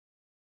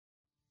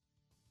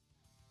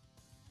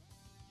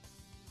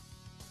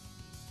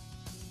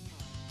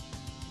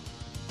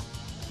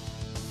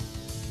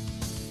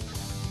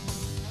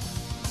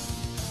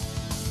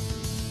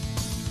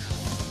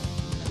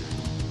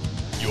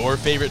Your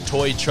favorite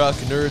toy truck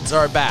nerds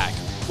are back.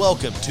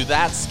 Welcome to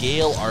That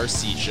Scale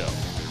RC Show.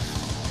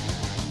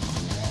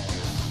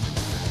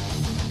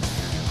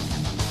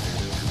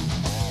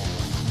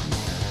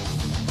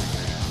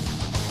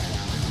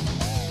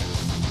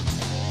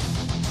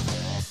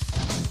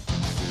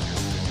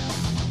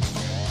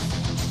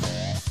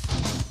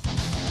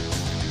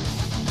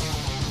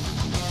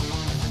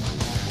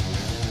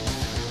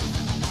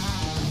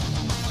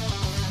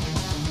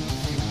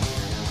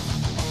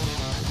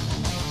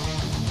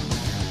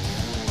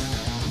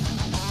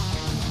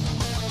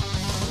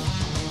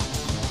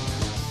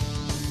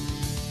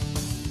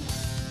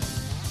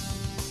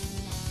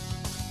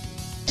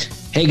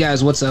 Hey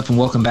guys, what's up and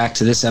welcome back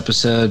to this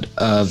episode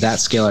of That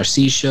Scale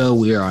RC Show.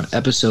 We are on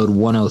episode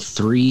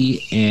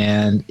 103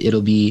 and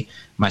it'll be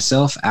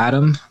myself,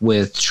 Adam,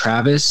 with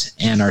Travis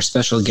and our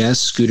special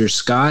guest, Scooter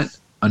Scott.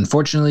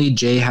 Unfortunately,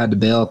 Jay had to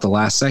bail at the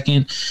last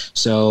second,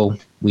 so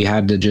we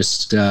had to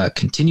just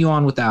continue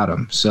on without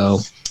him. So,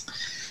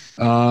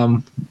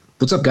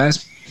 what's up,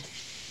 guys?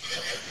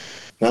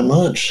 Not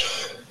much.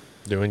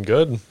 Doing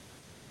good.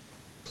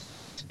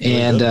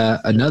 And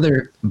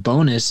another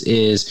bonus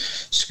is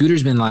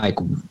Scooter's been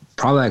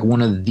probably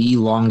one of the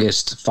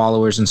longest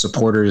followers and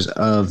supporters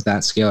of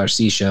That Scale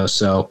RC Show.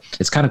 So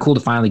it's kind of cool to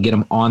finally get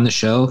him on the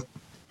show.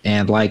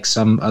 And like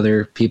some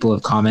other people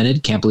have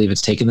commented, can't believe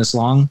it's taken this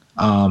long.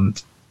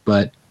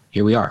 But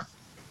here we are.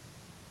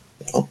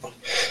 Oh,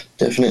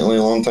 definitely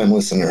a long-time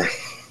listener.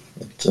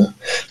 It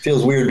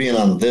feels weird being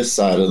on this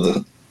side of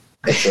the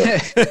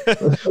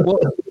well,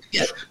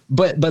 yeah,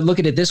 but look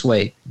at it this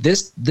way.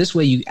 This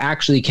way you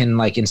actually can,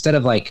 instead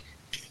of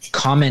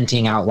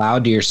commenting out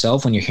loud to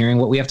yourself when you're hearing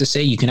what we have to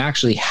say, you can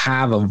actually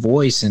have a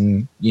voice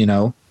and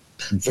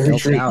very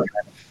true. Out.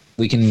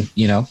 We can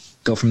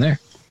go from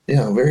there.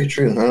 Yeah, very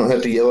true. I don't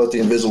have to yell at the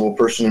invisible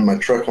person in my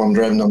truck while I'm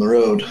driving down the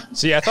road.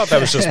 See, I thought that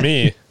was just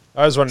me.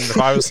 I was wondering if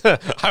I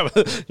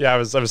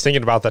was, I was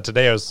thinking about that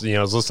today. I was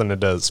listening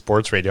to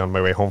sports radio on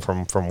my way home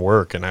from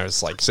work, and I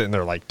was sitting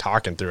there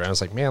talking through it. I was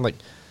like, man,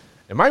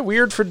 am I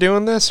weird for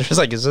doing this?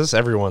 Or is this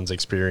everyone's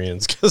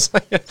experience? Because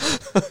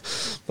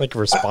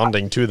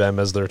responding to them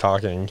as they're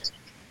talking.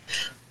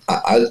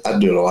 I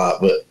do it a lot,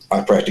 but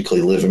I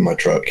practically live in my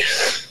truck.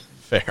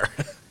 Fair.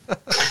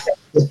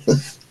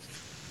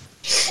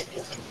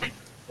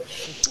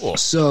 Cool.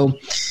 So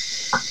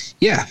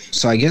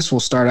I guess we'll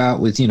start out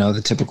with,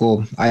 the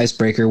typical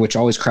icebreaker, which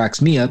always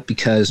cracks me up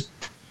because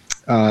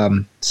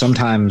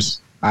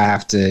sometimes I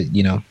have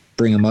to,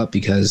 bring them up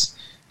because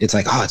it's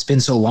it's been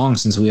so long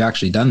since we've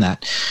actually done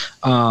that.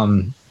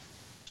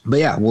 But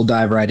yeah, we'll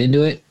dive right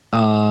into it.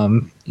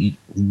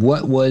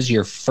 What was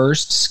your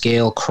first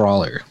scale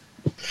crawler?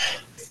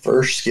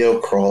 First scale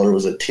crawler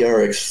was a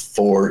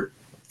TRX4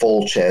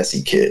 full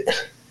chassis kit.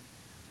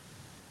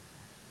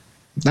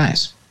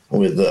 Nice.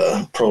 With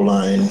a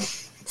Proline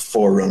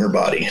 4Runner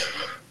body.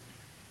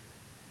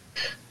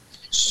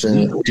 So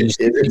is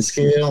it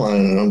scale? I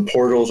don't know.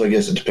 Portals, I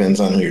guess it depends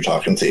on who you're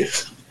talking to.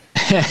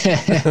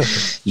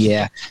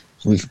 Yeah,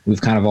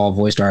 we've kind of all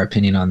voiced our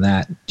opinion on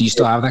that. Do you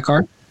still have that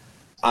car?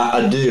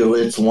 I do.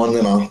 It's one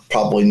that I'll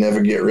probably never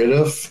get rid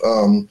of.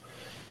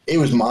 It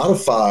was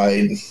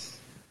modified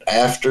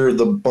after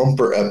the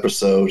bumper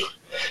episode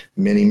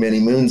many,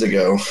 many moons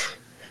ago,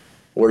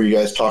 where you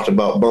guys talked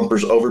about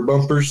bumpers over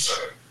bumpers.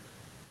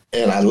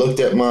 And I looked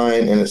at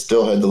mine, and it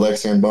still had the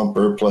Lexan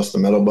bumper plus the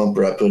metal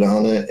bumper I put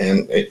on it,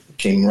 and it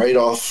came right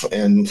off,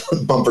 and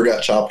the bumper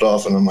got chopped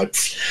off, and I'm like,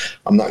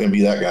 I'm not going to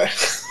be that guy.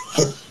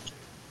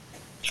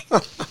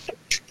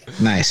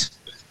 Nice.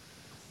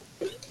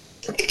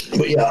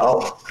 But yeah,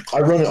 I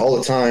run it all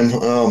the time.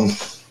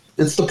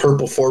 It's the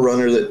purple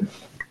 4Runner that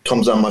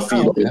comes on my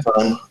feet all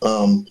the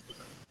time.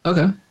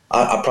 Okay.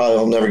 I probably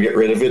will never get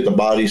rid of it. The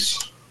body's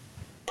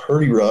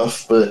pretty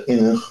rough, but,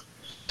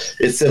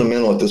 it's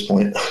sentimental at this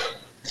point.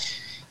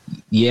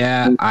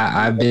 Yeah,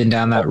 I've been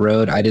down that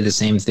road. I did the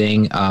same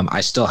thing. I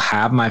still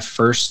have my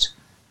first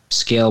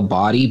scale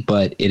body,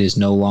 but it is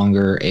no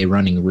longer a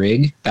running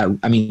rig.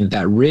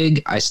 That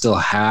rig I still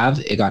have.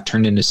 It got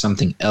turned into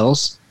something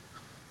else,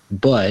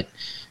 but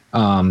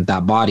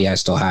that body I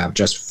still have,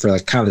 just for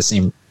kind of the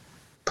same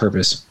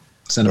purpose,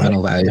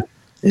 sentimental value.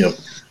 Yep.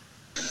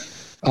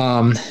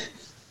 And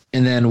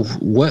then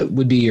what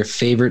would be your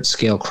favorite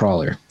scale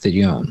crawler that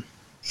you own?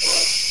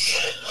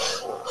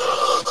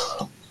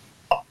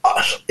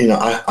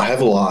 I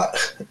have a lot.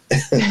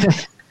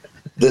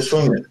 This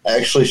one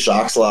actually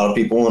shocks a lot of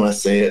people when I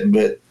say it,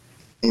 but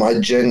my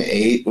Gen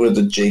 8 with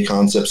the J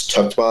Concepts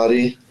tucked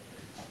body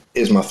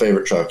is my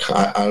favorite truck.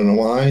 I don't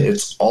know why.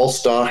 It's all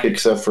stock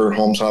except for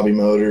Holmes Hobby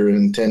Motor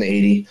and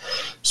 1080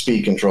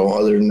 speed control.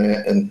 Other than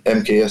that, and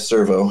MKS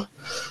servo.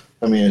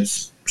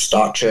 It's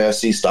stock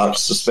chassis, stock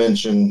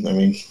suspension.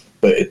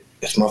 But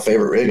it's my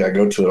favorite rig. I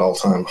go to it all the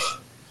time.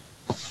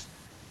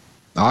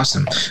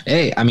 Awesome.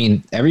 Hey,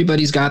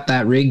 everybody's got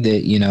that rig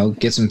that,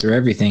 gets them through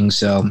everything.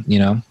 So,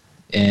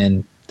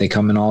 and they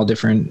come in all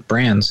different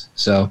brands.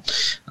 So,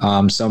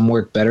 some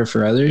work better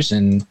for others.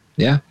 And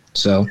yeah,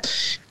 so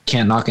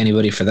can't knock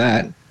anybody for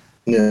that.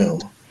 No.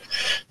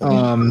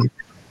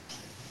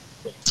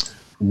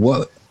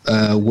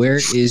 Where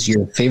is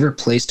your favorite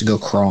place to go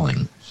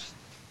crawling?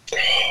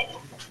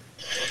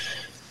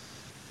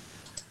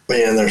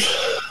 Man,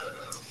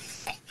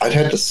 I'd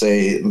have to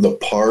say the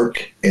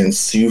park in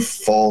Sioux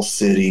Falls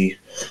City,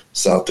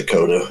 South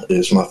Dakota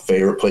is my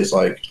favorite place.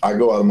 Like, I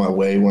go out of my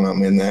way when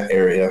I'm in that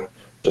area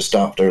to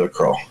stop there to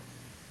crawl.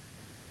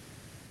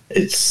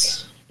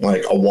 It's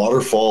like a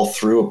waterfall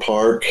through a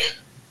park,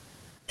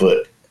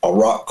 but a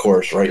rock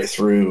course right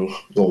through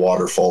the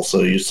waterfall.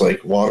 So it's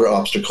like water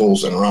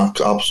obstacles and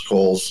rock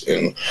obstacles,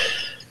 and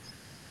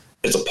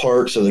it's a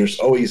park. So there's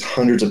always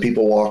hundreds of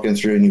people walking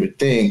through, and you would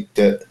think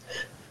that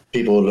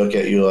people would look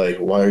at you like,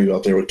 why are you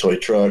out there with toy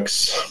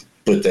trucks?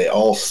 But they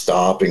all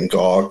stop and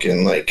gawk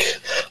and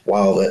like,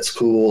 wow, that's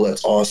cool.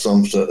 That's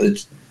awesome. So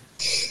it's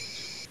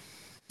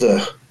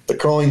the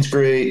crawling's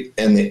great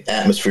and the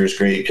atmosphere is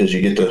great because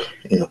you get to,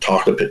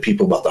 talk to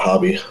people about the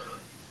hobby.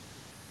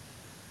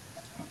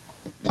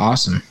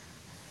 Awesome.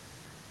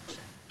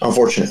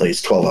 Unfortunately,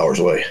 it's 12 hours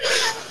away.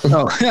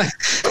 Oh, yeah,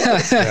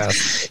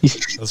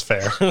 that's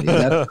fair.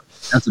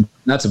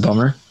 That's a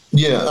bummer.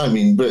 Yeah,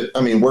 but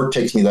work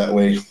takes me that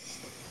way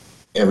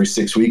every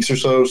 6 weeks or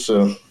so.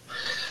 So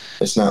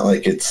it's not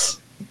like it's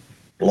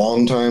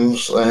long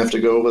times I have to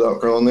go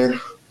without crawling there.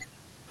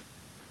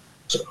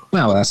 So,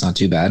 well, that's not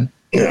too bad.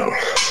 Yeah.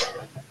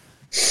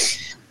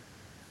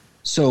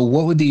 So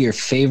what would be your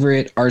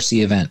favorite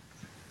RC event?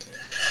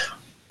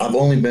 I've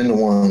only been to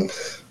one,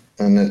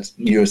 and that's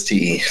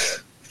USTE.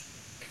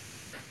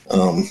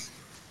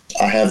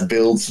 I have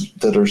builds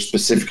that are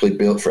specifically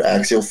built for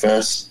Axial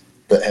Fest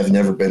that have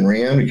never been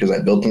ran because I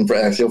built them for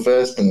Axial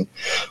Fest, and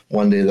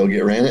one day they'll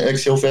get ran at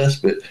Axial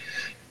Fest. But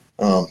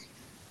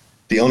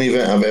the only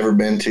event I've ever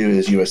been to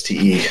is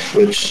USTE,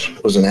 which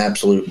was an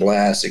absolute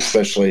blast,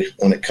 especially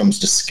when it comes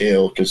to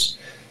scale, because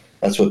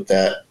that's what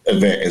that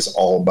event is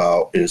all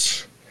about,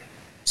 is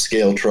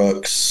scale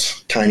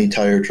trucks, tiny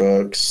tire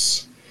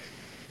trucks,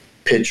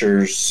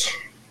 pictures.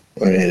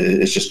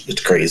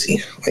 It's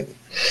crazy. Like,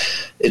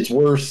 it's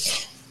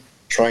worth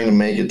trying to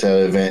make it to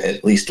that event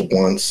at least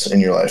once in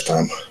your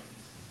lifetime.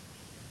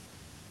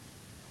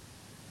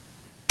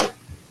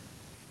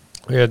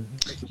 Yeah,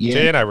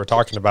 Jay and I were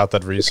talking about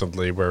that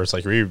recently, where it's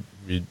like we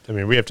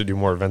have to do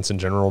more events in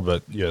general,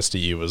 but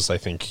USDE was, I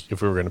think,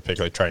 if we were going to pick,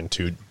 like, trying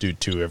to do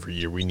 2 every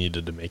year, we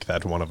needed to make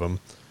that one of them.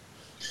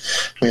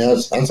 Yeah,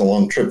 that's a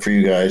long trip for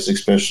you guys,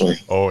 especially.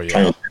 Oh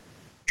yeah,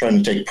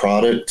 trying to take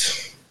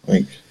product,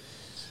 like.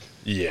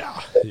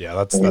 Yeah,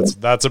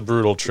 that's a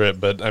brutal trip,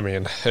 but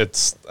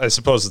I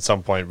suppose at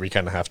some point we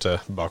kind of have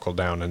to buckle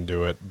down and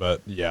do it.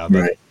 But yeah,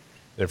 right.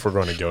 If we're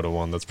going to go to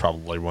one, that's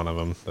probably one of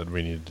them that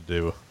we need to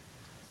do.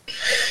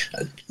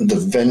 The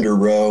vendor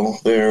row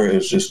there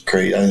is just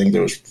great. I think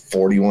there was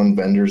 41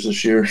 vendors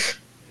this year.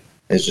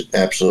 It's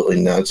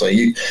absolutely nuts. Like,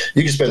 you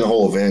can spend the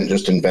whole event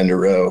just in vendor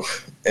row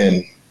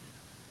and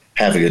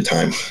have a good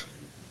time,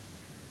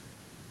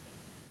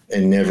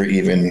 and never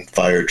even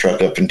fire a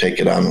truck up and take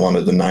it on one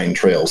of the 9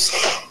 trails.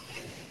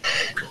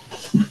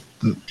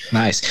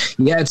 Nice.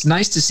 Yeah, it's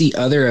nice to see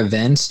other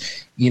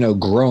events,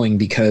 growing,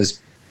 because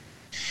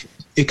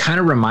it kind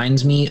of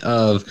reminds me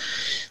of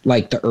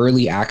like the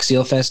early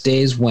Axial Fest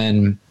days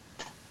when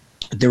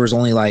there was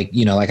only I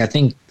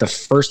think the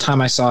first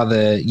time I saw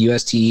the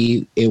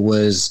USTE, it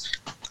was,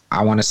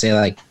 I want to say,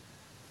 like,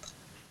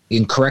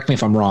 and correct me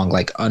if I'm wrong,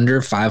 like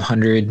under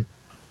 500,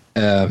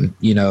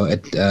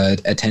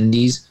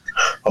 attendees,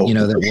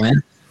 that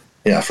went.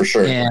 Yeah, for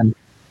sure. And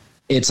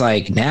it's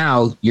like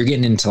now you're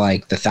getting into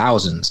like the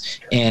thousands,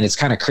 and it's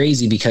kind of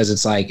crazy because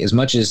it's like, as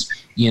much as,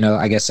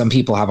 I guess some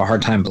people have a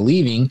hard time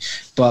believing,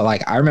 but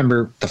like, I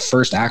remember the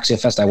first Axial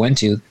Fest I went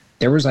to,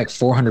 there was like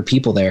 400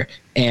 people there,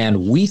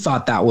 and we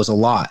thought that was a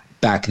lot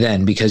back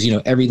then because,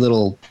 every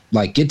little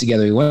like get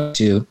together we went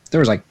to, there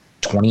was like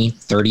 20,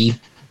 30,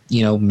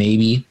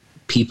 maybe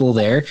people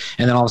there.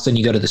 And then all of a sudden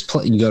you go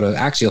to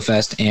Axial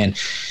Fest and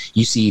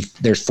you see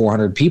there's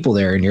 400 people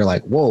there, and you're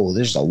like, whoa,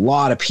 there's a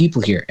lot of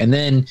people here. And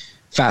then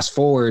fast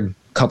forward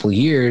a couple of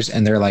years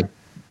and they're like,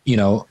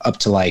 up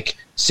to like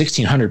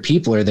 1,600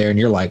 people are there, and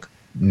you're like,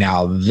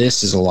 now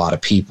this is a lot of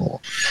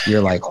people.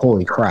 You're like,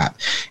 holy crap.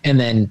 And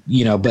then,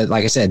 but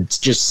like I said,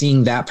 just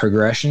seeing that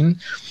progression,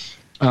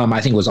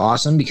 I think was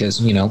awesome because,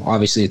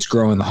 obviously it's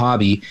growing the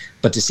hobby,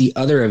 but to see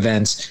other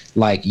events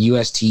like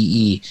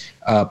USTE,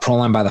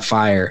 Proline by the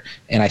Fire,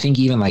 and I think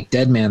even like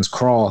Dead Man's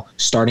Crawl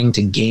starting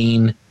to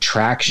gain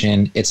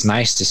traction, it's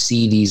nice to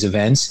see these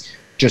events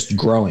just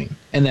growing.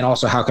 And then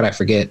also, how could I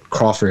forget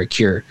Crawl for a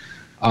Cure?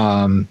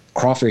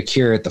 Crawl for a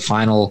Cure at the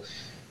final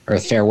or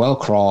farewell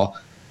crawl,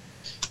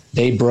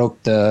 they broke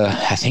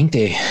I think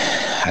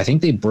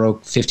they broke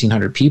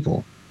 1,500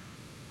 people,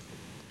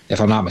 if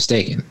I'm not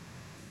mistaken.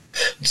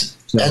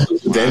 So, at the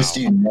events,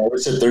 do you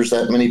notice that there's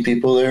that many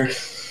people there?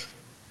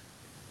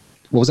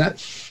 What was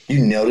that?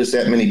 You notice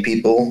that many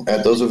people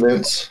at those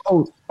events?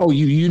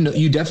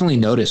 You definitely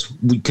notice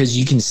because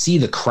you can see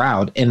the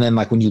crowd, and then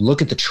like when you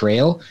look at the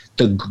trail,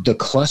 the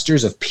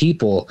clusters of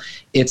people,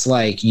 it's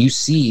like you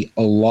see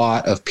a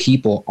lot of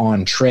people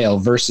on trail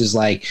versus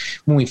like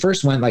when we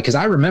first went, like, because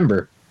I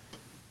remember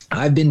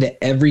I've been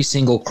to every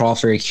single Crawl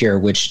Fairy Cure,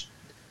 which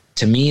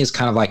to me is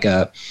kind of like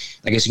I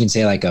guess you can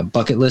say like a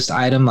bucket list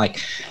item. Like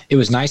it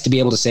was nice to be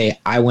able to say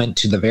I went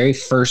to the very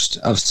first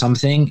of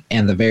something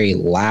and the very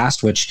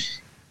last, which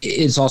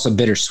it's also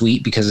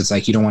bittersweet because it's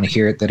like you don't want to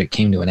hear it that it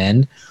came to an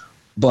end,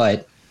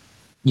 but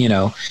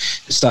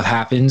stuff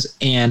happens.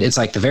 And it's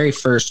like the very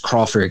first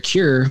Crawl for a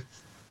Cure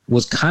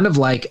was kind of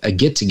like a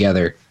get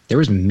together. There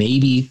was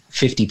maybe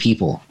 50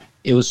 people.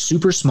 It was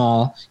super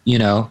small,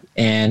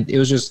 and it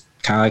was just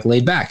kind of like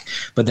laid back.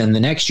 But then the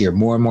next year,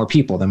 more and more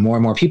people, then more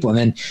and more people. And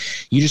then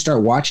you just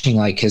start watching,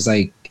 cause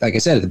like I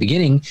said, at the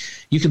beginning,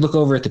 you could look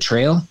over at the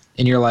trail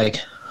and you're like,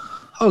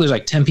 oh, there's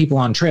like 10 people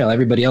on trail.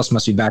 Everybody else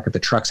must be back at the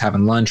trucks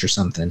having lunch or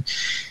something.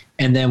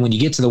 And then when you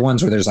get to the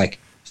ones where there's like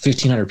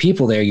 1,500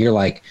 people there, you're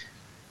like,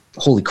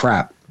 holy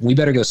crap, we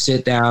better go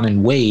sit down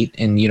and wait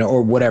and,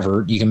 or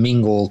whatever. You can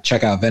mingle,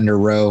 check out vendor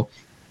row,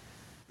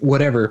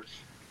 whatever.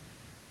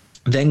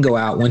 Then go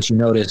out once you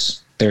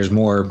notice there's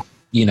more,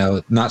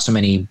 not so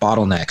many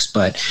bottlenecks.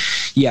 But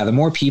yeah, the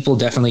more people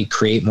definitely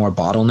create more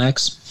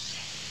bottlenecks.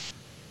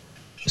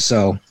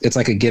 So it's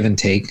like a give and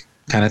take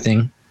kind of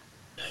thing.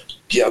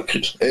 Yeah,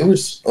 it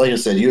was, like I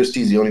said, USD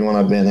is the only one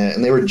I've been at,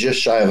 and they were just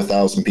shy of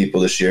 1,000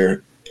 people this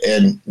year.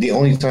 And the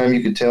only time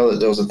you could tell that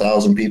there was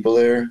 1,000 people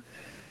there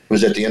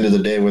was at the end of the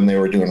day when they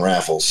were doing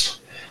raffles.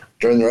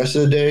 During the rest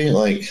of the day,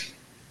 like,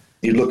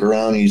 you'd look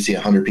around and you'd see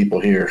 100 people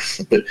here.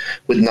 But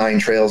with 9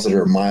 trails that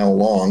are a mile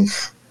long,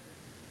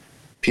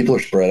 people are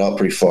spread out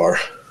pretty far.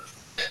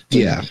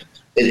 Yeah.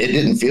 It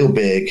didn't feel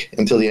big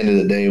until the end of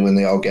the day when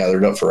they all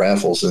gathered up for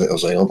raffles, and it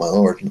was like, oh my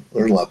Lord,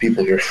 there's a lot of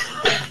people here.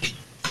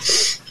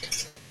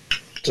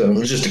 So it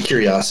was just a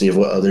curiosity of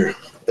what other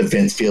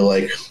events feel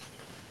like.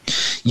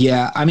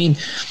 Yeah,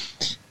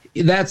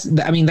 that's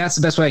the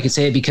best way I could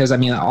say it, because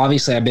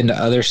obviously I've been to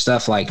other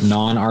stuff like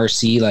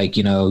non-RC, like,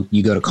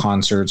 you go to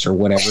concerts or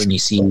whatever and you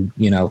see,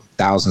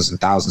 thousands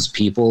and thousands of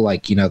people,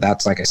 like,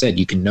 that's, like I said,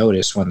 you can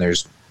notice when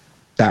there's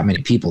that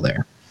many people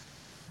there.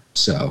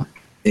 So,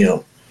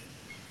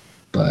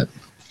 but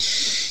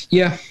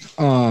yeah,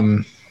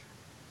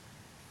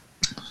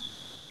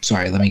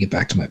 sorry, let me get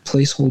back to my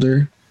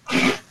placeholder,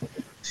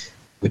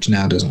 which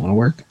now doesn't want to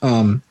work.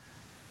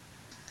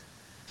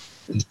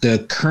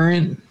 The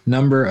current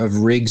number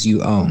of rigs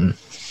you own.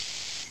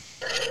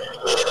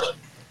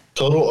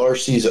 Total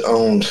RCs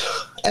owned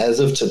as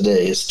of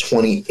today is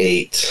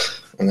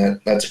 28,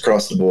 and that's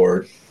across the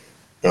board.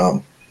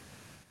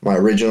 My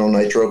original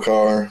Nitro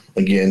car,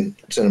 again,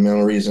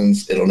 sentimental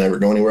reasons, it'll never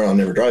go anywhere. I'll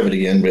never drive it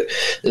again, but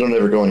it'll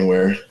never go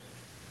anywhere.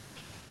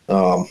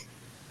 5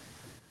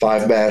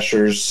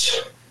 Bashers,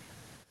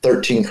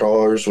 13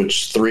 crawlers,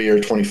 which 3 are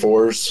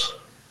 24s,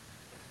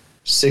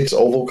 6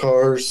 oval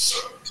cars,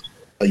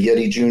 a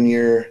Yeti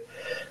Junior,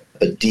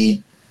 a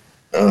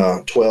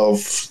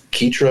D12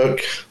 key truck,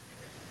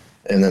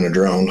 and then a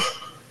drone.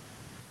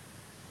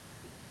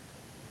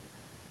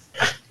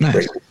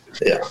 Nice.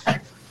 Yeah.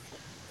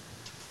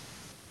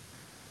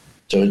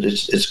 So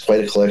it's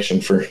quite a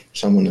collection for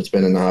someone that's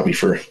been in the hobby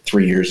for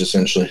 3 years,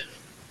 essentially.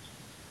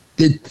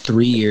 Did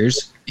 3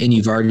 years, and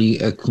you've already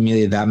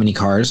accumulated that many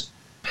cars?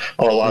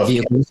 Oh, a lot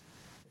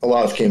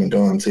of came and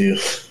gone too.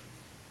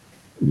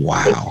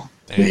 Wow.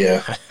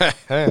 Yeah.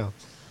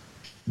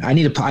 I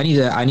need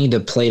to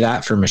play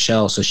that for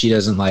Michelle so she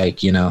doesn't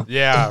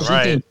Yeah,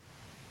 right.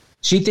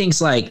 She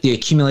thinks like the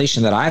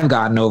accumulation that I've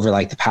gotten over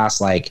like the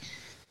past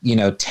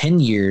 10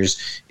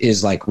 years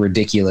is like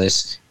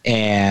ridiculous,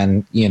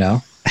 and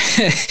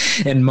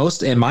and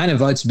mine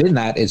have it's been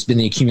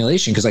the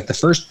accumulation, because like the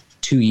first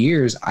 2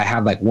 years I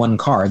had like one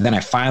car, and then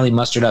I finally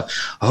mustered up,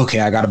 okay,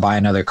 I got to buy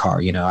another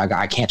car,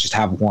 I can't just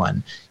have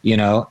one,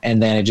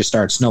 and then it just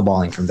started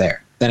snowballing from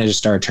there. Then it just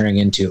started turning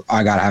into, oh,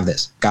 I gotta have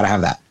this, gotta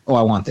have that. Oh,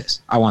 I want this,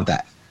 I want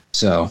that.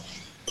 So,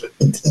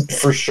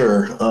 for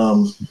sure.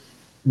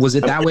 Was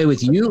it that way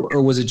with you,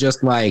 or was it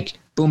just like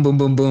boom, boom,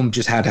 boom, boom,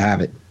 just had to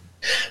have it?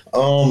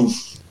 No,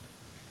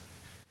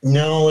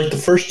 like the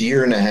first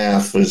year and a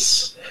half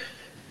was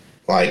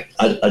like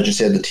I just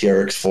had the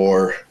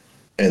TRX4,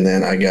 and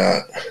then I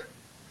got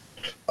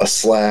a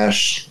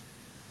Slash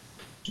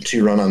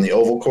to run on the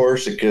oval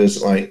course,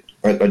 because like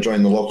I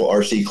joined the local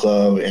RC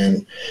club,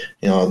 and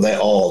they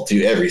all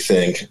do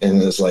everything,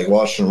 and it's like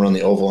watching them run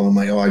the oval, and I'm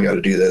like, oh, I got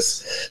to do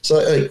this. So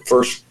like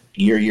first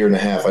year and a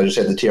half, I just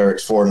had the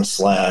TRX4 and a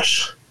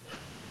Slash,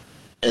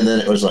 and then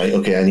it was like,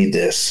 okay, I need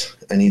this,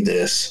 I need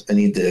this, I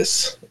need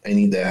this, I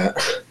need that,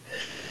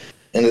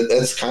 and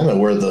that's kind of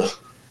where the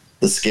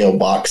scale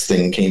box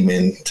thing came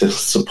in to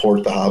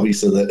support the hobby,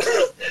 so that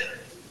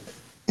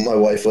my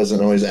wife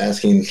wasn't always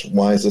asking,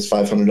 why is this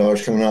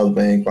 $500 coming out of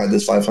the bank? Why did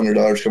this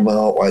 $500 come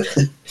out? Why?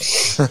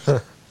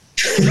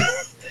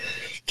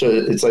 So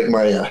it's like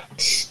my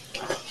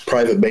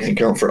private bank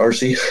account for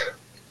RC.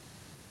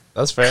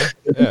 That's fair.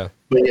 Yeah.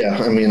 But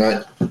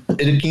yeah,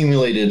 it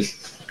accumulated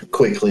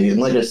quickly.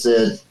 And like I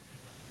said,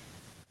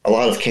 a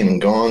lot of came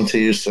and gone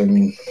too. So,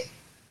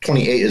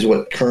 28 is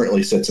what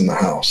currently sits in the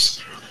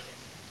house.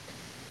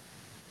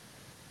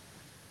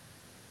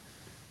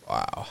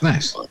 Wow.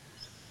 Nice.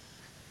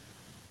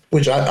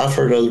 Which I've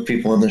heard other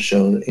people on the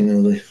show that,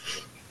 the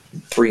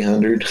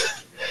 300,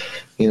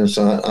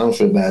 so I don't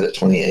feel bad at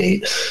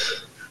 28.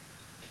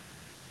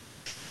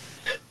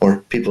 Or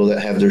people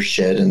that have their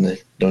shed and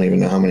they don't even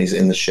know how many's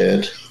in the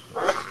shed.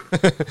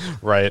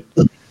 Right.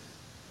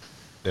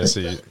 Yeah,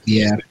 see.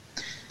 Yeah.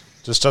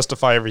 Just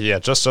justify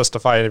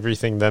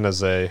everything then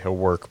as a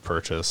work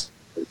purchase.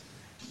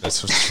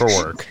 It's just for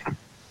work.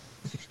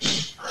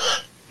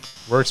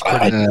 Works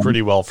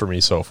pretty well for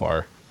me so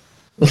far.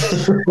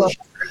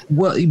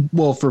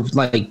 Well, for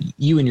like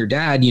you and your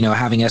dad,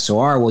 having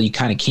SOR, well, you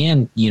kind of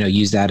can,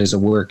 use that as a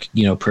work,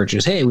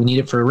 purchase. Hey, we need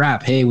it for a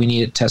wrap. Hey, we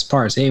need to test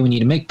parts. Hey, we need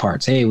to make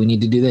parts. Hey, we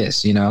need to do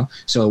this,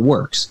 so it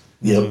works.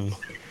 Yep.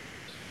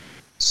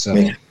 So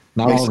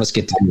not all of us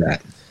get to do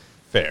that.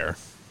 Fair.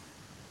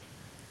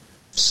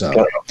 So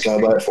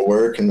gotta buy it for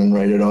work and then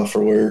write it off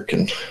for work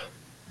and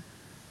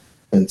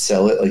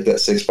sell it like that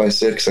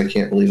 6x6. I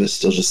can't believe it's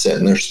still just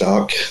sitting there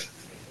stock.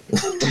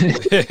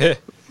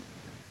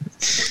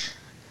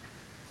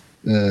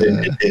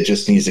 It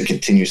just needs to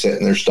continue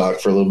setting their stock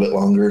for a little bit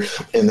longer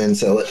and then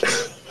sell it.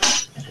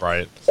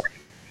 Right.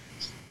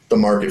 The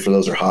market for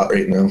those are hot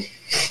right now.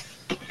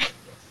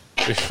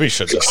 We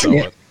should just sell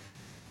it.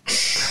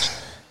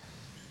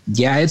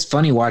 Yeah, it's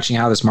funny watching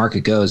how this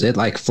market goes. It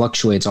like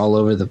fluctuates all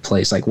over the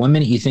place. Like one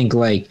minute you think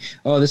like,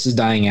 oh, this is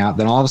dying out.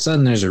 Then all of a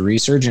sudden there's a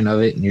resurgence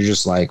of it and you're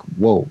just like,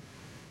 whoa,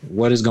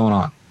 what is going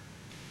on?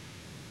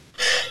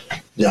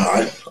 Yeah,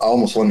 I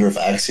almost wonder if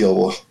Axial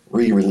will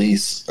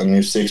re-release a new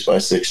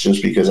 6x6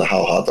 just because of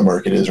how hot the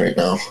market is right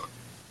now.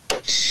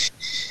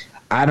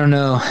 I don't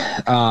know.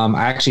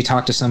 I actually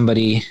talked to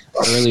somebody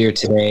earlier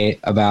today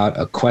about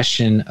a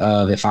question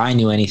of if I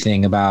knew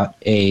anything about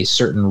a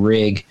certain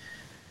rig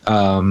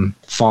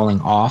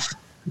falling off,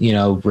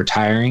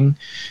 retiring,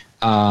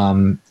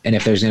 and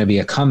if there's going to be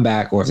a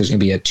comeback or if there's going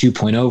to be a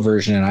 2.0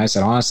 version. And I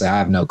said, honestly, I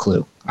have no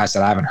clue. I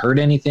said, I haven't heard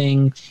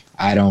anything.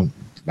 I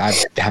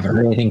haven't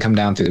heard anything come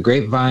down through the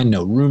grapevine,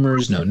 no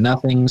rumors, no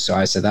nothing. So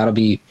I said, that'll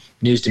be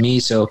news to me.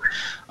 So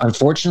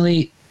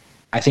unfortunately,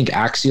 I think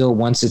Axial,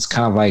 once it's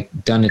kind of like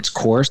done its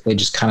course, they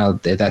just kind of,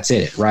 that's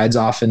it. It rides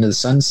off into the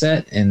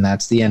sunset and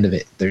that's the end of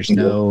it. There's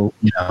no,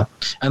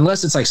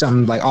 unless it's like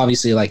something like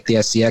obviously like the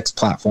SCX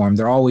platform,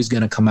 they're always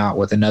going to come out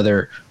with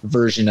another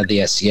version of the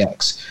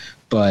SCX.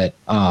 But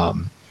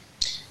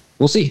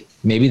we'll see.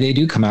 Maybe they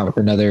do come out with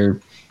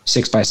another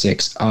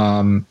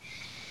 6x6.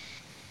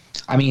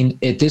 I mean,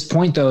 at this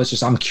point though, it's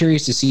just, I'm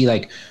curious to see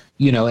like,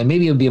 and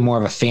maybe it would be more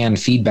of a fan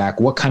feedback.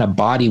 What kind of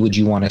body would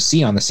you want to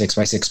see on the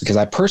 6x6? Because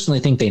I personally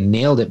think they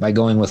nailed it by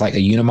going with like a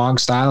Unimog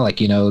style, like,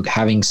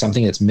 having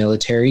something that's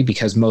military,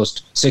 because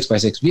most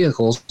 6x6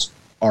 vehicles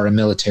are a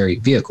military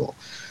vehicle.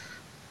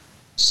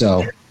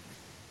 So.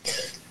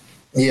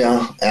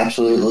 Yeah,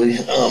 absolutely.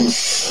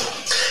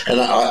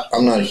 And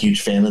I'm not a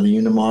huge fan of the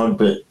Unimog,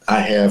 but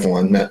I have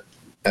one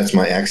that's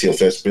my Axial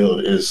Fest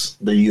build is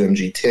the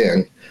UMG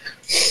 10.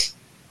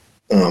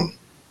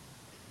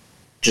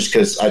 Just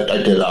because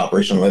I did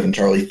Operation 11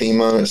 Charlie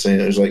theme on it, saying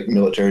it was like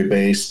military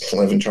based,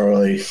 11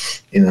 Charlie,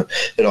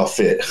 it all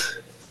fit.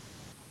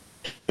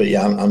 But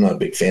yeah, I'm not a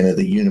big fan of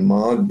the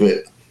Unimog, but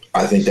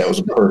I think that was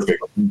a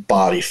perfect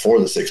body for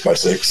the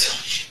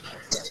 6x6.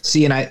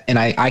 See, and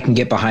I can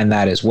get behind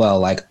that as well.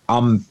 Like,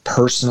 I'm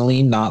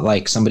personally not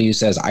like somebody who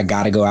says I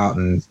got to go out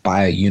and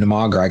buy a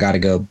Unimog or I got to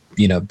go,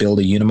 build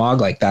a Unimog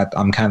like that.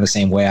 I'm kind of the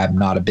same way. I'm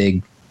not a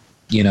big,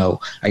 I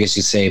guess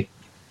you'd say,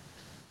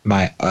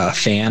 my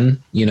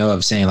fan,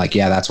 of saying like,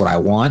 yeah, that's what I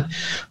want.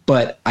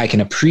 But I can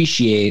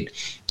appreciate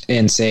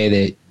and say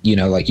that,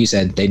 like you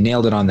said, they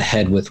nailed it on the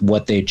head with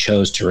what they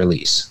chose to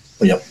release.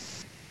 Yep.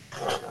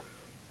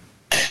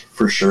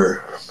 For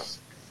sure.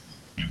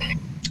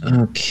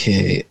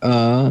 Okay.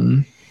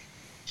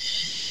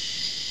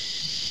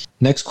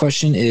 Next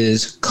question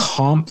is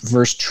comp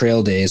versus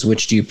trail days.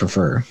 Which do you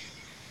prefer?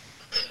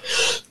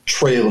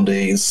 Trail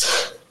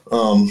days.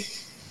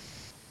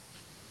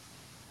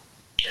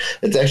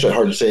 It's actually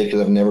hard to say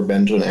because I've never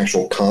been to an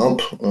actual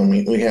comp.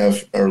 We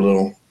have our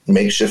little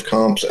makeshift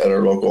comps at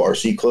our local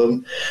RC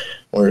club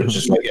where it's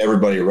just like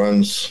everybody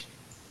runs.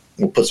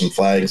 We'll put some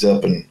flags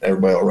up and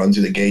everybody will run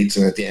through the gates.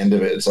 And at the end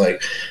of it, it's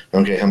like,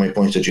 okay, how many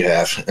points did you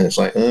have? And it's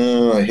like,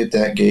 oh, I hit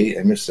that gate.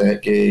 I missed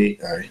that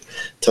gate. I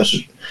touched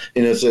it.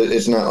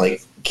 It's not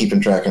like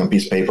keeping track on a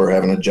piece of paper or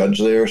having a judge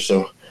there.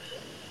 So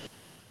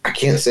I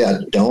can't say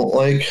I don't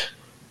like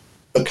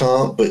a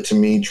comp, but to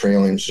me,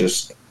 trailing's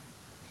just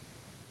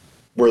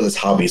where this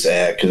hobby's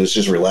at, because it's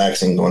just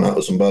relaxing, going out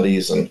with some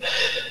buddies and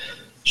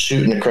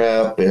shooting the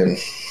crap and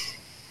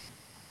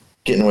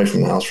getting away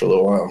from the house for a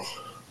little while.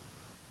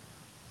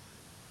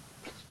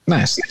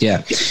 Nice.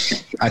 Yeah.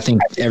 I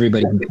think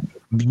everybody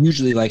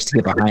usually likes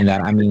to get behind that.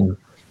 I mean,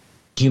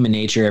 human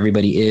nature,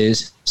 everybody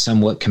is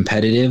somewhat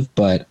competitive,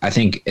 but I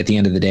think at the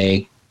end of the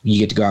day, you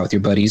get to go out with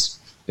your buddies.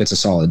 It's a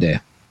solid day.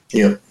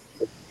 Yep.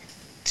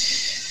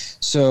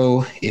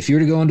 So if you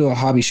were to go into a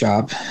hobby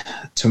shop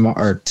tomorrow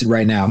or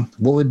right now,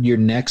 what would your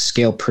next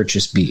scale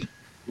purchase be?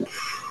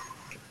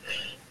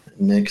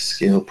 Next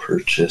scale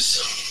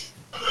purchase.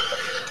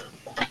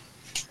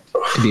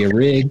 Could be a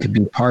rig, could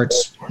be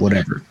parts,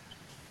 whatever.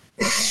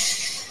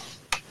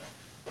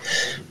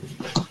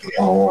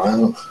 Oh, I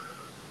don't.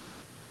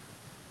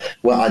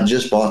 Well, I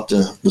just bought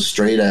the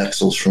straight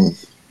axles from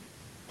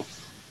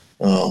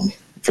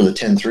for the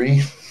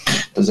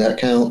 10.3. Does that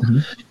count?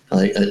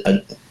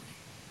 Mm-hmm.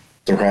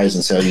 The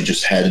Horizon sale, you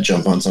just had to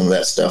jump on some of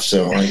that stuff.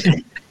 So like,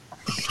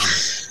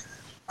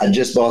 I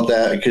just bought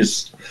that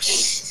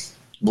because,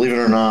 believe it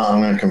or not,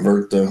 I'm going to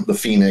convert the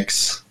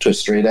Phoenix to a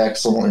straight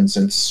axle, and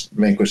since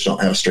Vanquish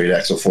don't have a straight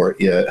axle for it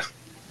yet,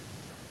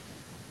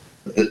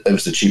 it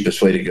was the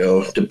cheapest way to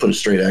go to put a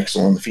straight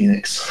axle on the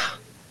Phoenix.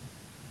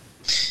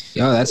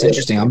 Oh, that's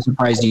interesting. I'm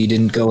surprised you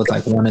didn't go with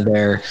like one of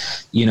their,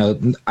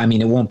 I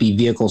mean, it won't be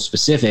vehicle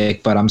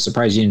specific, but I'm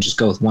surprised you didn't just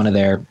go with one of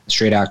their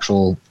straight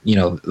actual,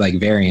 like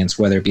variants,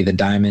 whether it be the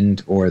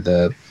Diamond or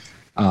the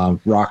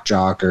Rock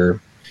Jock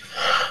or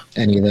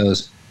any of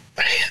those.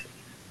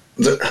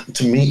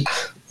 To me,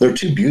 they're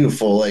too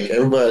beautiful. Like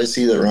everybody I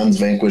see that runs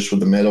Vanquish with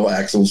the metal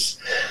axles,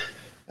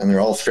 and they're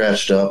all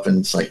scratched up, and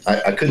it's like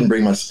I couldn't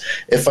bring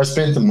if I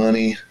spent the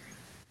money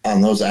on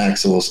those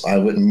axles, I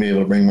wouldn't be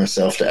able to bring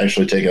myself to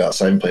actually take it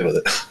outside and play with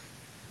it.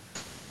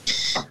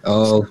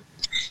 Oh,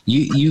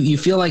 you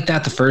feel like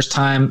that the first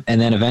time,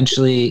 and then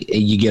eventually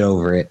you get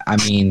over it. I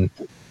mean,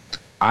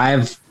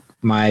 I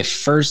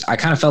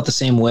kind of felt the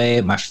same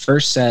way. My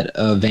first set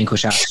of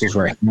Vanquish axles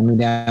were a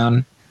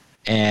hand-me-down,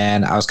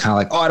 and I was kind of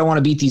like, I don't want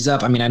to beat these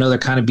up. I mean, I know they're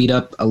kind of beat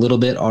up a little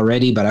bit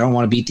already, but I don't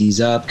want to beat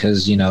these up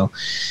because,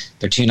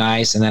 they're too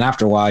nice. And then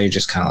after a while, you're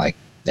just kind of like,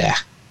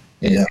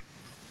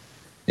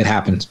 it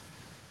happens.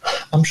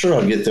 I'm sure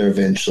I'll get there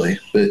eventually,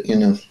 but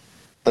the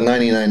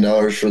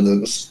 $99 for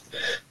the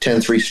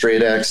 10.3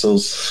 straight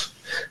axles,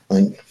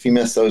 like if you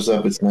mess those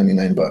up, it's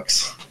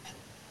 $99.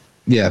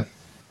 Yeah.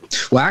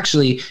 Well,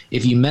 actually,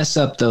 if you mess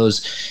up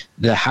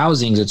the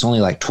housings, it's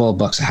only like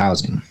 $12 a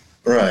housing.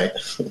 Right.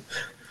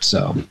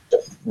 So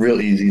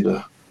real easy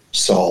to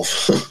solve.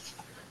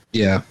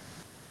 Yeah.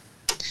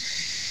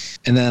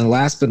 And then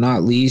last but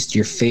not least,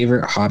 your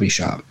favorite hobby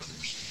shop.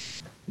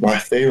 My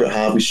favorite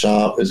hobby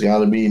shop has got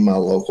to be my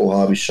local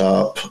hobby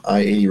shop,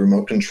 I-80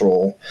 Remote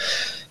Control.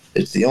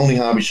 It's the only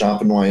hobby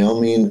shop in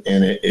Wyoming,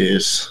 and it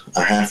is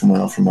a half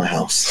mile from my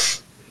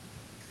house.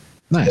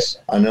 Nice.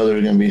 I know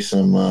there's going to be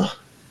some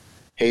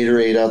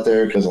haterade out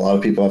there because a lot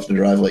of people have to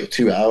drive like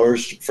 2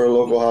 hours for a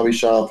local hobby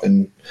shop,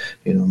 and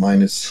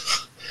mine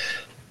is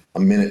a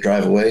minute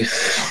drive away.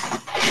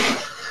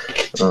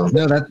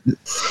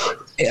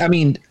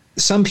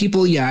 Some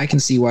people, I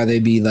can see why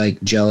they'd be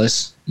like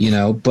jealous,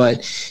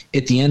 but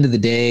at the end of the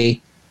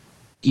day,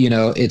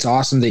 it's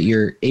awesome that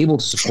you're able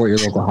to support your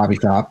local hobby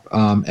shop,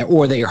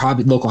 or that your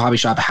local hobby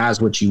shop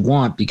has what you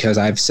want, because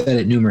I've said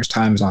it numerous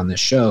times on this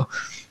show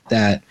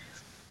that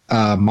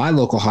my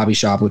local hobby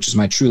shop, which is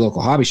my true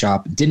local hobby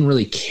shop, didn't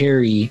really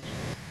carry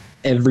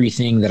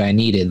everything that I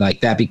needed.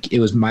 Like that, it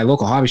was my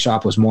local hobby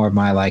shop was more of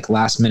my like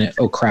last minute,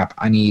 oh crap,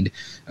 I need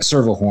a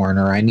servo horn,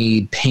 or I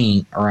need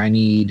paint, or I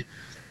need,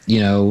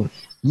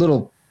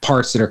 little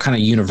parts that are kind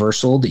of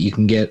universal that you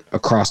can get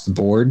across the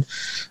board.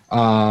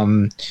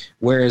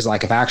 Whereas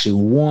like if I actually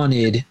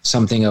wanted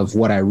something of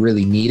what I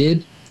really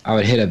needed, I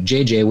would hit up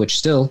JJ, which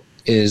still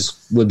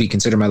would be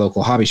considered my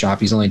local hobby shop.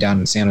 He's only down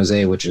in San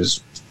Jose, which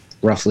is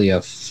roughly a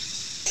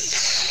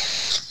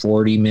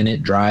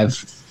 40-minute drive,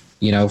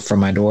 from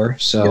my door.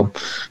 So,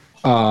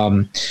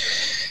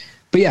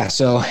 But yeah,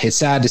 so it's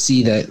sad to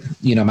see that,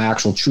 my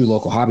actual true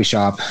local hobby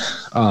shop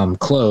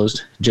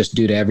closed just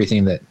due to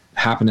everything that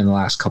happened in the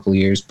last couple of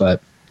years.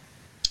 But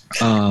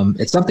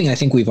it's something I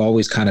think we've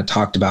always kind of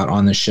talked about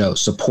on the show.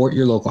 Support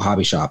your local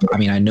hobby shop. I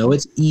mean, I know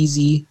it's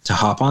easy to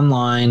hop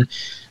online,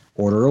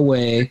 order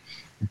away,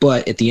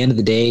 but at the end of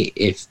the day,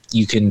 if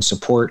you can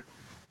support,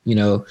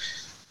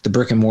 the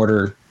brick and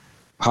mortar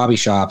hobby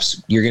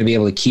shops, you're going to be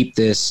able to keep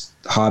this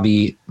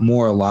hobby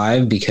more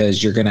alive,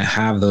 because you're going to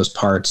have those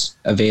parts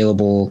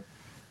available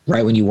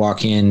right when you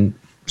walk in.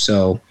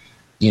 So,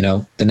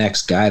 the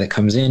next guy that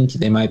comes in,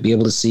 they might be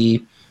able to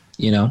see,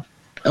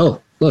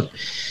 oh, look,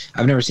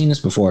 I've never seen this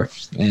before.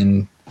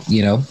 And,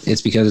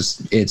 it's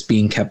because it's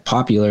being kept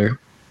popular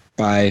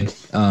by,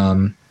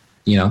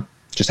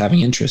 just having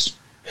interest.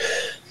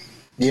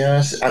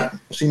 Yeah, I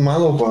see. My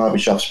local hobby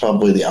shop's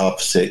probably the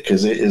opposite,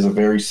 because it is a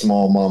very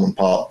small mom and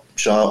pop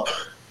shop.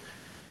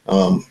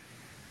 So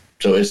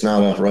it's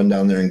not a run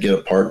down there and get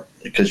a part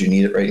because you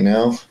need it right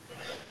now.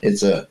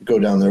 It's a go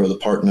down there with a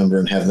part number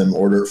and have them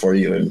order it for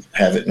you and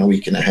have it in a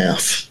week and a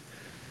half.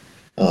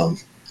 So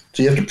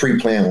you have to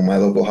pre-plan with my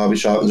local hobby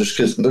shop, just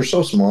because they're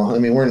so small. I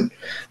mean, we're in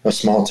a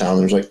small town.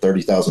 There's like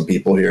 30,000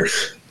 people here.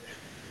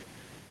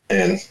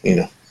 And,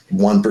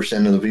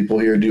 1% of the people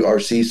here do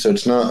RC, so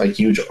it's not a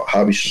huge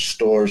hobby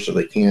store, so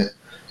they can't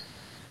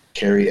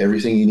carry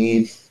everything you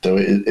need. So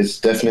it's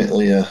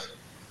definitely a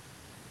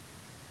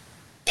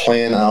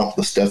plan out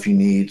the stuff you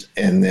need,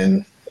 and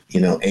then,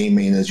 A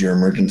main is your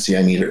emergency.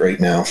 I need it right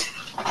now.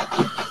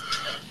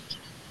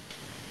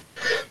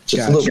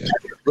 Just Gotcha.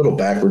 a little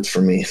backwards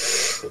for me.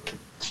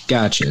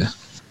 Gotcha.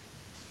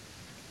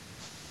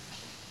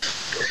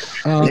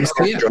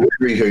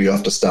 Here you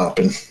have to stop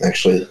and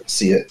actually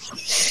see it.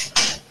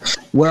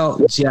 Well,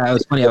 yeah, it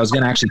was funny. I was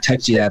going to actually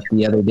text you that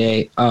the other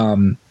day.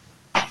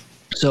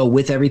 So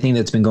with everything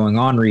that's been going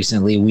on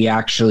recently, we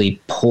actually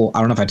I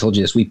don't know if I told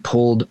you this, we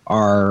pulled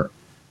our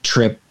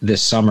trip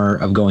this summer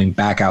of going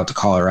back out to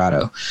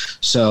Colorado.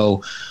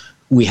 So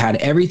we had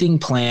everything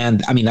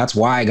planned. I mean, that's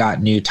why I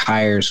got new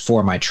tires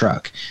for my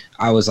truck.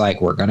 I was like,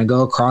 we're going to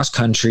go across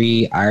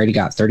country. I already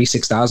got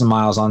 36,000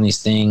 miles on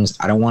these things.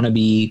 I don't want to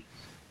be,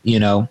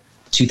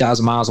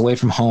 2,000 miles away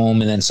from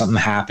home and then something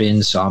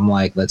happens. So I'm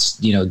like, let's,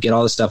 get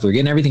all this stuff. We're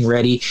getting everything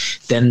ready.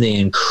 Then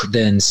the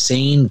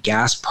insane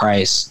gas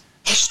price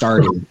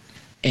started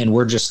and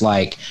we're just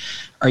like,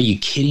 are you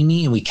kidding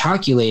me? And we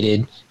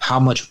calculated how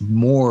much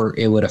more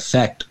it would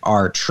affect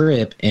our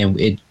trip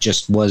and it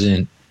just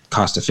wasn't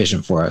cost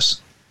efficient for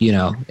us.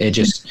 It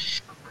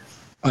just,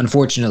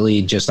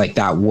 unfortunately, just like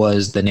that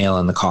was the nail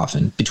in the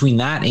coffin. Between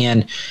that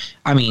and,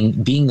 I mean,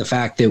 being the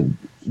fact that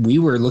we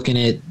were looking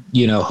at,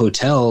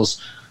 hotels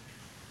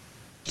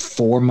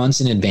 4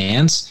 months in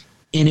advance,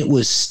 and it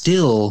was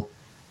still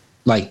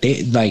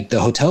the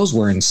hotels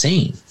were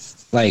insane.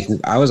 Like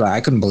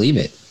I couldn't believe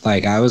it.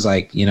 Like I was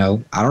like, I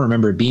don't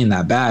remember it being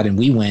that bad. And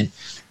we went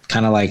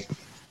kind of like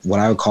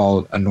what I would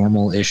call a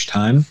normal-ish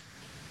time.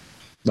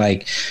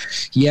 Like,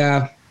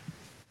 yeah,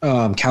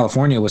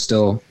 California was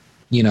still,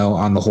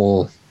 on the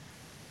whole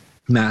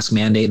mask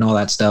mandate and all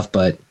that stuff.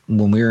 But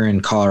when we were in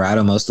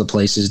Colorado, most of the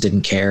places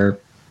didn't care.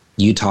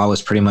 Utah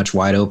was pretty much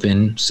wide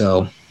open.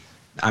 So,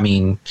 I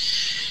mean,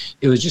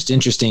 it was just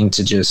interesting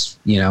to just,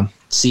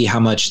 see how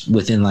much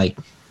within like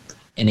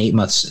an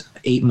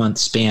 8-month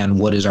span,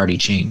 what has already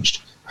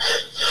changed.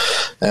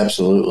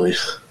 Absolutely.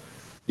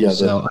 Yeah.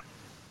 The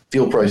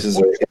fuel prices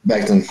are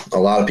impacting a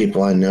lot of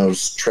people I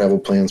know's travel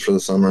plans for the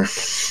summer.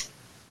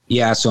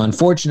 Yeah. So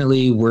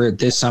unfortunately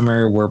this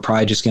summer, we're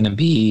probably just going to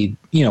be,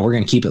 we're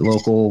going to keep it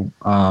local.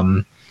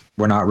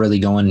 We're not really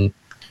going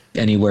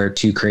anywhere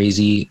too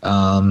crazy.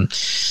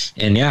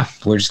 And yeah,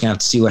 we're just gonna have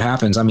to see what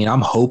happens. I mean,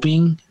 I'm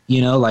hoping,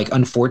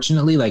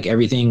 unfortunately, like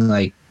everything,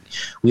 like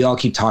we all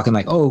keep talking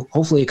like, oh,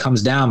 hopefully it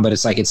comes down, but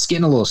it's like, it's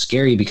getting a little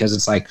scary because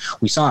it's like,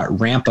 we saw it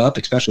ramp up,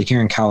 especially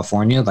here in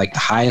California. Like the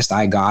highest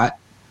I got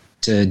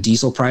to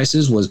diesel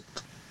prices was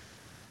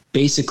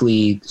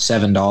basically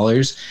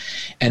 $7.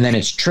 And then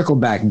it's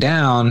trickled back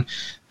down,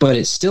 but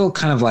it's still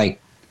kind of like,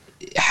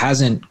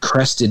 hasn't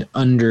crested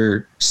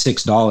under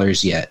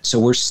 $6 yet. So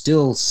we're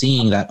still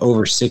seeing that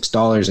over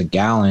 $6 a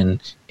gallon.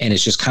 And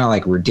it's just kind of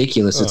like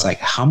ridiculous. It's like,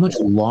 how much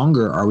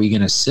longer are we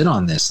going to sit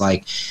on this?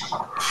 Like,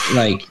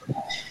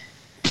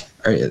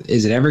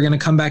 is it ever going to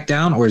come back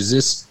down, or is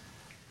this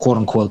quote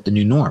unquote the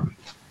new norm?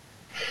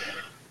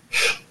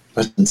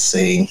 That's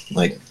insane.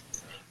 Like,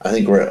 I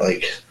think we're at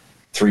like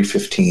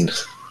 315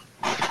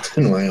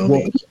 in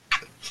Wyoming.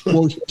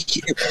 Well,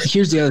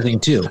 here's the other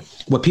thing too.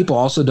 What people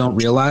also don't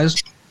realize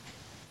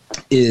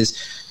is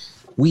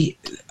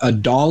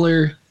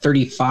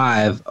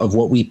 $1.35 of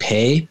what we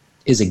pay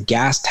is a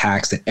gas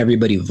tax that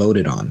everybody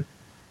voted on.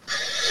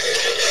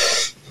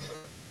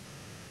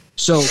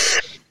 So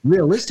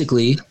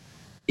realistically,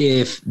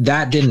 if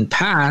that didn't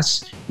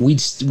pass,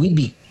 we'd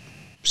be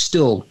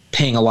still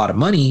paying a lot of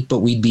money, but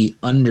we'd be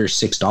under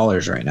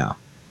 $6 right now.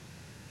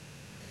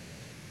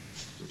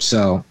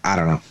 So I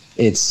don't know.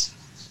 It's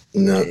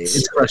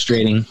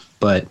frustrating,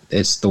 but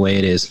it's the way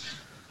it is.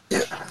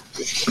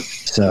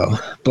 So,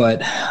 but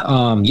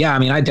yeah, I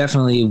mean, I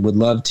definitely would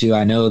love to.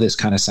 I know this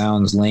kind of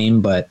sounds lame,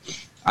 but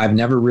I've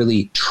never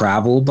really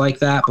traveled like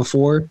that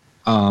before.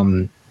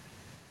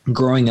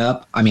 Growing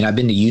up, I mean, I've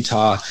been to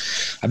Utah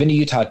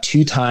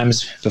 2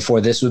 times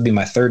before. This would be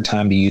my 3rd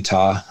time to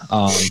Utah.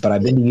 But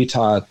I've been to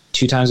Utah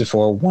 2 times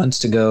before, once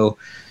to go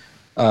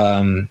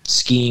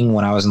skiing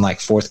when I was in like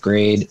 4th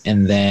grade,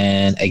 and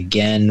then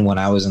again when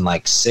I was in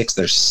like 6th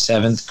or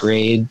 7th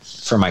grade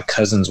for my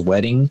cousin's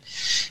wedding.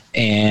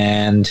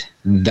 And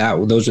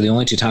those were the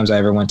only 2 times I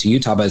ever went to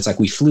Utah, but it's like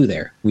we flew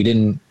there. We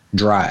didn't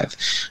drive.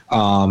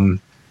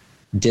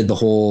 Did the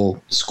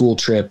whole school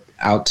trip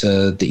out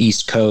to the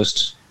East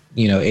Coast,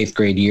 8th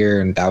grade year,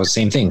 and that was the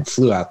same thing.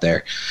 Flew out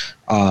there.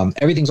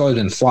 Everything's always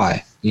been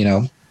fly,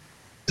 Been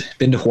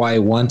to Hawaii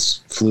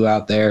once, flew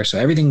out there. So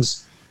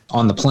everything's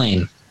on the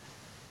plane.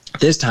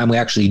 This time we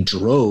actually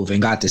drove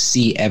and got to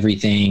see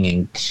everything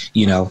and,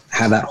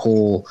 have that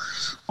whole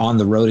on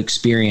the road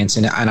experience.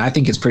 And I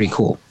think it's pretty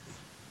cool.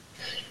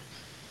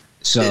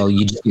 So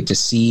you just get to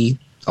see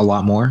a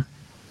lot more.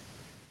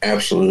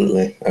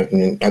 Absolutely. I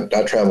mean,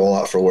 I travel a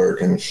lot for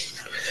work and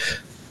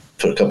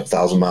put a couple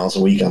thousand miles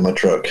a week on my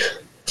truck.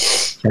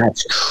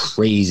 That's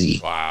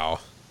crazy. Wow.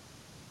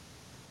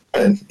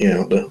 And,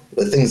 the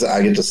things that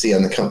I get to see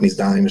on the company's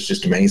dime is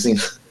just amazing.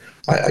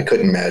 I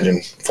couldn't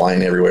imagine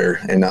flying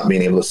everywhere and not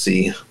being able to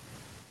see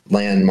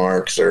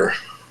landmarks or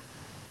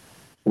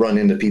run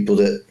into people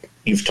that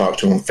you've talked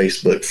to on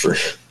Facebook for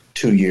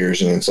 2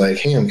 years. And it's like,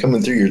 hey, I'm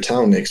coming through your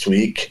town next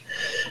week.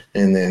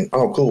 And then,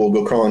 oh, cool, we'll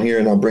go crawling here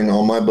and I'll bring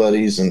all my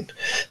buddies. And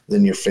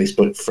then your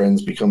Facebook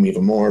friends become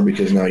even more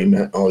because now you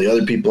met all the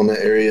other people in that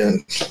area.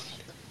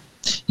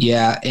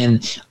 Yeah.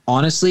 And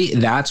honestly,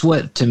 that's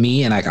what, to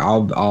me, and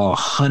I'll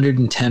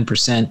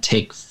 110%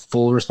 take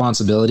full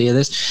responsibility of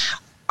this.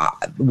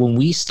 When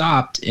we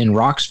stopped in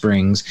Rock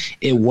Springs,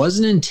 it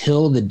wasn't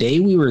until the day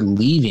we were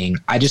leaving,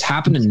 I just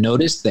happened to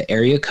notice the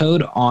area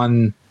code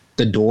on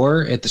the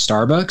door at the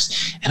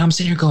Starbucks, and I'm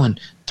sitting here going,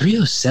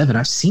 307,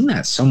 I've seen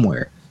that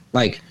somewhere.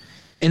 Like,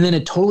 and then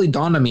it totally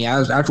dawned on me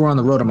after we're on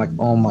the road, I'm like,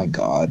 oh my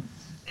God.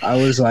 I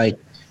was like,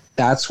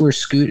 that's where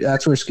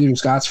Scooter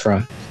Scott's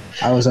from.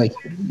 I was like,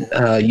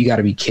 you got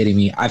to be kidding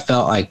me. I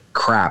felt like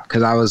crap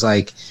because I was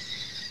like,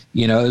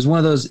 you know, it was one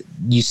of those,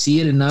 you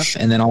see it enough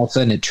and then all of a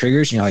sudden it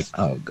triggers and you're like,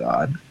 oh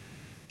God.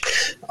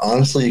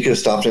 Honestly, you could have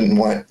stopped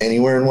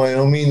anywhere in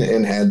Wyoming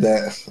and had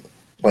that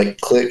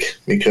like click,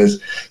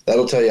 because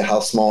that'll tell you how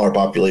small our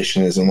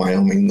population is in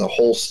Wyoming. The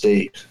whole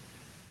state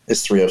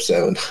is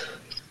 307.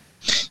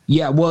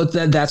 Yeah, well,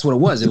 that's what it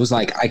was. It was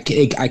like I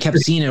kept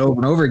seeing it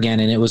over and over again,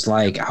 and it was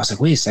like I was like,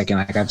 wait a second,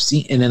 like I've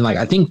seen, and then like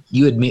I think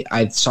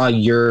I saw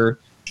your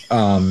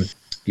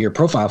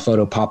profile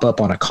photo pop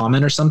up on a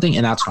comment or something,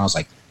 and that's when I was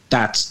like,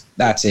 that's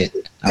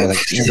it. I was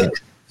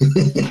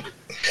like,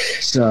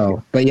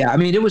 so, but yeah, I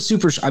mean, it was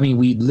super. I mean,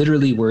 we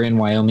literally were in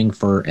Wyoming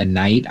for a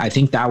night. I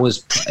think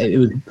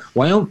Wyoming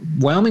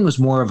was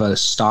more of a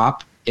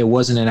stop. It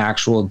wasn't an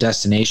actual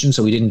destination,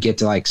 so we didn't get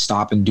to like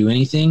stop and do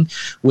anything,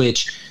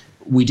 which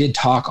we did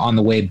talk on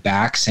the way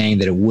back saying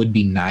that it would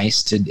be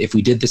nice to, if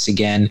we did this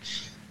again,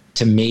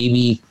 to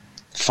maybe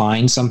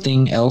find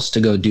something else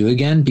to go do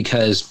again,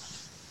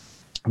 because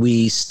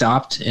we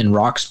stopped in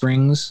Rock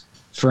Springs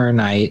for a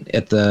night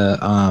at the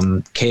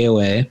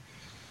KOA,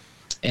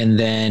 and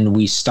then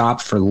we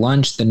stopped for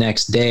lunch the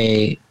next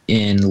day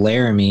in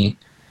Laramie,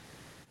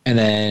 and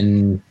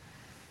then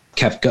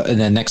and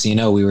then next thing you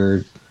know, we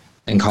were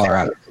in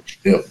Colorado.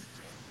 Yep.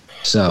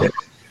 So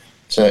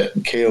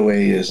KOA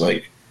is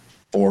like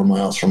 4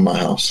 miles from my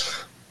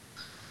house.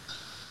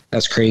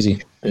 That's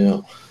crazy.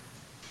 Yeah.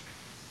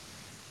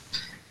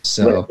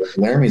 So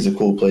Laramie's a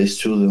cool place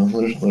too, though.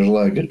 There's a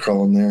lot of good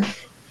crawling there.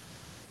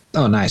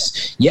 Oh,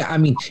 nice. Yeah, I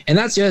mean, and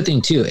that's the other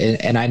thing too.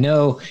 And I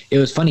know it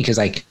was funny because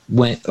like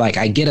when like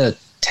I get a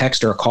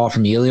text or a call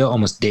from Elio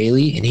almost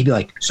daily, and he'd be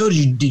like, "So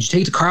did you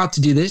take the car out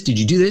to do this? Did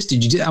you do this?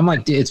 Did you do?" I'm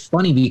like, it's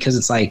funny because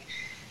it's like,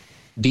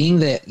 being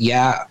that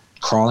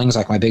crawling is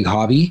like my big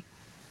hobby.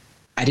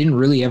 I didn't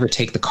really ever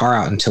take the car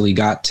out until we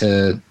got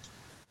to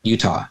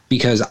Utah,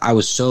 because I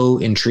was so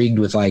intrigued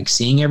with like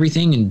seeing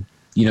everything and,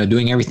 you know,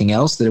 doing everything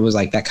else, that it was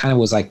like, that kind of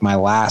was like my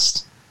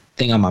last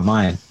thing on my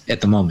mind at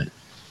the moment.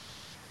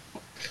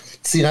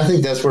 See, I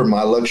think that's where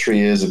my luxury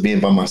is, of being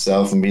by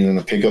myself and being in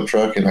a pickup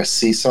truck, and I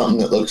see something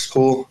that looks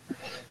cool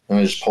and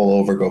I just pull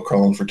over, go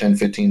crawling for 10,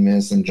 15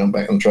 minutes and jump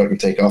back in the truck and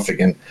take off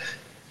again.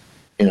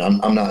 You know,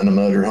 I'm not in a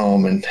motor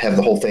home and have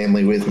the whole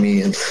family with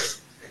me and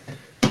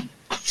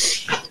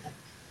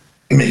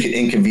make it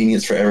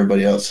inconvenience for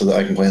everybody else so that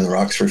I can play in the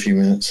rocks for a few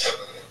minutes.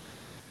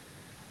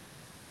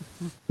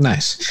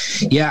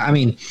 Nice. Yeah, I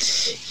mean,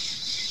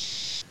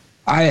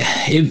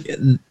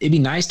 it'd be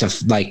nice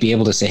to like be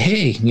able to say,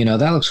 hey, you know,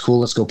 that looks cool,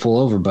 let's go pull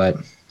over. But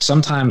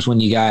sometimes when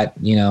you got,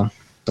 you know,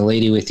 the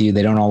lady with you,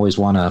 they don't always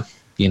want to,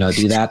 you know,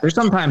 do that. There's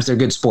sometimes they're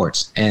good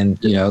sports,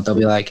 and, you know, they'll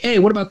be like, hey,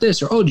 what about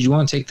this? Or, oh, did you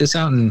want to take this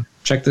out and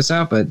check this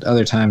out? But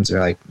other times they're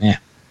like, eh.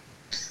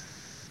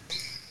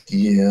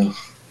 Yeah.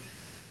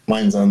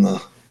 Mine's on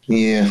the,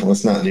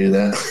 let's not do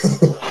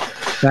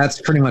that.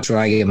 That's pretty much what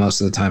I get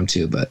most of the time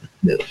too, but.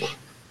 Yeah.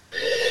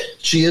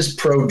 She is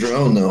pro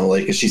drone though.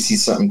 Like if she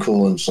sees something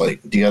cool and it's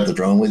like, do you have the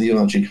drone with you? Why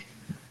don't you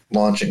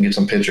launch it and get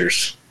some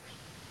pictures?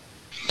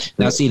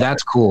 Now see,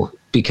 that's cool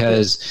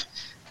because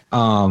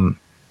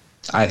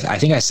I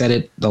think I said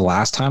it the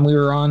last time we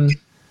were on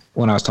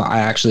when I was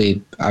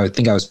talking. I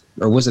think I was,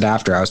 or was it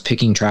after I was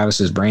picking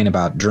Travis's brain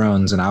about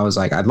drones, and I was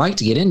like, I'd like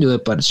to get into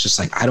it, but it's just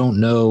like, I don't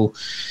know.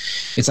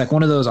 It's like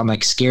one of those, I'm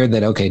like scared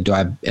that, okay, do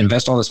I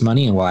invest all this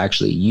money and will I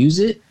actually use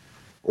it?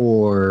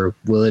 Or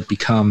will it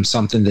become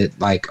something that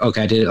like,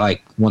 okay, I did it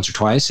like once or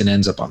twice and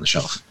ends up on the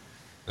shelf?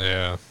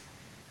 Yeah.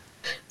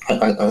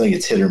 I think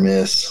it's hit or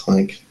miss.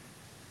 Like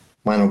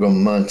mine will go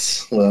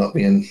months without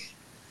being,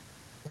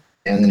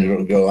 and then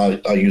it'll go,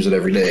 I'll use it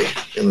every day,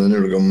 and then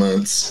it'll go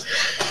months.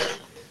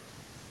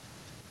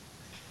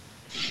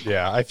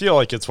 Yeah, I feel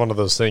like it's one of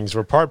those things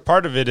where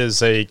part of it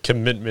is a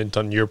commitment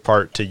on your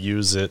part to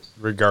use it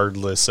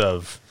regardless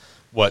of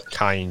what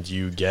kind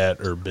you get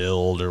or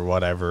build or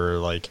whatever,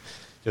 like,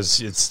 because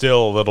it's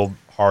still a little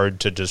hard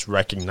to just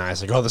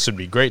recognize, like, oh, this would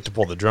be great to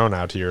pull the drone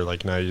out here.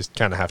 Like, no, you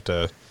kind of have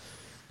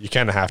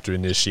to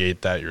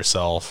initiate that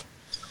yourself.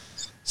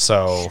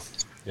 So,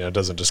 you know, it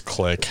doesn't just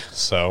click.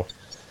 So,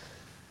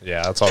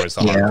 yeah, that's always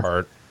the hard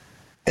part.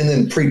 And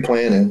then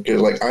pre-planning,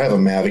 because like I have a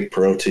Mavic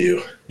Pro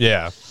too.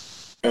 Yeah.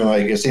 And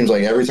like it seems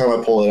like every time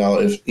I pull it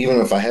out, even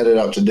if I had it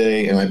out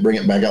today and I bring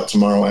it back out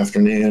tomorrow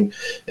afternoon,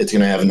 it's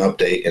going to have an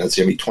update, and it's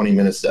going to be 20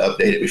 minutes to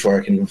update it before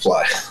I can even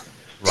fly.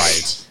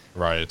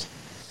 Right.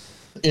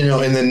 You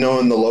know, and then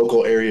knowing the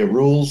local area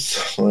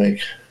rules,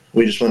 like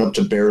we just went up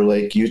to Bear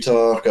Lake,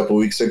 Utah a couple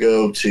weeks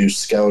ago to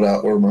scout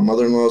out where my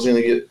mother-in-law is going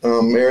to get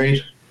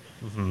married.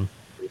 Mm-hmm.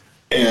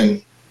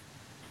 And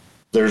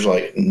there's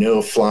like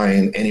no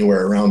flying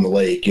anywhere around the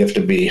lake. You have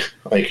to be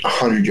like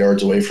 100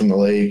 yards away from the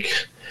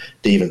lake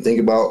to even think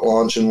about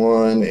launching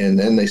one, and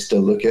then they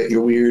still look at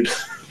you weird.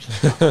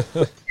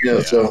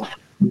 So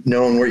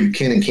knowing where you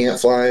can and can't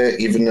fly it,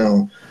 even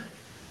though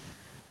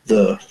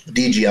the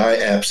DJI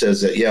app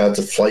says that, it's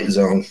a flight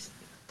zone,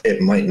 it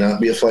might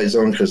not be a flight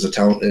zone because the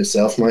town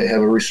itself might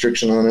have a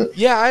restriction on it.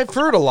 Yeah, I've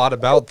heard a lot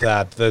about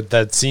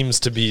that seems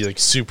to be like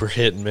super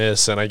hit and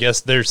miss, and I guess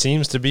there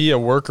seems to be a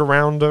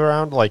workaround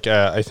around. Like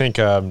I think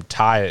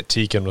Ty at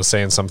Tekin was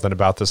saying something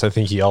about this. I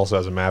think he also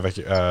has a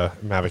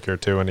Mavic here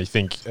too, and I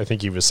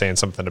think he was saying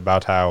something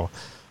about how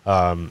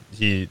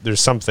there's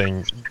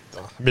something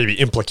maybe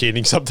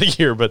implicating something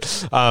here,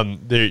 but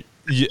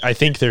I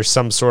think there's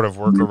some sort of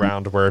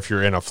workaround where if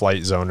you're in a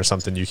flight zone or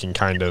something, you can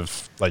kind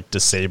of like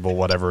disable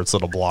whatever its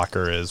little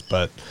blocker is.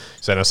 But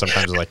I know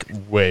sometimes it's like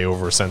way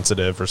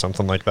oversensitive or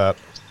something like that.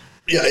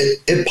 Yeah,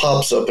 it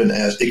pops up and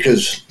asks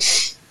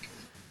because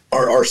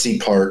our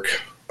RC park,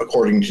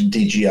 according to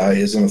DJI,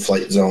 is in a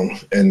flight zone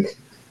and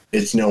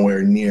it's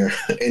nowhere near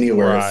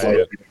anywhere.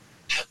 Right.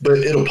 But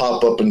it'll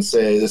pop up and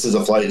say, "This is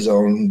a flight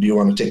zone. Do you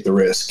want to take the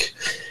risk?"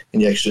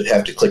 And you actually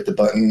have to click the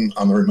button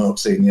on the remote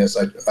saying, "Yes,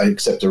 I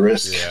accept the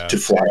risk to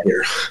fly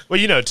here."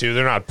 Well, too,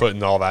 they're not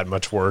putting all that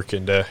much work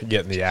into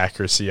getting the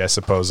accuracy, I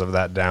suppose, of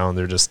that down.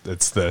 They're just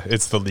it's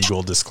the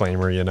legal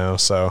disclaimer,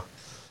 So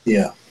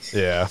yeah,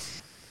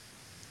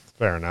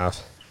 fair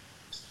enough.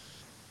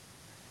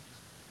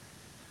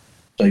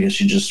 So I guess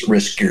you just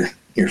risk your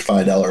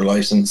 $5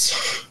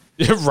 license.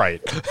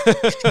 Right.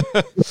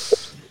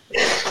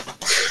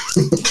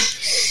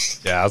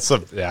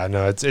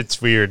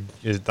 It's weird.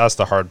 That's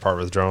the hard part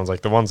with drones.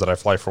 Like the ones that I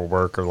fly for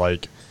work are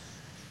like,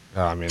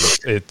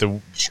 the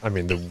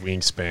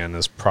wingspan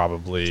is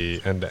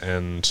probably end to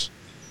end.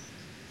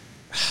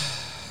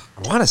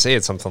 I want to say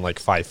it's something like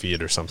 5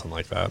 feet or something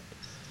like that.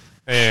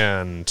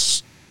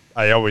 And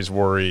I always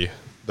worry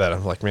that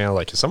I'm like, man,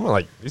 like is someone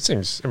like these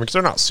things? I mean, because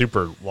they're not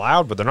super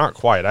loud, but they're not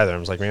quiet either. I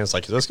was like, man, it's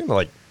like, is this gonna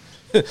like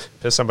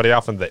piss somebody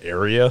off in the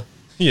area?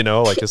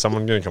 Like is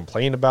someone gonna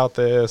complain about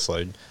this?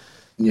 Like.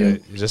 Yeah,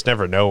 you just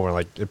never know when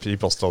like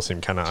people still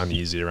seem kind of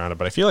uneasy around it,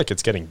 but I feel like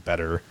it's getting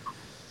better.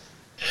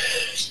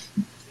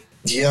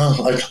 Yeah,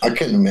 I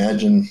couldn't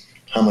imagine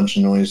how much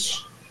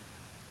noise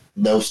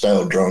those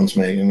style drones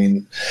make. I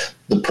mean,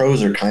 the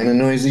pros are kind of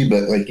noisy,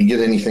 but like you get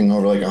anything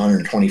over like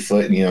 120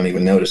 foot and you don't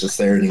even notice it's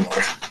there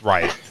anymore.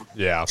 Right.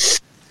 Yeah.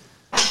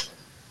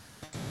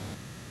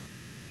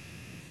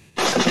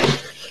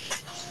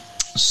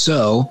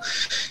 So,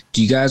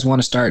 do you guys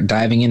want to start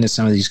diving into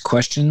some of these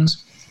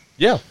questions?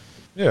 Yeah.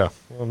 Yeah.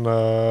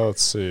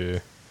 Let's see.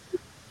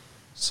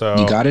 So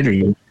you got it, or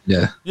you?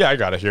 Yeah. Yeah, I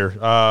got it here.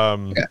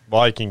 Okay.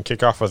 Well, I can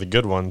kick off with a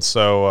good one.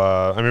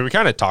 So, we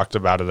kind of talked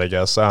about it, I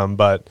guess.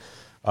 But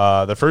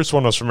the first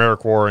one was from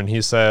Eric Warren.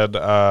 He said,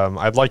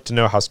 "I'd like to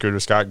know how Scooter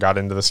Scott got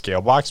into the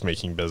scale box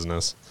making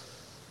business."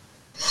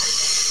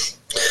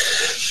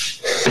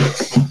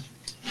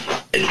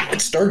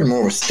 It started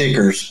more with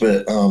stickers,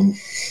 but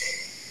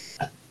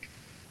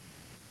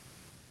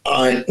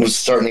I was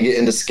starting to get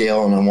into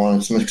scale and I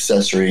wanted some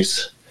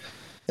accessories.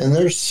 And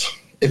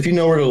if you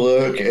know where to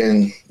look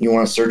and you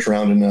want to search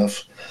around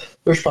enough,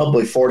 there's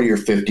probably 40 or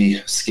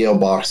 50 scale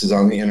boxes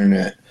on the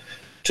internet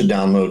to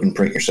download and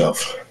print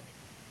yourself.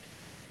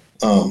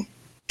 So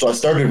I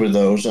started with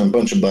those, and a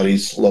bunch of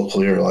buddies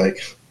locally are like,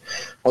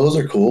 "Oh, those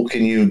are cool.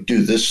 Can you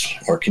do this?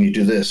 Or can you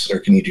do this? Or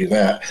can you do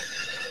that?"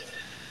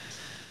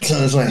 So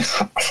I was like,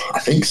 "I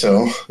think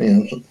so."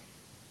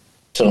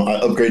 So I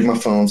upgraded my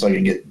phone so I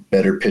could get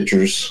better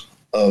pictures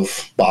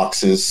of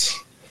boxes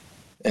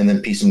and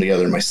then piece them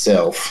together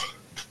myself.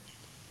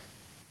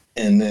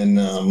 And then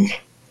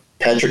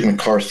Patrick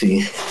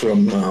McCarthy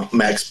from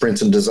Max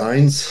Prints and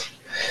Designs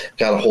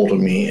got a hold of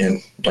me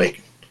and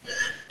like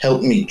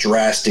helped me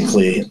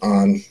drastically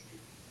on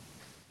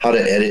how to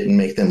edit and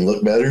make them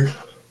look better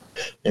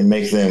and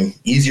make them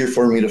easier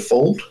for me to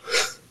fold.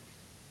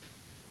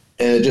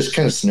 And it just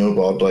kind of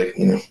snowballed, like,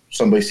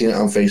 somebody seen it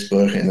on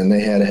Facebook, and then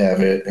they had to have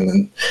it, and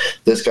then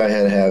this guy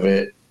had to have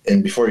it,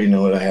 and before you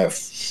know it, I have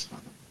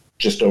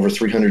just over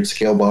 300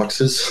 scale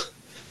boxes,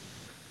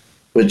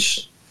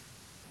 which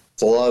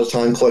is a lot of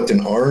time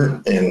collecting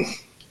art, and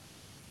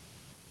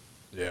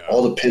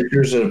all the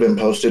pictures that have been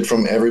posted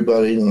from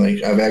everybody. And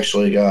like, I've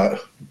actually got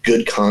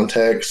good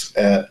contacts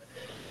at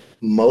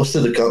most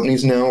of the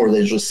companies now where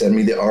they just send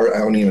me the art. I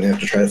don't even have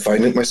to try to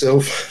find it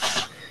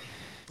myself.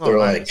 They're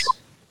nice.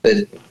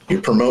 Like,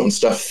 "You're promoting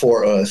stuff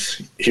for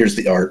us. Here's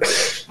the art."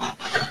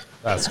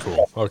 That's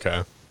cool.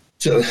 Okay.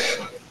 So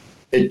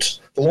the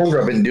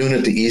longer I've been doing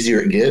it, the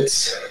easier it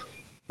gets.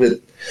 But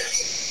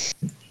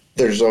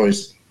there's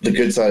always the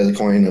good side of the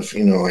coin of,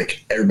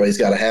 like everybody's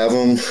got to have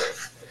them.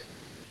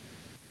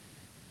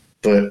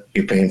 But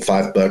you're paying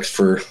 $5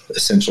 for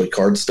essentially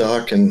card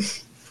stock, and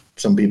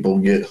some people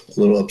get a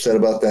little upset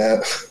about that.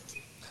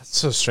 That's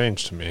so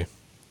strange to me.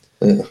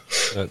 Yeah.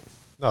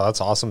 No,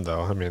 that's awesome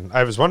though. I mean,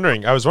 I was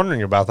wondering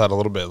about that a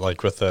little bit,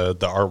 like with the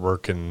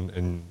artwork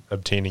and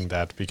obtaining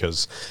that,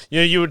 because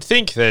you would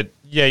think that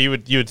you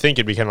would think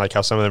it'd be kind of like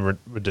how some of them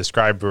would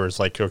describe, where it's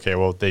like, okay,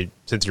 well,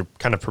 since you're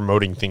kind of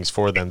promoting things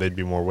for them, they'd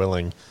be more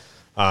willing.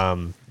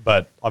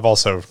 But I've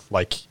also,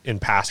 like, in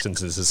past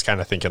instances,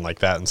 kind of thinking like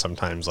that, and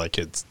sometimes like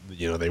it's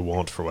they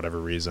won't for whatever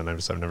reason.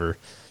 I've never.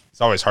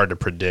 It's always hard to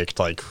predict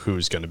like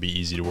who's going to be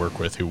easy to work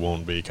with, who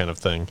won't be, kind of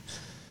thing.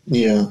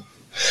 Yeah.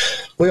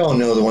 We all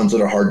know the ones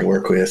that are hard to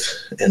work with,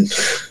 and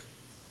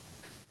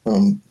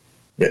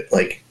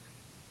like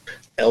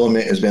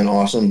Element has been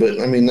awesome,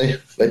 but I mean they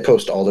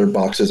post all their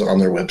boxes on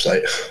their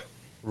website.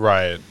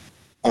 Right.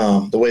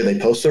 The way they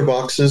post their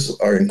boxes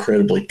are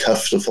incredibly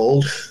tough to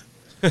fold.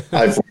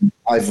 I've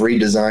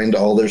redesigned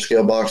all their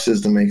scale boxes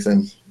to make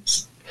them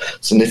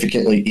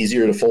significantly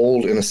easier to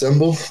fold and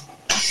assemble.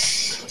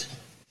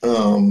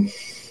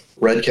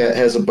 Red Cat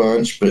has a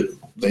bunch, but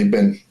they've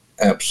been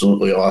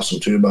absolutely awesome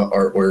too about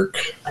artwork.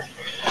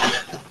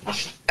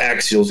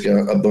 Axial's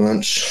got a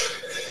bunch.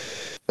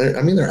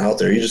 I mean, they're out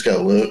there. You just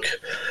gotta look.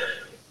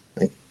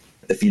 Like,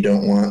 if you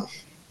don't want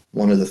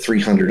one of the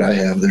 300 I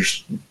have,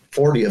 there's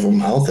 40 of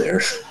them out there.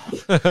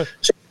 So,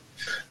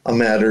 a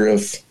matter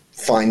of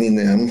finding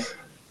them,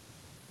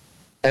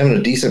 having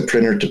a decent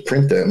printer to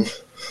print them,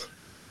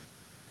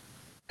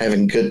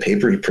 having good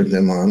paper to print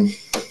them on,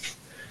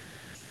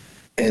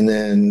 and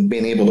then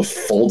being able to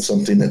fold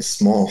something that's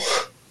small.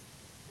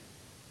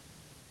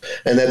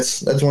 And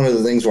that's one of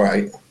the things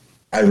where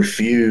I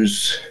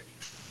refuse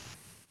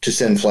to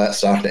send flat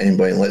stock to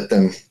anybody and let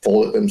them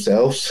fold it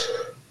themselves,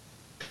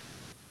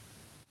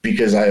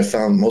 because I have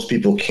found most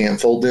people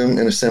can't fold them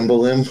and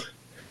assemble them,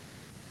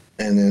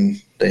 and then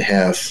they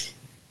have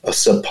a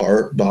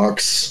subpart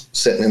box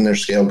sitting in their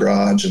scale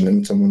garage, and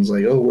then someone's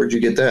like, oh, where'd you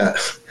get that?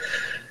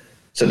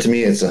 So to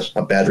me, it's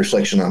a bad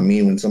reflection on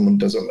me when someone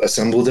doesn't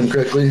assemble them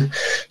correctly.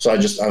 So I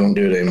don't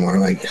do it anymore.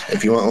 Like,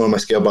 if you want one of my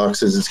scale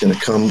boxes, it's going to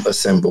come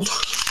assembled.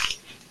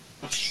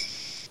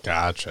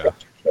 Gotcha.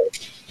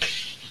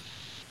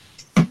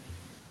 Oh,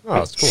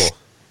 that's cool.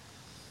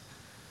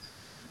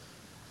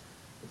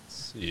 Let's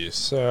see.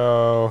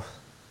 So,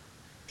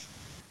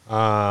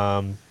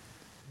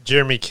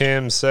 Jeremy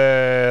Kim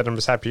said, I'm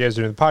just happy you guys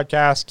are doing the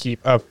podcast.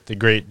 Keep up the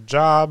great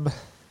job.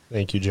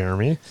 Thank you,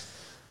 Jeremy.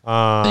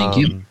 Thank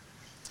you.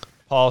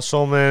 Paul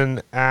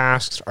Schulman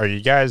asks, are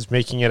you guys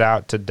making it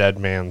out to Dead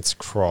Man's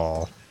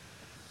Crawl?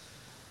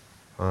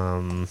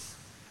 I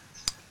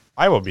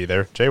will be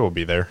there. Jay will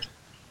be there.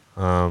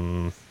 I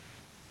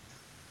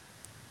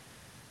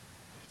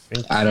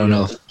don't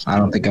know. I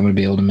don't think I'm going to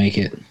be able to make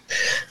it.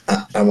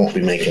 I won't be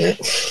making it.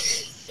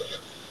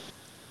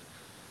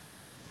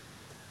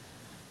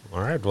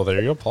 All right. Well,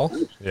 there you go, Paul.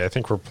 Yeah, I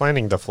think we're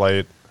planning the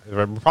flight.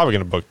 We're probably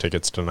going to book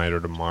tickets tonight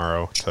or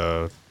tomorrow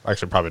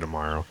probably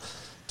tomorrow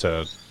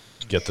to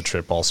get the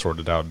trip all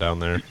sorted out down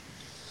there.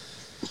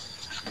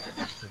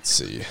 Let's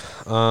see.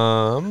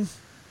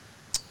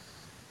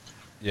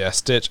 Yeah,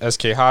 Stitch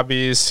SK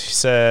Hobbies, he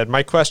said,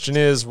 my question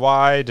is,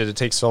 why did it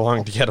take so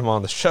long to get him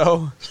on the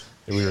show?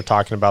 We were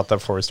talking about that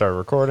before we started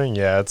recording.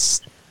 Yeah,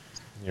 it's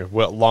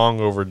long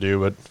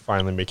overdue, but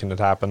finally making it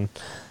happen.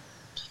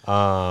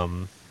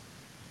 And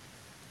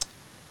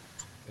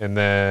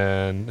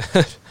then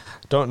I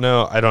don't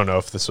know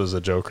if this was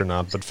a joke or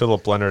not, but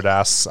Philip Leonard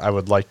asks, I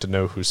would like to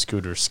know who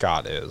Scooter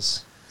Scott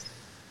is.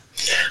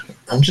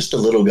 I'm just a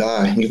little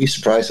guy. You'd be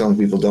surprised how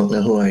many people don't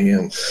know who I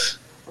am.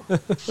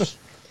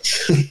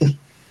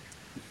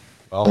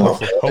 Well,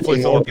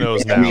 hopefully Philip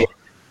knows now.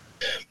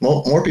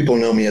 More people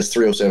know me as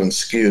 307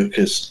 Scoot,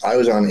 because I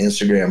was on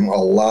Instagram a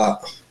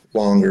lot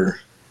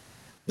longer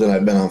than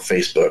I've been on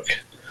Facebook.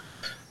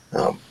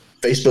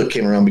 Facebook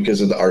came around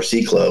because of the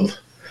RC Club.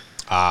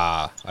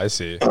 Ah, I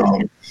see.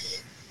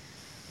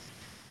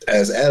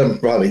 As Adam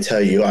probably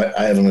tell you,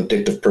 I have an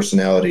addictive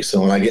personality,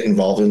 so when I get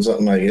involved in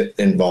something, I get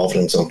involved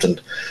in something.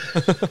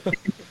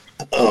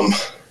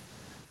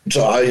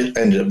 So I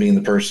ended up being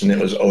the person that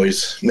was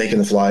always making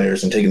the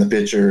flyers and taking the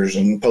pictures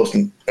and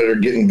posting or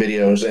getting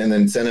videos, and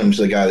then sending them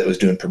to the guy that was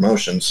doing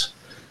promotions.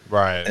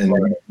 Right.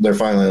 And they're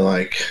finally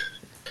like,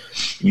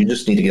 you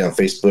just need to get on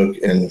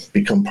Facebook and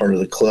become part of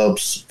the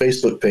club's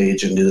Facebook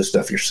page and do this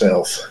stuff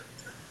yourself.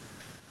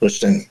 Which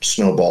then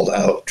snowballed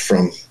out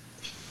from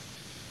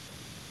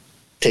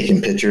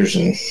taking pictures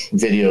and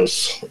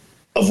videos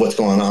of what's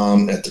going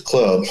on at the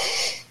club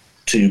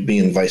to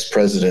being vice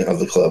president of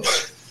the club.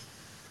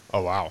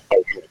 Oh, wow.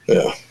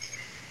 Yeah.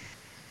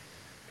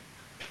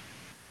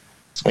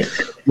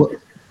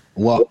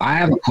 Well, I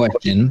have a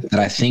question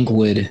that I think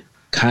would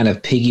kind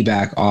of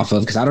piggyback off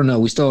of, because I don't know,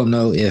 we still don't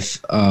know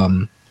if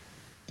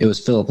it was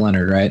Philip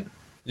Leonard, right?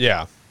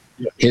 Yeah.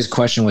 His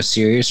question was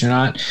serious or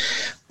not.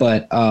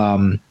 But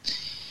to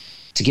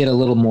get a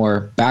little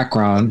more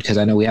background, because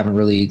I know we haven't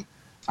really,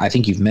 I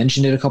think you've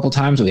mentioned it a couple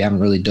times, but we haven't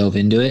really dove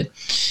into it.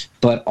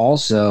 But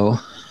also,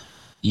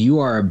 you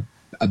are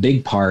a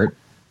big part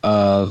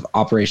of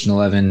Operation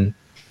 11.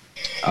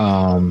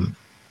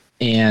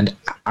 And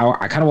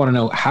I kind of want to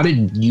know, how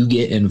did you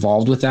get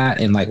involved with that?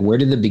 And like, where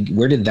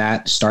did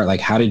that start? Like,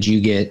 how did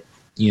you get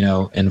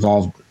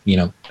involved,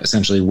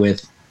 essentially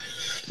with,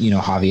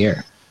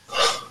 Javier?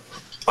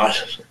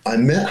 I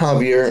met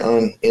Javier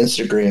on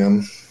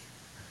Instagram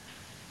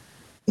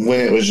when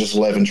it was just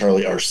 11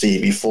 Charlie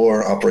RC,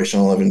 before Operation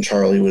 11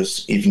 Charlie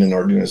was even an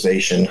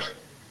organization.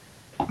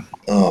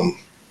 And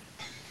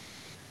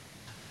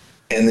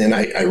then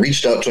I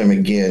reached out to him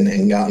again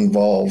and got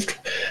involved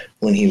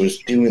when he was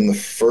doing the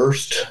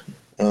first,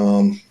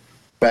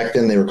 back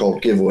then they were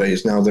called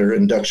giveaways. Now they're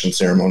induction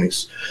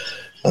ceremonies.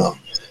 But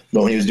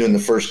when he was doing the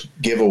first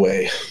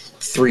giveaway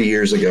 3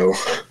 years ago,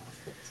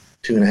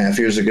 2.5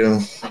 years ago,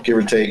 give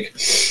or take.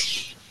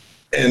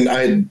 And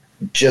I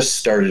just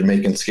started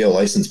making scale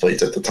license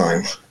plates at the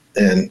time.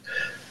 And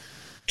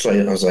so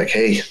I was like,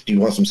 hey, do you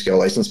want some scale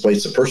license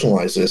plates to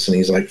personalize this? And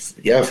he's like,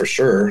 yeah, for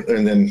sure.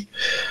 And then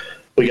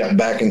we got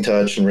back in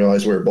touch and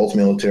realized we were both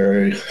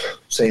military,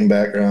 same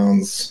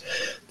backgrounds,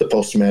 the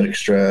post-traumatic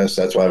stress.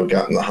 That's why we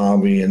got in the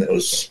hobby, and that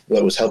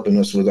was helping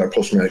us with our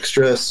post-traumatic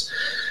stress.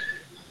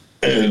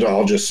 And it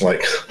all just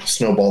like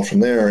snowballed from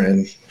there.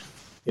 And,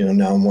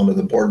 now I'm one of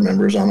the board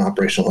members on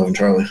Operation 11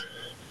 Charlie.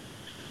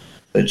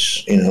 I'm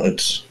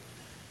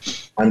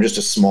just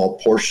a small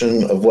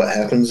portion of what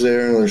happens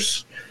there.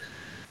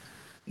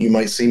 You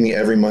might see me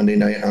every Monday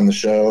night on the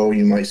show.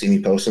 You might see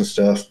me posting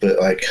stuff, but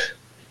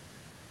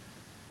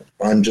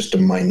I'm just a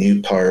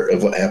minute part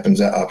of what happens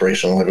at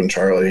Operation 11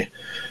 Charlie.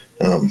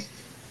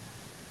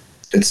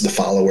 It's the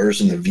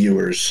followers and the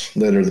viewers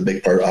that are the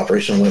big part of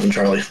Operation 11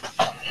 Charlie.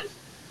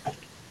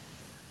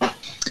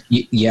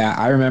 Yeah,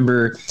 I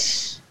remember,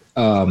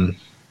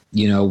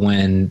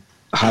 when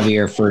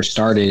Javier first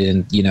started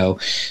and,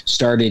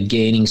 started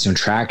gaining some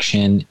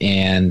traction.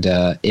 And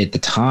at the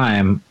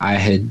time, I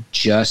had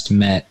just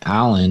met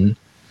Alan,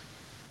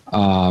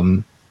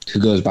 who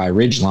goes by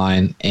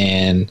Ridgeline,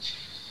 and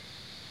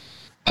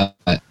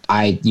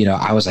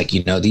I was like,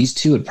 these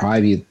two would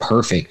probably be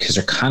perfect because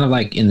they're kind of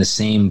like in the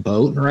same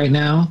boat right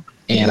now.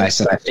 And I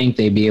said, I think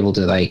they'd be able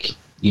to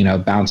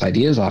bounce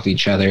ideas off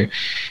each other.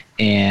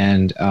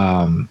 And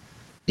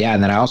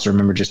and then I also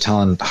remember just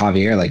telling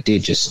Javier, like,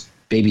 dude, just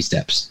baby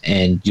steps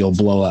and you'll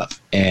blow up.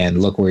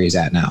 And look where he's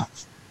at now.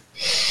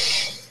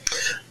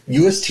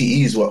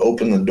 USTE is what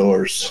opened the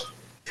doors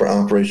for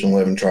Operation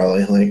 11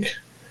 Charlie.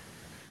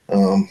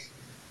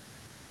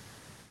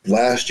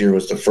 Last year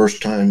was the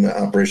first time that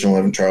Operation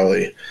 11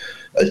 Charlie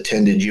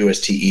attended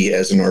USTE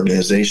as an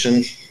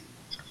organization.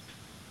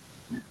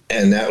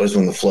 And that was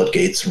when the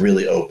floodgates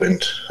really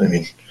opened. I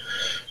mean,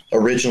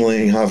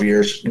 originally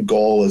Javier's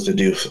goal was to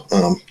do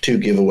 2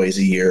 giveaways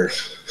a year.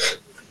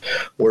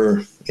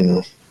 We're,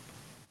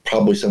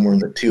 probably somewhere in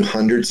the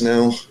 200s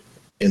now.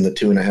 In the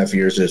 2.5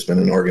 years it's been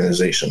an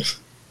organization.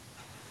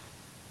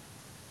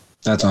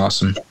 That's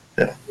awesome.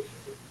 Yeah.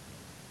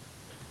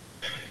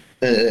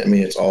 I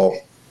mean, it's all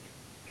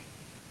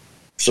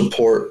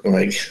support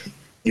like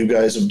you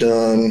guys have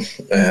done,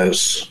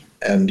 as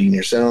Adam Dean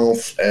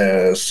yourself,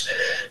 as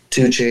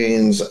 2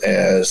 Chains,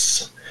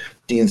 as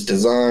Dean's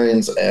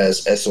Designs,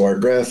 as SOR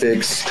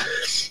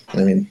Graphics.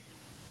 I mean,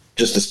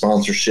 just the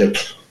sponsorship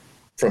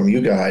from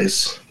you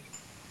guys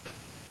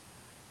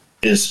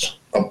is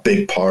a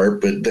big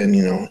part, but then,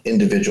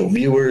 individual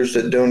viewers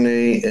that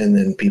donate, and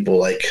then people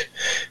like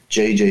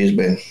JJ has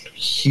been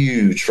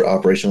huge for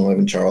Operation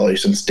 11 Charlie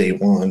since day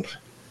one.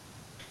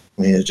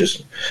 I mean, it's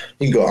just,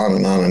 you can go on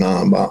and on and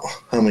on about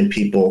how many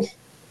people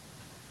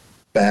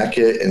back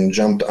it and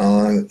jumped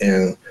on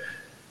and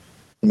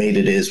made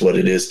it is what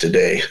it is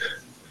today.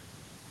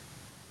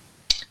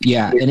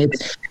 Yeah,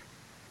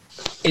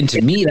 and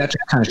to me that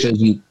just kind of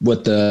shows you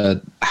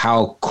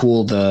how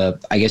cool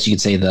I guess you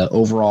could say the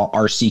overall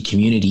RC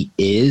community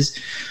is,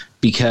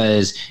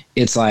 because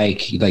it's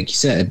like you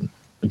said,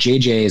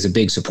 JJ is a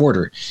big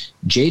supporter.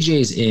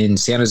 JJ's in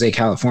San Jose,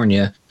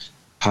 California.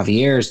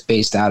 Javier's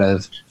based out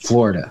of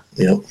Florida.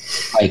 Yep.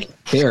 Like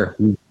they're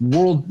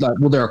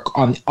they're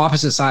on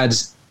opposite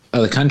sides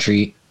of the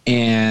country,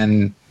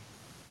 and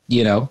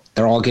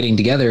they're all getting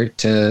together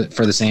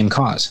for the same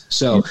cause.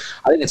 So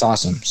I think it's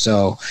awesome.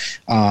 So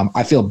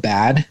I feel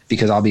bad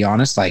because I'll be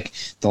honest, like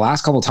the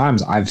last couple of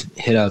times I've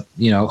hit up,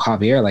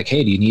 Javier, like,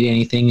 hey, do you need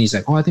anything? And he's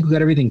like, oh, I think we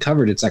got everything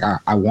covered. It's like,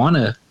 I want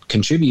to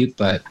contribute,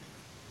 but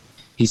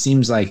he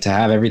seems like to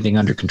have everything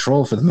under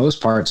control for the most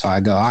part. So I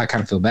go, I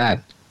kind of feel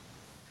bad.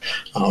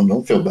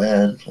 Don't feel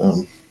bad.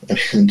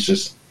 It's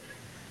just,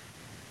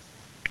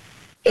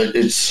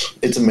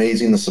 it's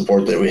amazing the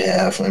support that we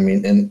have. I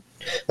mean, and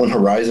when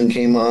Horizon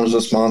came on as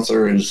a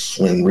sponsor is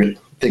when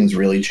things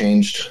really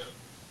changed.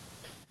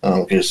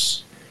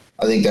 Because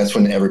I think that's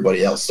when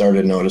everybody else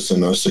started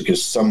noticing us,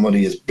 because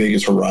somebody as big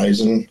as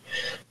Horizon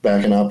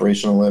back in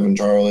Operation 11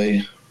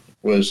 Charlie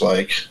was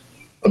like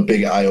a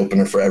big eye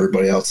opener for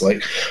everybody else.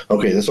 Like,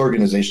 okay, this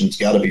organization's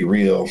got to be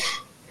real,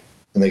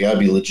 and they got to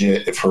be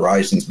legit if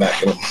Horizon's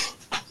backing them.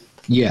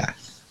 Yeah.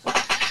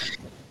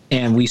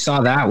 And we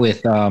saw that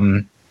with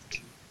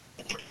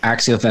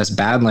Axial Fest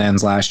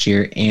Badlands last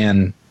year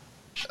and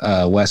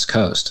West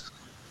Coast.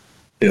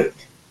 Yep.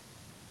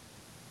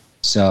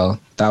 So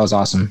that was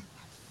awesome.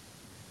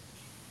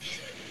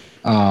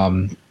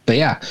 But But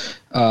yeah,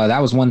 that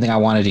was one thing I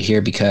wanted to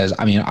hear because,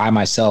 I mean, I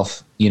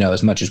myself, you know,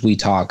 as much as we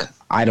talk,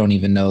 I don't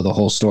even know the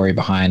whole story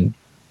behind,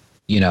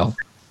 you know,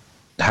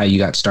 how you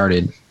got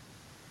started.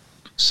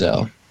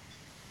 So.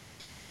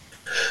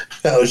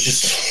 I was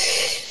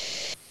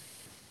just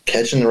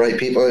catching the right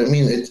people. I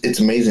mean,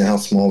 it's amazing how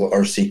small the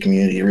RC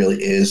community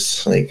really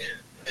is. Like,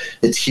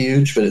 it's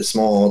huge, but it's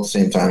small at the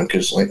same time.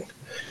 Because, like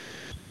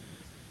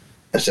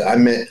I said, I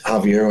met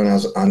Javier when I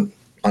was on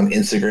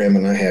Instagram,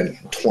 and I had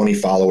 20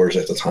 followers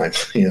at the time.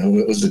 You know,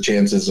 it was the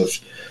chances of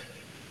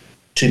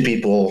two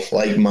people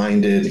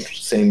like-minded,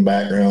 same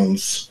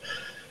backgrounds,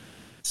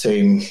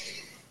 same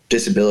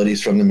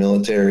disabilities from the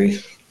military,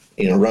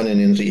 you know, running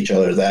into each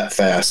other that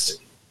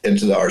fast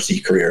into the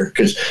RC career,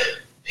 because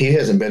he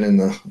hasn't been in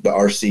the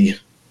RC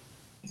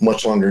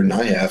much longer than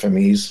I have. I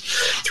mean, he's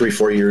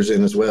 3-4 years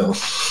in as well.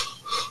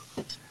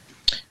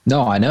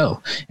 No, I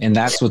know. And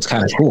that's what's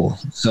kind of cool.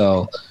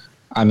 So,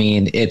 I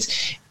mean,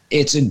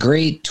 it's a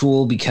great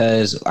tool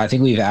because I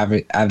think we've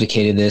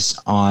advocated this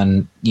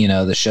on, you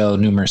know, the show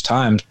numerous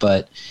times,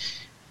 but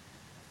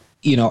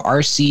you know,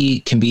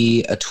 RC can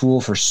be a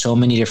tool for so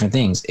many different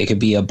things. It could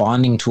be a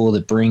bonding tool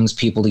that brings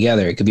people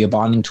together. It could be a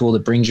bonding tool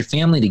that brings your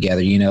family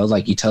together. You know,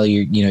 like you tell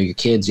your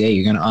kids, hey,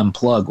 you're going to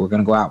unplug. We're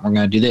going to go out. We're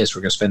going to do this.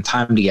 We're going to spend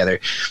time together.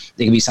 It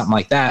could be something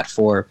like that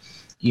for,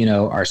 you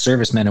know, our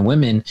servicemen and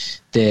women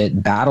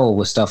that battle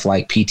with stuff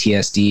like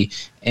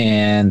PTSD,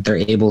 and they're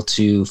able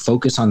to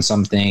focus on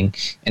something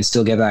and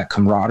still get that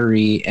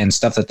camaraderie and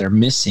stuff that they're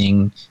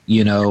missing,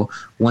 you know,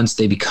 once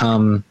they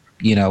become,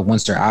 you know,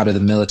 once they're out of the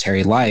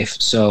military life.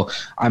 So,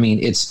 I mean,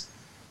 it's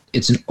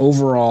an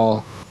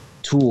overall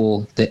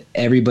tool that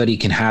everybody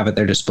can have at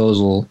their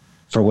disposal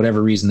for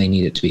whatever reason they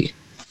need it to be.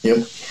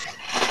 Yep.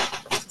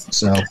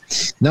 So,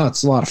 no,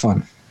 it's a lot of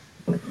fun.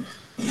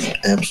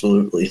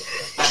 Absolutely.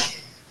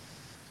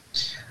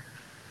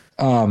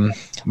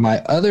 My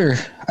other,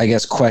 I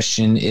guess,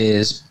 question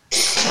is,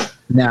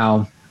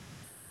 now,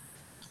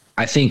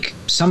 I think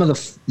some of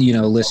the, you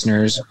know,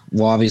 listeners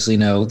will obviously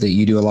know that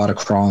you do a lot of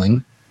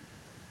crawling,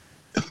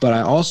 but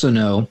I also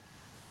know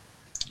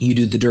you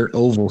do the dirt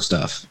oval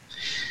stuff.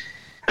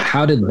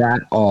 How did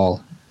that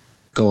all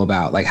go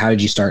about? Like, how did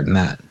you start in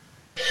that?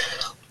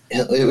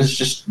 It was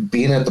just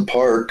being at the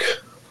park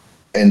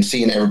and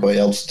seeing everybody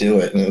else do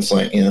it. And it's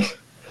like, you know,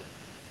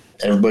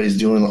 everybody's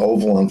doing the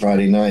oval on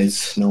Friday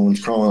nights. No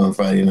one's crawling on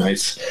Friday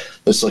nights.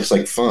 This looks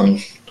like fun.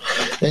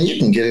 And you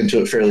can get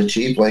into it fairly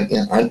cheap. Like,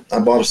 you know, I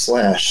bought a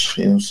slash,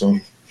 you know, so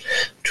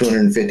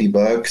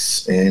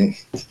 $250, and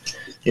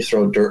you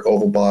throw a dirt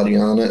oval body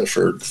on it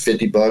for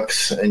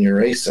 $50 and you're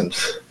racing.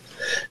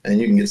 And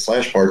you can get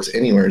slash parts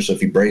anywhere. So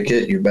if you break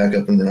it, you're back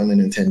up and running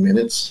in 10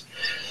 minutes.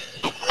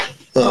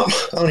 I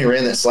only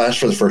ran that slash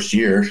for the first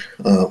year.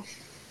 I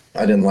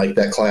didn't like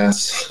that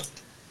class.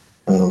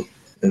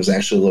 It was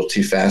actually a little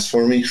too fast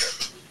for me.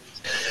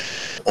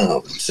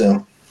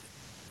 So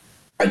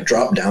I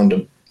dropped down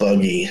to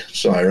buggy.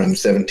 So I run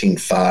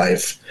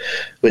 17.5,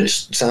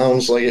 which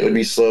sounds like it would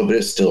be slow, but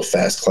it's still a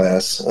fast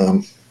class.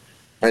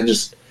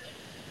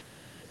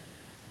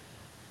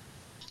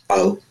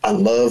 I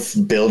love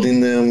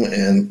building them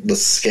and the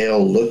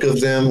scale look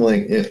of them.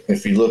 Like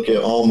if you look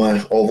at all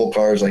my oval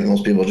cars, like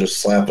most people just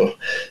slap a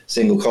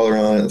single color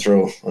on it and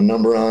throw a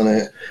number on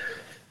it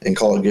and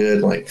call it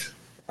good. Like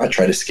I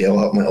try to scale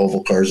out my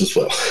oval cars as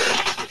well.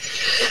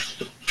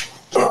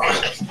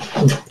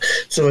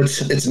 So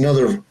it's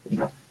another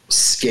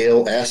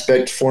scale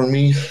aspect for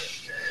me,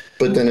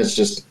 but then it's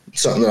just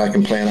something that I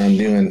can plan on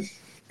doing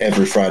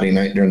every Friday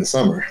night during the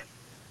summer.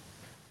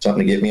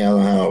 Something to get me out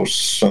of the house,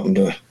 something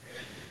to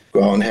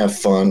go out and have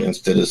fun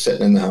instead of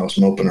sitting in the house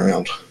moping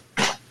around.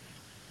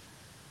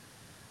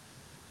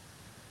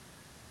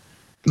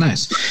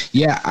 Nice.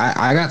 Yeah,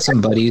 I got some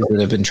buddies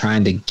that have been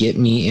trying to get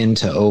me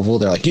into oval.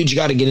 They're like, dude, you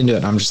got to get into it.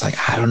 And I'm just like,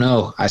 I don't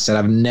know. I said,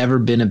 I've never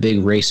been a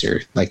big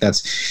racer. Like,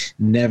 that's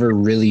never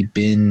really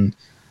been,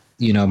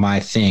 you know, my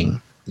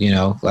thing, you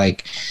know,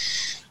 like,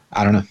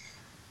 I don't know.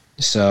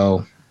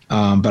 So,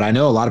 but I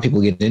know a lot of people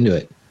get into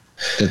it,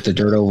 that the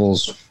dirt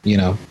ovals, you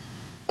know.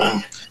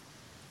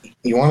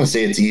 You want to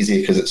say it's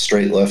easy because it's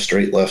straight left,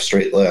 straight left,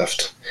 straight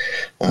left.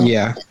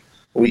 Yeah.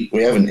 We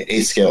have an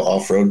 8-scale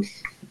off-road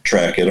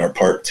track at our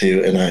park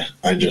too, and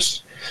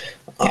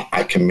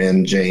I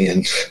commend Jay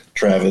and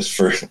Travis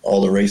for all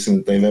the racing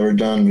that they've ever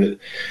done, but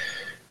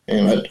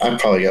and I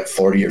probably got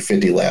 40 or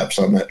 50 laps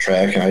on that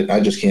track. I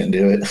just can't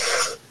do it.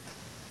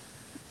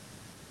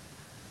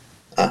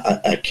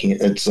 I can't.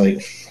 It's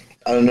like,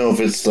 I don't know if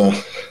it's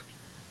the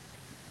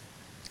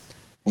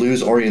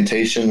lose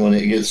orientation when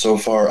it gets so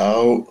far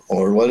out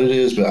or what it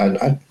is, but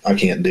I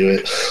can't do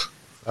it.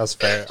 That's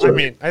fair. I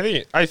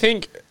mean, I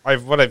think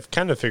what I've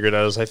kind of figured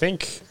out is I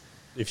think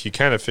if you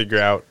kind of figure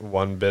out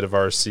one bit of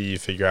RC, you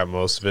figure out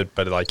most of it,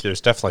 but like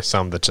there's definitely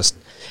some that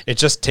it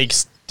just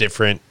takes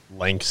different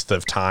lengths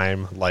of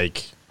time.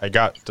 Like I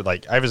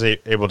was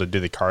able to do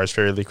the cars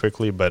fairly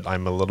quickly, but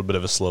I'm a little bit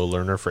of a slow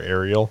learner for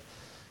aerial,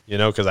 you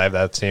know, because I have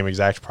that same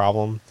exact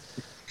problem.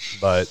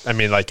 But I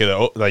mean, like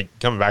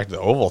coming back to the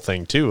oval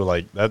thing too,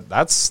 like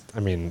that's I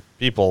mean,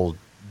 people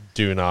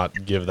do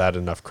not give that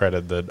enough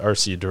credit. That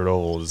RC dirt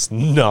oval is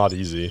not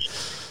easy.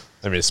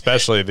 I mean,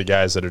 especially the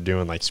guys that are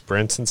doing like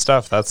sprints and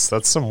stuff.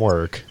 That's some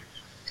work.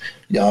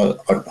 Yeah,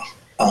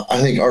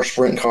 I think our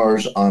sprint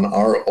cars on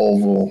our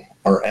oval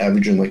are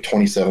averaging like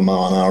 27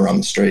 mile an hour on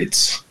the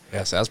straights.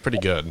 Yes, that's pretty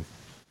good.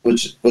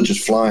 Which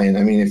is flying.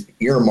 I mean, if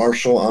you're a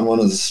marshal on one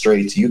of the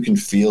straights, you can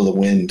feel the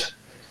wind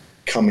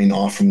coming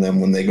off from them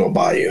when they go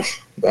by you.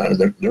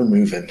 They're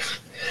moving.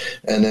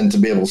 And then to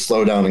be able to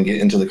slow down and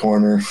get into the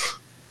corner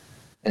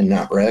and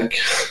not wreck.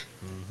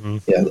 Mm-hmm.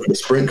 Yeah, the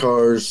sprint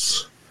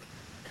cars,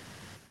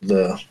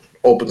 the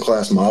open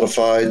class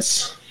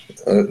modifieds,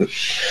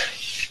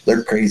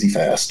 they're crazy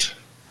fast.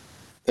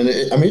 And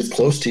it's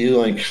close to you.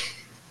 Like,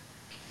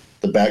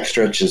 the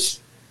backstretch is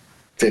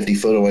 50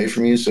 foot away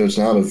from you, so it's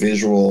not a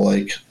visual,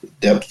 like,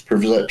 depth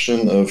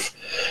perception of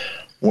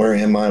where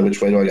am I,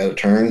 which way do I got to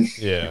turn?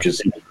 Yeah.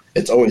 Because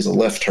it's always a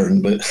left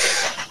turn, but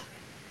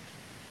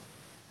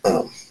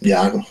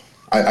yeah,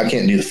 I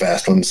can't do the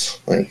fast ones.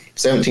 Like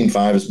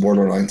 17.5 is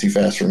borderline too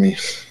fast for me.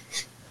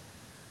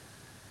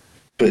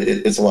 But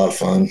it's a lot of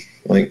fun.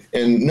 Like,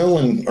 and no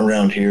one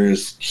around here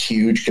is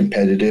huge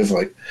competitive.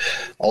 Like,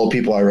 all the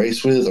people I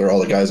race with are all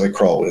the guys I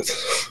crawl with.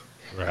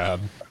 Rad.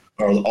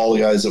 Or all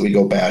the guys that we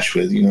go bash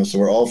with, you know. So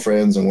we're all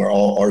friends and we're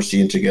all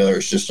RCing together.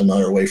 It's just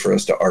another way for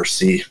us to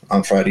RC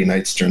on Friday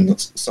nights during the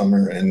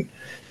summer and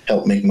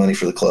help make money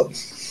for the club.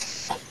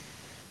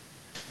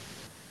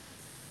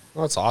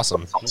 Well, that's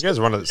awesome. You guys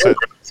are one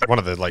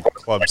of the like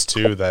clubs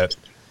too that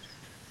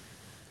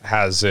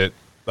has it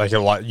like a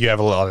lot. You have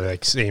a lot of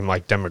like same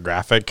like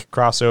demographic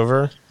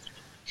crossover,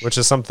 which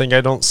is something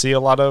I don't see a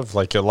lot of.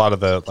 Like a lot of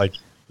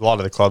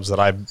the clubs that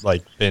I've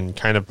like been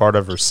kind of part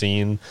of or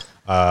seen,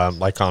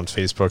 like on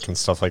Facebook and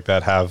stuff like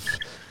that, have,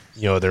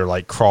 you know, their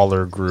like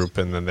crawler group,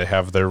 and then they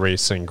have their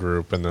racing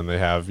group, and then they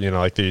have, you know,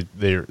 like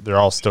they're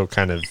all still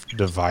kind of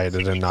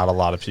divided, and not a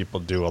lot of people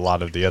do a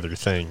lot of the other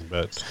thing.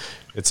 But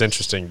it's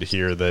interesting to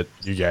hear that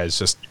you guys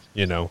just,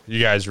 you know, you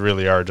guys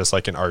really are just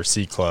like an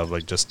RC club,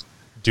 like just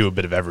do a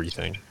bit of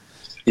everything.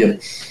 Yep.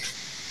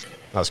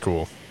 That's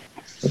cool.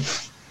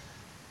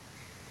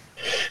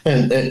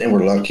 And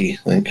we're lucky.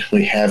 Like,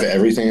 we have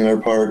everything in our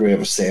park. We have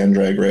a sand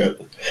drag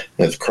ramp,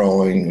 we have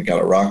crawling, we got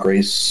a rock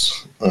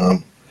race,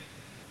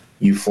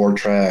 U4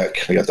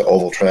 track, we got the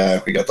oval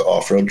track, we got the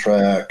off-road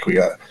track, we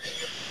got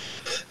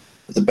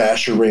the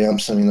basher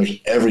ramps. I mean, there's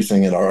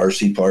everything at our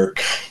RC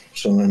park.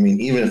 So, I mean,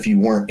 even if you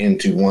weren't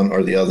into one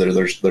or the other,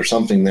 there's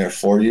something there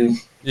for you.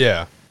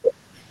 Yeah.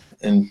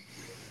 And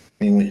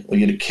I mean, we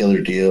get a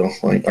killer deal.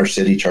 Like, our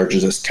city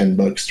charges us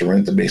 $10 to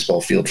rent the baseball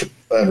field for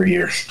every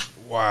year.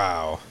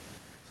 Wow.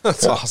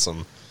 That's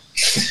awesome.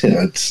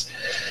 Yeah,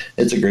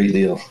 it's a great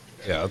deal.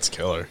 Yeah, that's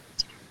killer.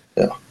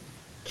 Yeah.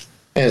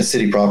 And it's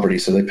city property,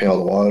 so they pay all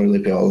the water, they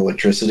pay all the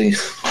electricity.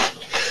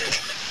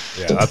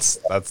 Yeah,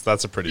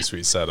 that's a pretty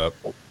sweet setup.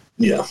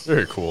 Yeah.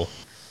 Very cool.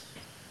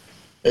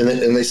 And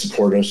they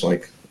support us.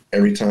 Like,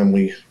 every time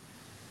we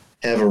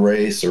have a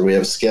race or we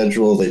have a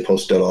schedule, they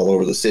post it all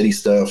over the city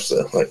stuff.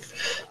 So, like,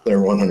 they're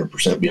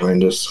 100%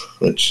 behind us,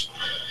 which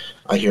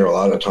I hear a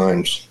lot of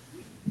times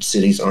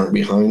cities aren't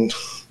behind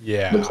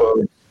the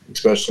club,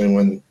 especially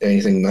when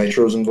anything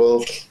nitro's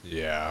involved.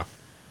 Yeah.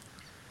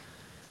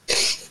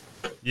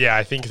 Yeah,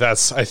 I think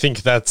that's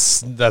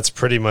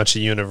pretty much a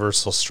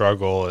universal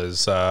struggle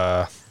is it's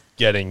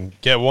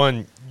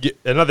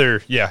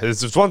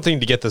one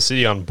thing to get the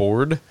city on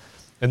board,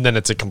 and then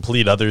it's a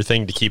complete other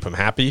thing to keep them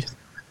happy.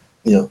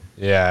 Yeah.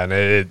 Yeah, and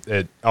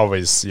it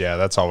always,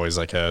 that's always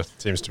like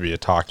seems to be a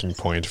talking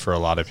point for a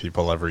lot of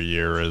people every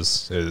year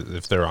is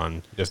if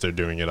they're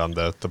doing it on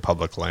the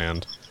public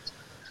land.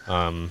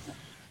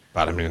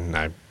 But I mean,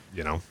 not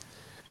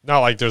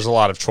like there's a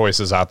lot of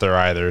choices out there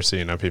either. So,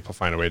 you know, people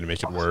find a way to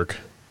make it work.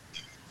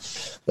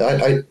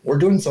 We're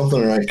doing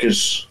something right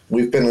because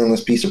we've been on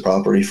this piece of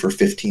property for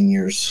 15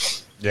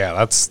 years. Yeah,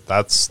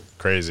 that's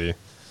crazy.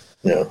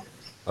 Yeah.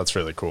 That's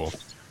really cool.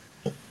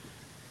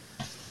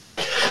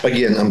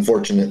 Again, I'm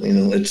fortunate, you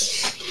know,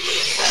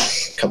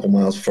 it's a couple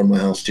miles from my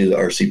house to the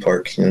RC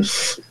park. You know,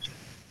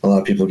 a lot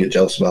of people get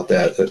jealous about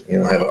that, you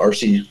know, I have an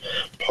RC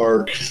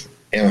park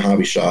and a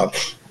hobby shop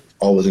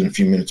all within a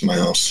few minutes of my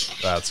house.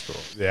 That's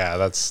cool.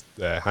 Yeah,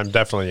 I'm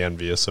definitely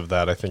envious of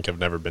that. I think I've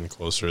never been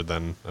closer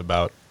than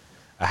about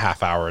a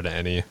half hour to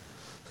any.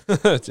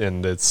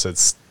 And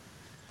it's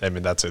I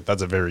mean, that's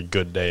a very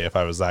good day if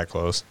I was that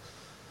close.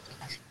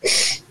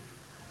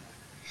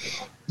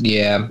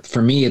 Yeah,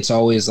 for me, it's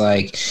always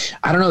like,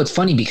 I don't know. It's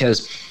funny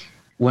because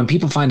when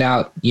people find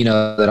out, you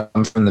know, that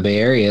I'm from the Bay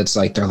Area, it's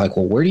like, they're like,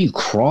 well, where do you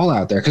crawl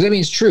out there? Because I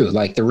mean, it's true.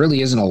 Like, there really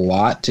isn't a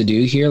lot to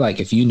do here. Like,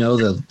 if you know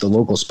the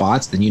local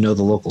spots, then you know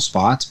the local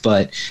spots.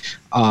 But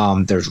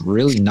there's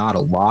really not a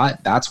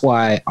lot. That's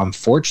why I'm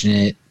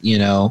fortunate, you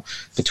know,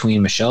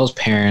 between Michelle's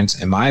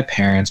parents and my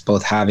parents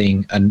both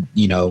having,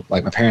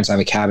 like my parents have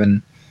a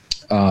cabin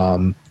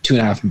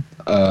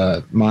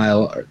 2.5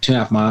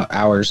 mile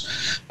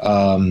hours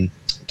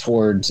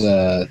towards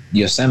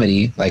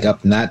Yosemite, like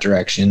up in that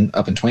direction,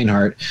 up in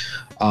Twainhart.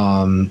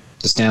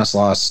 The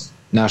Stanislaus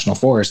National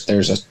Forest,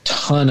 there's a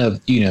ton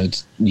of, you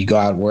go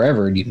out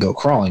wherever, you can go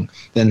crawling.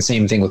 Then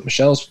same thing with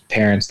Michelle's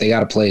parents. They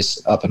got a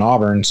place up in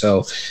Auburn.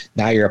 So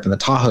now you're up in the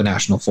Tahoe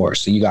National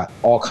Forest. So you got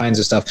all kinds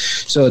of stuff.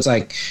 So it's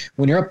like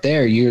when you're up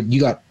there, you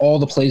got all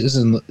the places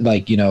and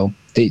like,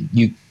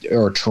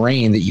 or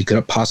terrain that you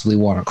could possibly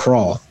want to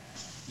crawl.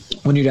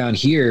 When you're down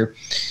here,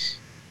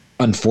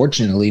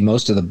 unfortunately,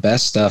 most of the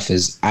best stuff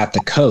is at the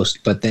coast,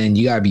 but then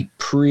you got to be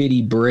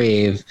pretty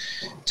brave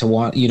to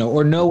want,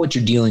 or know what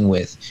you're dealing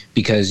with,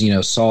 because,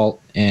 salt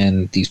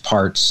and these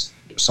parts,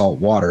 salt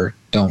water,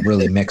 don't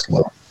really mix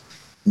well.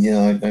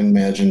 Yeah, I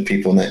imagine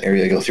people in that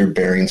area go through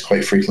bearings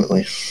quite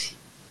frequently.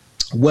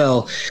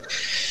 Well,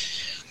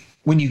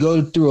 when you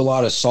go through a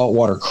lot of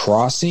saltwater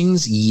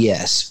crossings,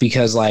 yes,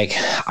 because like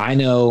I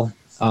know,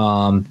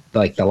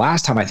 like the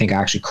last time I think I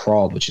actually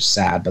crawled, which is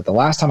sad, but the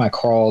last time I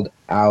crawled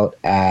out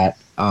at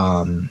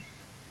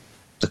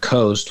the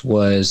coast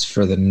was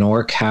for the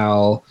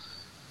NorCal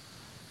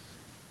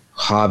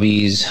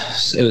Hobbies.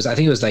 I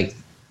think it was like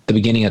the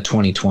beginning of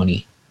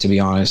 2020, to be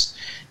honest,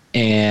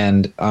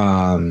 and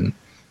kind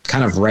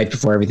of right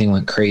before everything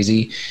went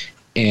crazy.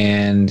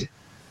 And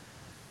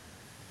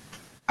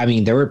I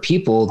mean, there were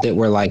people that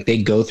were like,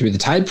 they'd go through the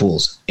tide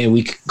pools, and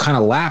we kind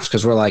of laughed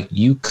because we're like,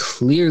 you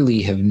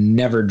clearly have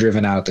never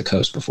driven out at the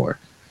coast before,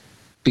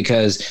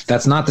 because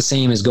that's not the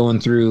same as going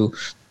through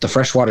the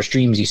freshwater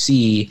streams you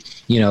see,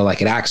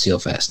 like at Axial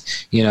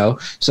Fest,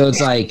 So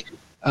it's like,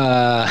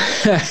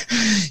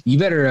 you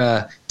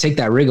better take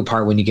that rig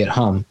apart when you get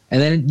home. And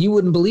then you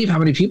wouldn't believe how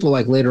many people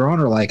like later on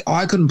are like, oh,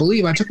 I couldn't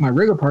believe I took my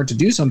rig apart to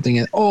do something,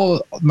 and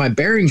oh, my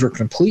bearings were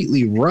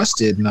completely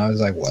rusted. And I was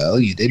like, well,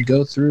 you did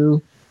go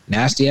through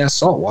nasty ass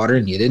salt water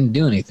and you didn't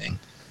do anything.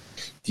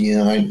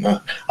 Yeah,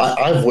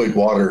 I avoid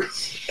water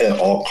at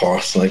all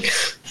costs. Like,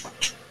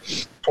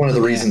 one of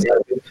the reasons I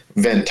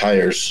vent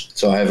tires,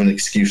 so I have an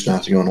excuse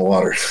not to go in the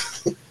water.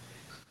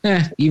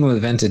 Even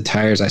with vented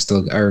tires, I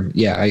still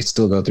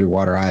go through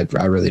water.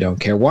 I really don't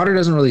care. Water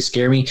doesn't really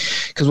scare me,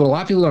 because what a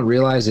lot of people don't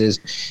realize is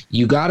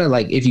you gotta,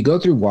 like, if you go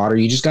through water,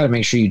 you just gotta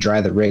make sure you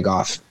dry the rig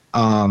off.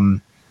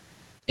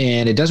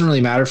 And it doesn't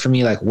really matter for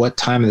me, like, what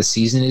time of the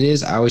season it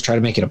is. I always try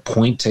to make it a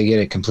point to get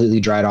it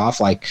completely dried off.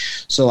 Like,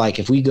 so like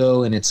if we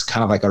go and it's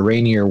kind of like a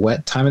rainy or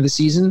wet time of the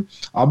season,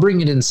 I'll bring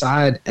it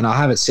inside and I'll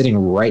have it sitting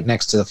right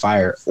next to the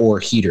fire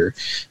or heater.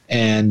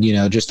 And,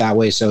 just that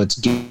way. So it's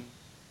getting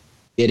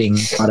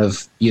out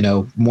of,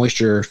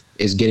 moisture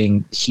is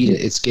getting heated.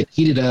 It's getting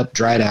heated up,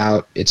 dried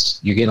out.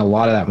 You're getting a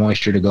lot of that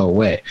moisture to go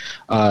away.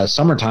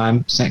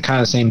 Summertime, kind of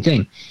the same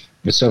thing.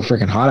 It's so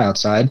freaking hot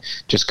outside,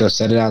 just go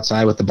set it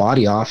outside with the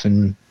body off,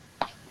 and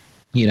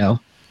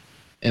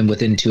and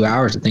within 2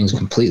 hours the thing's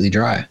completely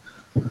dry.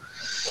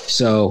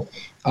 So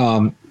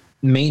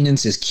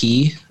maintenance is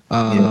key.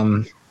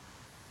 I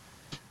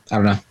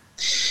don't know.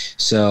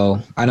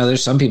 So I know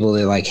there's some people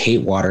that like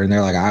hate water and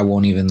they're like, I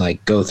won't even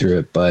like go through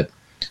it, but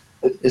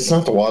it's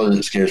not the water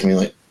that scares me.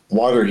 Like,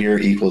 water here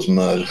equals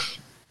mud.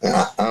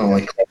 I don't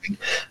like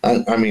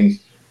that. I mean,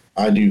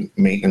 I do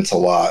maintenance a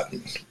lot,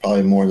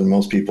 probably more than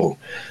most people.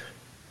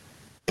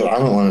 But I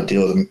don't want to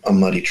deal with a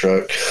muddy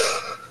truck.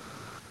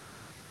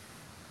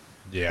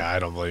 Yeah, I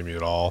don't blame you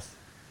at all.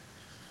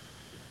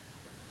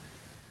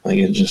 Like,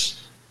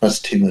 that's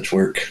too much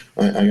work.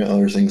 I got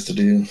other things to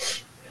do.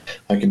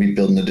 I could be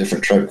building a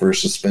different truck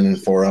versus spending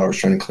 4 hours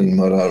trying to clean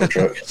mud out of a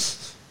truck.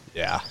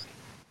 Yeah.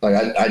 Like,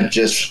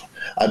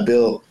 I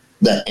built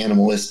that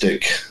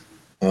animalistic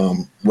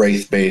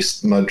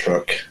Wraith-based mud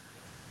truck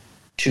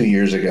 2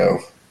 years ago.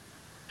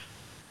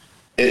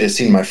 It has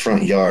seen my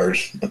front yard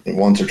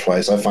once or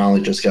twice. I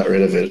finally just got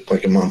rid of it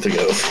like a month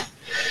ago.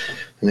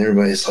 And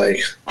everybody's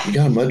like, you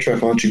got a mud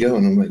truck, why don't you go?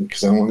 And I'm like,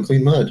 because I don't want to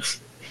clean mud.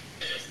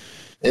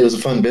 It was a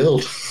fun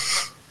build.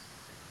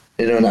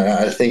 And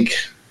I think,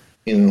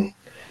 the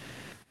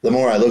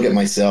more I look at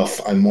myself,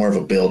 I'm more of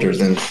a builder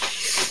than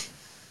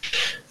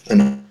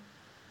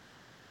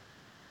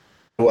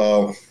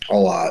well, a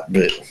lot,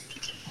 but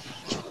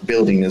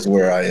building is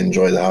where I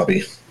enjoy the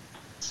hobby.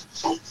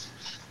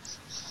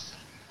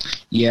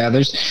 Yeah,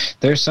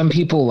 there's some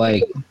people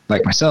like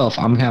myself.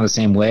 I'm kind of the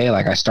same way.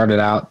 Like, I started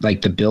out,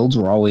 like, the builds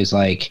were always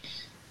like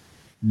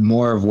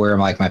more of where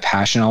like my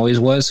passion always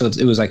was. So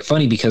it was like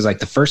funny because like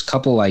the first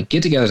couple like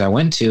get-togethers I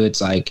went to,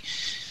 it's like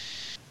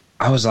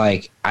I was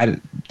like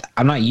I'm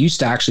not used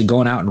to actually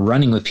going out and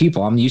running with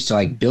people. I'm used to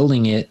like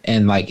building it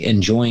and like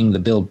enjoying the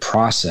build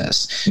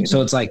process. Mm-hmm.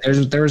 So it's like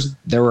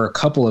there were a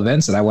couple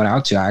events that I went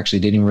out to. I actually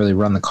didn't even really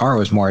run the car. It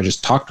was more I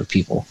just talked with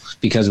people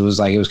because it was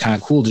kind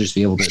of cool to just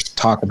be able to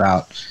talk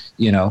about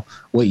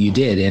what you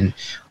did. And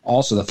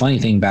also the funny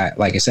thing back,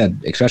 like I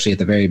said, especially at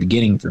the very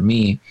beginning for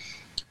me,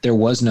 there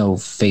was no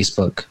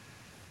Facebook.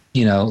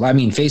 I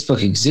mean,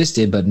 Facebook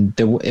existed, but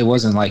it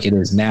wasn't like it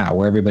is now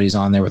where everybody's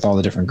on there with all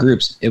the different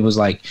groups. It was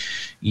like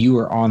you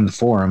were on the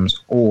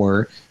forums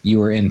or you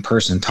were in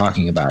person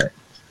talking about it.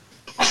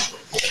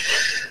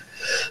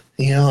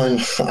 Yeah,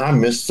 and I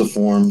missed the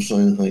forums.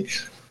 Like,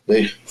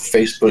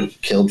 Facebook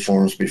killed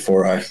forums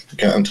before I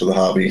got into the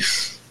hobby.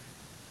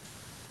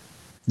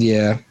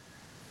 Yeah.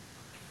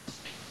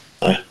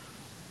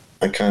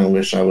 I kind of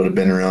wish I would have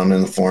been around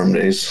in the forum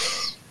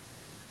days.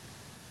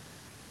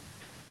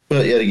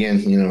 But yet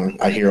again,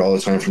 I hear all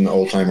the time from the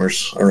old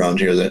timers around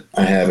here that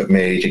I haven't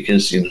made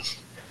because,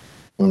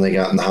 when they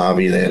got in the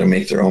hobby, they had to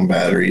make their own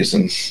batteries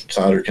and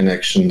solder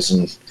connections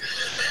and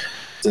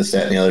this,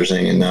 that, and the other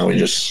thing. And now we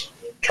just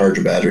charge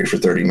a battery for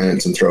 30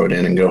 minutes and throw it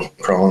in and go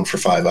crawling for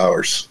 5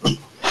 hours.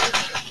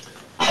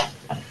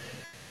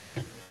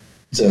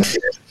 So,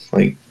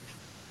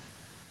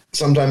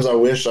 sometimes I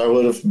wish I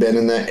would have been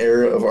in that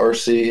era of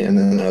RC, and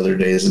then other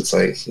days it's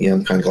like, yeah,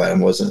 I'm kind of glad I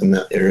wasn't in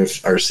that era of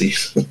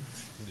RC.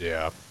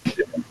 Yeah.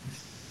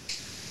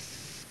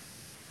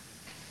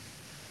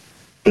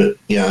 But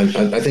yeah,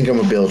 I think I'm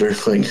a builder.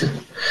 Like,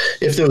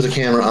 if there was a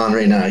camera on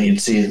right now,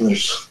 you'd see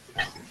there's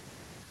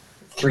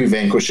 3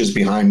 Vanquishes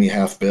behind me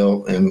half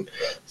built and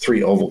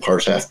 3 oval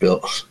cars half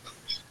built.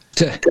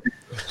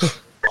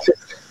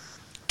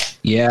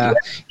 Yeah,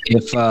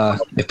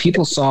 if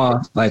people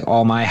saw like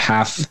all my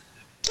half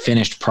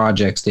finished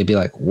projects, they'd be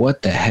like,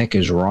 "What the heck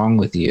is wrong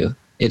with you?"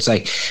 It's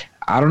like,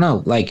 I don't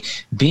know, like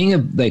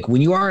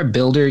when you are a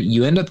builder,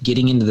 you end up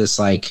getting into this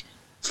like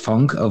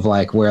funk of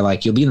like where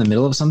like you'll be in the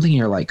middle of something and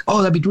you're like,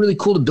 oh, that'd be really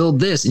cool to build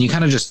this, and you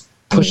kind of just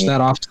push that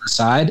off to the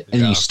side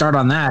and then you start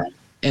on that,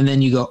 and then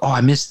you go, oh,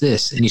 I missed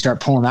this, and you start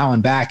pulling that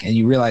one back and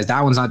you realize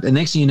that one's not, the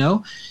next thing you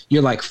know,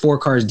 you're like 4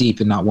 cars deep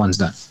and not one's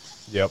done.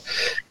 Yep,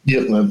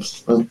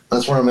 that's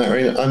where I'm at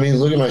right now. I mean,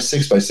 look at my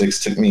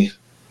 6x6. Took me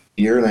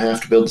a year and a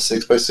half to build the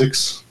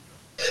 6x6,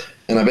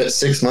 and I bet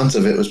 6 months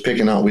of it was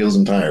picking out wheels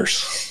and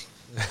tires.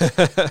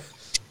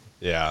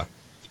 Yeah.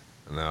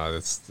 No,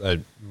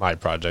 my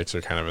projects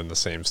are kind of in the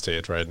same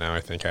state right now.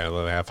 I think I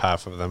only have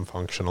half of them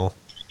functional,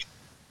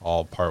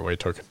 all partway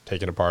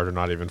taken apart or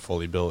not even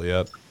fully built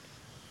yet.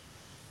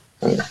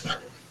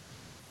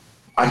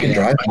 I can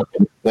drive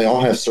them. They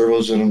all have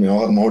servos in them. They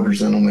all have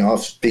motors in them. They all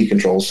have speed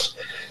controls.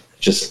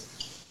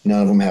 Just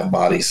none of them have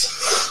bodies.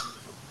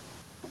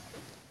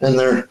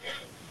 And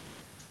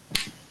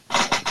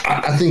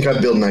I think I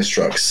build nice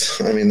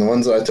trucks. I mean, the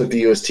ones that I took to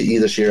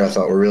USTE this year I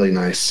thought were really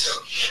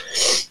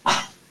nice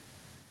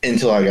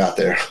until I got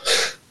there.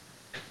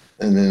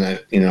 And then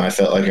I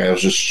felt like I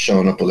was just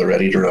showing up with a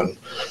ready to run.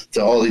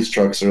 So all these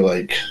trucks are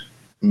like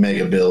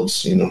mega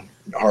builds,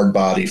 hard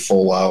body,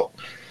 full out,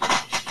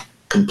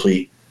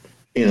 complete.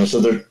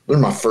 So they're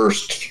my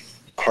first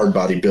hard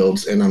body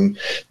builds, and I'm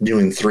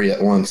doing 3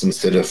 at once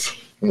instead of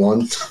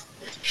 1.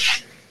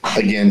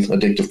 Again,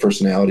 addictive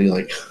personality.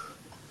 Like,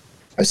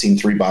 I seen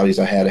 3 bodies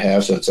I had to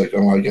have, so it's like,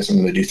 oh, I guess I'm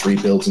going to do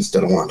 3 builds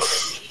instead of 1.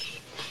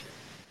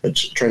 But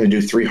trying to do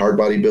 3 hard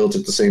body builds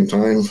at the same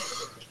time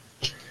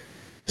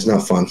is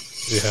not fun.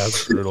 Yeah,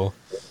 it's brutal.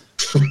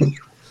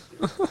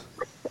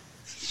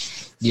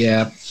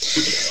 Yeah,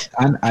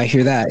 I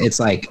hear that.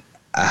 It's like,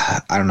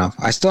 I don't know.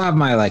 I still have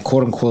my like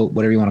quote unquote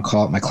whatever you want to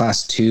call it, my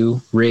class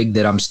 2 rig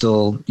that I'm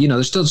still,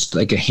 there's still just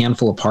like a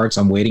handful of parts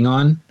I'm waiting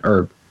on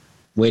or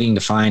waiting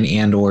to find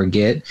and or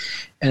get,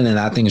 and then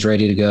that thing's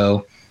ready to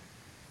go.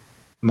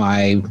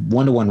 My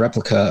 1-to-1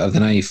 replica of the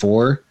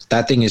 94,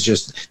 that thing's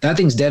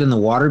dead in the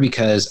water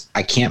because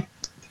I can't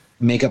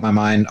make up my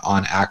mind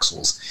on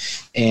axles,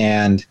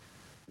 and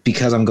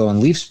because I'm going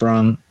leaf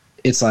sprung,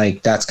 it's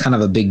like that's kind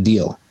of a big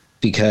deal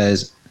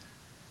because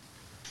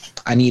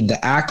I need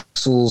the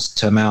axles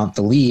to mount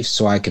the leaf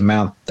so I can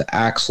mount the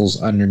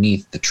axles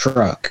underneath the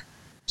truck.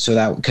 So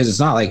that, because it's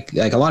not like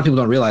a lot of people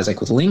don't realize,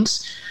 like with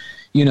links,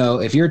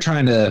 if you're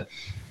trying to,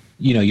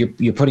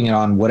 you're putting it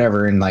on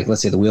whatever, and like,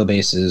 let's say the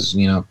wheelbase is,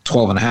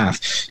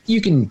 12.5,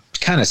 you can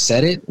kind of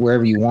set it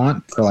wherever you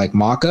want for like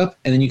mock-up,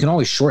 and then you can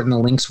always shorten the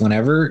links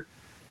whenever,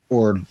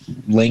 or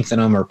lengthen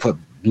them or put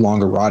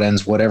longer rod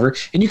ends, whatever,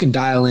 and you can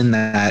dial in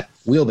that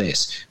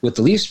wheelbase. With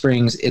the leaf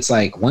springs, it's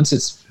like once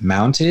it's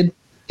mounted,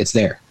 it's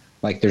there.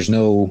 Like there's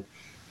no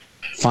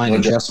fine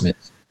adjustment.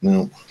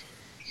 No.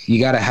 You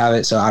got to have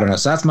it. So I don't know.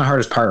 So that's my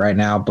hardest part right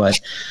now. But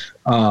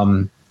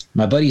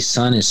my buddy's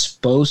son is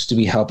supposed to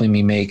be helping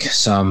me make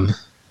some,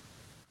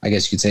 I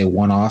guess you could say,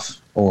 one-off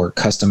or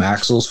custom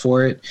axles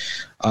for it.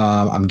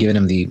 I'm giving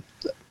him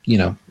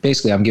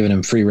basically I'm giving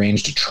him free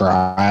range to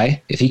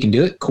try. If he can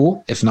do it,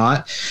 cool. If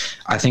not,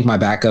 I think my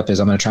backup is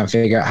I'm going to try and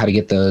figure out how to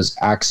get those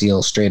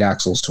axial straight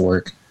axles to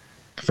work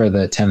for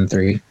the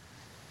 10.3.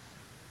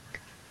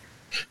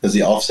 Is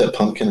the offset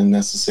pumpkin a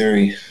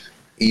necessary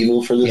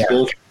evil for this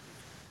build?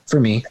 For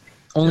me.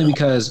 Only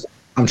because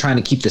I'm trying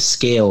to keep the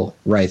scale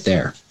right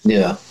there.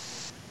 Yeah.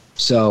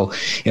 So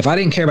if I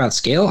didn't care about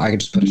scale, I could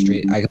just put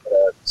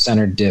a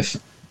centered diff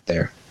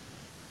there.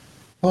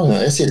 Oh, no,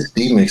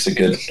 SSD makes a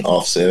good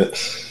offset.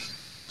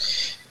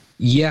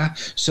 Yeah.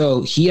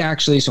 So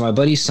my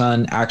buddy's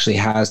son actually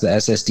has the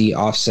SSD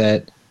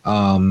offset.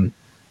 And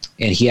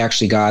he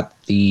actually got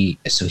the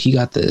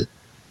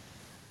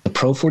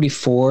Pro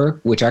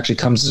 44, which actually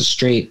comes as a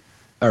straight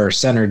or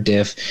centered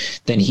diff.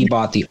 Then he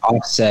bought the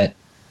offset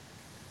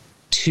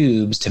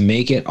tubes to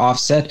make it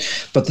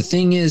offset. But the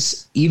thing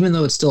is, even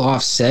though it's still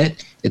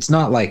offset, it's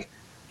not like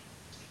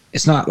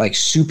it's not like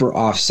super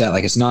offset.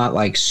 Like it's not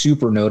like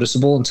super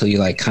noticeable until you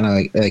like kind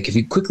of like if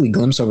you quickly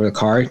glimpse over the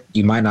car,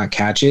 you might not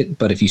catch it.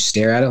 But if you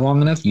stare at it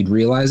long enough, you'd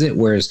realize it.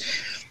 Whereas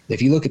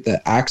if you look at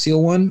the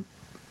axial one,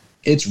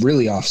 it's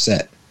really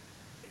offset.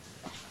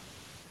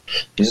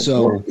 Yeah,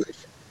 so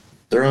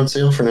they're on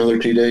sale for another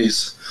 2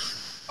 days.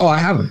 Oh, I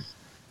have them.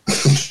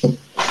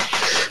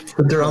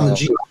 But they're on the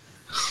Jeep.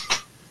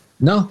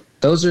 No,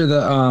 those are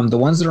the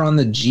ones that are on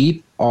the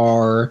Jeep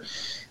are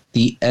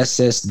the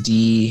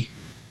SSD.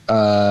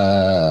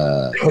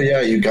 Oh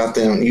yeah, you got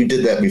them. You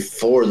did that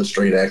before the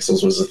straight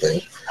axles was a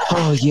thing.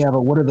 Oh yeah,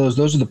 but what are those?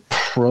 Those are the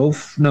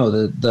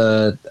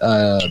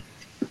the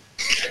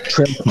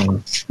Trail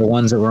King, the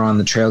ones that were on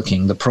the Trail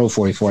King, the Pro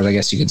 44s, I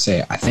guess you could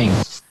say. I think,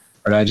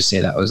 or did I just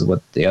say that was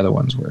what the other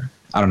ones were?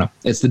 I don't know.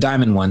 It's the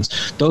diamond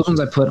ones. Those ones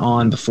I put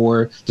on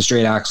before the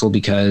straight axle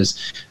because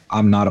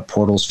I'm not a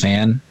Portals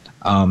fan.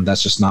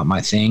 That's just not my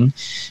thing,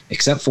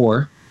 except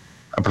for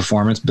a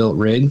performance built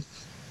rig.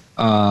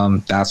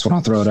 That's what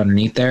I'll throw it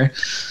underneath there.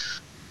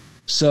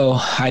 So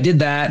I did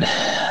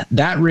that.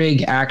 That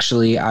rig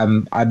actually,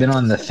 I've been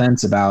on the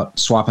fence about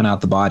swapping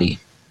out the body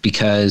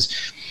because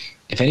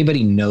if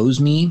anybody knows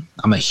me,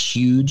 I'm a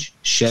huge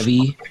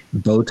Chevy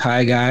bow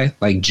tie guy.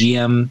 Like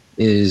GM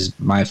is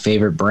my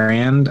favorite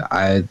brand.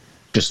 I've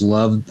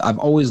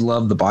always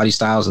loved the body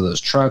styles of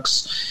those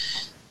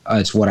trucks.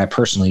 It's what I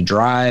personally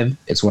drive.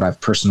 It's what I've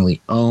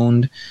personally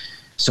owned.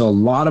 So a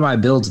lot of my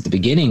builds at the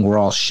beginning were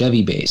all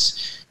Chevy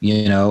based,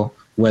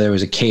 whether it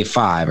was a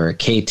K5 or a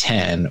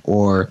K10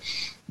 or,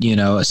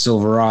 a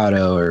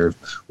Silverado or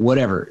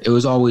whatever. It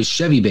was always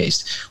Chevy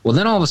based. Well,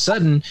 then all of a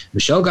sudden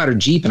Michelle got her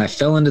Jeep and I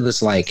fell into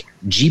this like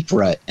Jeep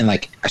rut. And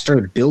like, I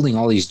started building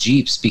all these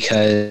Jeeps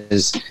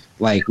because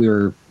like we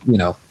were,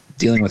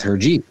 dealing with her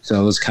Jeep.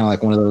 So it was kind of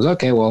like one of those,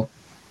 okay, well,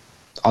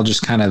 I'll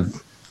just kind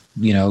of,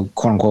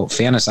 quote unquote,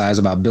 fantasize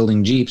about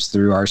building Jeeps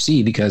through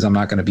RC because I'm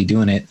not going to be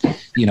doing it,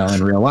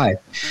 in real life.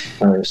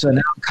 So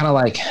now I'm kind of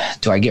like,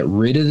 do I get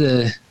rid of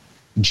the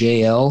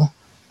JL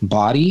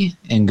body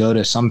and go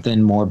to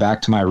something more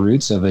back to my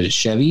roots of a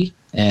Chevy?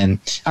 And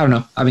I don't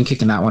know. I've been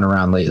kicking that one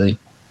around lately.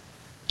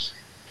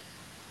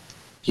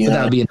 Yeah. But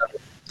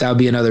that would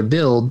be another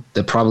build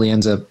that probably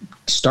ends up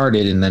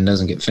started and then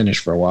doesn't get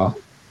finished for a while.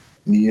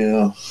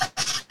 Yeah.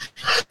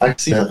 I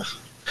see that.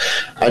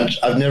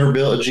 I've never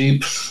built a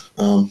Jeep.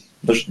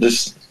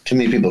 There's too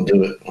many people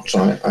do it,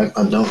 so I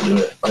don't do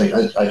it.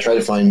 I try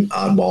to find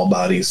oddball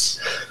bodies.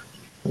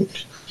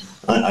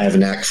 I have a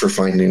knack for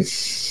finding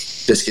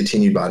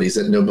discontinued bodies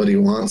that nobody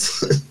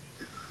wants,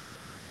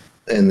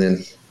 and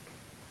then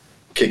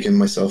kicking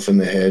myself in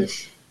the head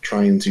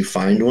trying to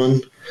find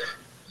one,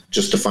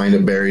 just to find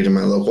it buried in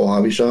my local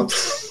hobby shop.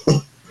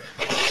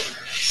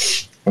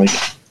 Like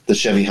the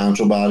Chevy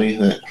Honcho body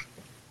that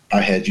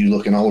I had you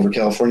looking all over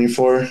California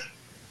for.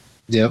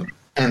 Yep.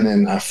 And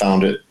then I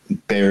found it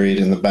buried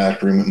in the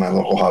back room at my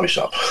local hobby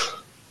shop.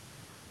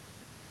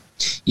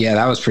 Yeah,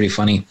 that was pretty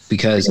funny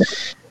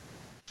because,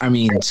 I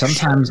mean,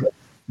 sometimes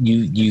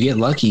you get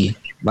lucky.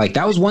 Like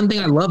that was one thing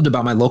I loved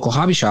about my local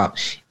hobby shop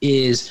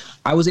is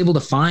I was able to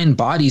find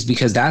bodies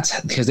because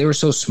they were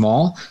so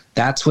small.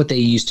 That's what they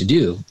used to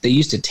do. They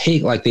used to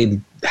take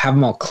they'd have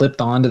them all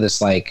clipped onto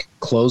this like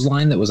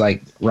clothesline that was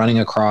like running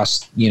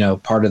across,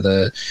 part of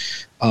the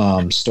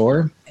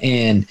store.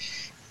 And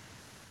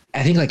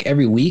I think like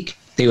every week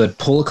they would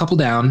pull a couple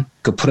down,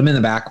 go put them in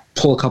the back,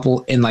 pull a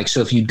couple. And like,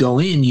 so if you'd go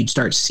in, you'd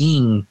start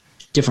seeing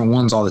different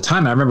ones all the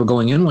time. I remember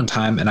going in one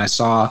time and I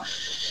saw,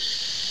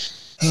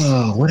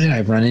 what did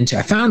I run into?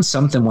 I found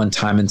something one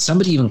time and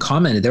somebody even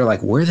commented, they're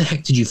like, where the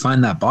heck did you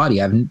find that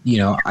body? I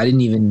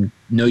didn't even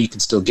know you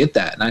could still get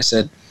that. And I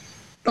said,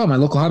 oh, my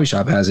local hobby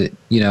shop has it,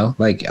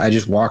 like I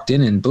just walked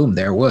in and boom,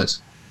 there it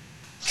was.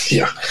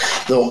 Yeah.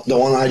 The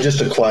one I just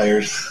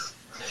acquired.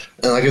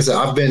 And like I said,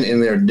 I've been in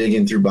there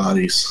digging through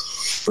bodies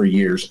for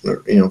years,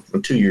 for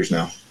 2 years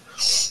now.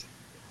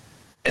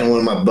 And one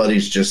of my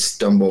buddies just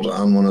stumbled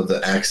on one of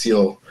the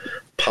Axial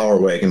Power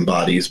Wagon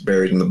bodies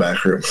buried in the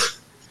back room.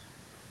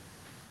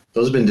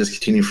 Those have been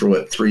discontinued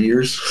for 3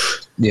 years?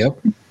 Yep.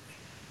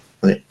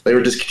 They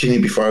were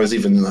discontinued before I was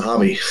even in the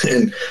hobby.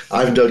 And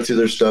I've dug through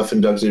their stuff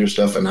and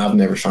I've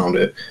never found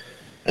it.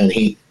 And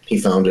he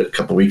found it a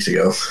couple weeks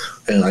ago,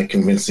 and I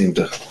convinced him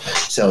to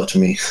sell it to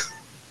me.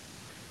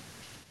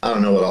 I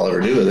don't know what I'll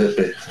ever do with it,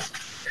 but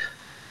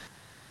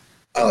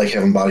I like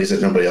having bodies that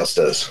nobody else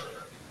does.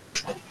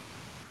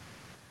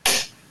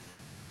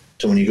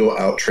 So when you go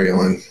out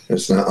trailing,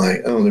 it's not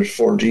like, oh, there's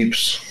 4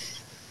 Jeeps.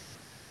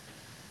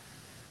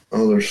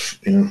 Oh, there's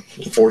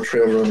 4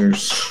 trail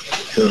runners.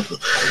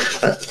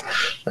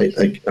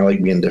 I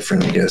like being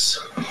different, I guess.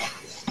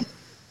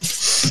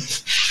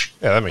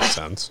 Yeah, that makes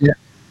sense. Yeah.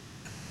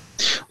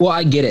 Well,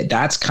 I get it.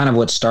 That's kind of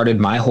what started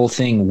my whole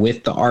thing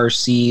with the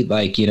RC,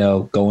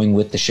 going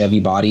with the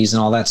Chevy bodies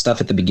and all that stuff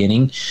at the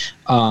beginning,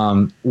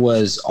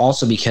 was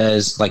also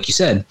because, like you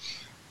said,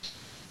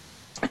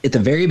 at the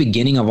very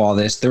beginning of all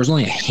this, there was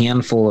only a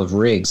handful of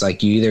rigs.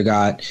 Like you either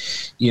got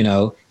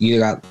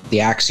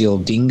the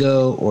Axial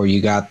Dingo or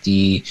you got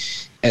the,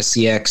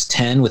 SCX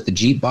 10 with the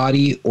Jeep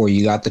body, or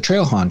you got the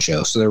Trail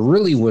Honcho. So there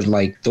really was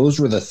like, those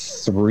were the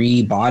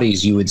three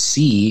bodies you would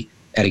see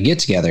at a get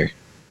together.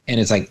 And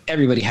it's like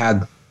everybody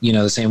had,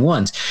 the same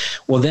ones.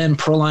 Well, then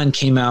Proline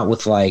came out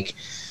with like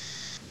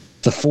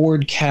the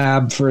Ford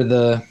cab for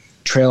the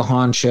Trail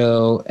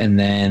Honcho, and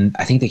then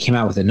I think they came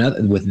out with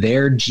another with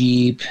their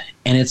Jeep,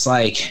 and it's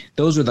like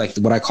those were like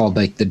what I called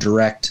like the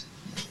direct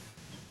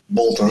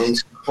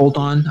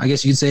bolt-on, I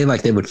guess you could say,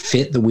 like they would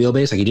fit the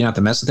wheelbase, like you didn't have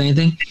to mess with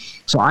anything.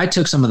 So I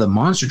took some of the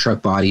monster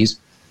truck bodies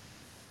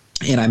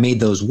and I made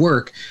those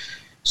work,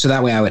 so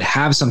that way I would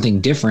have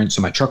something different,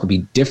 so my truck would be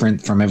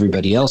different from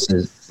everybody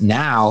else's.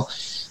 Now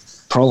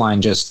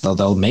Proline just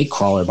they'll make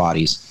crawler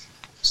bodies.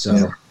 So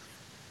yeah.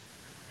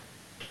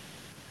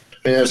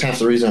 I mean, that's half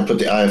the reason I put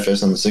the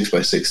IFS on the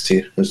 6x6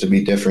 too, was to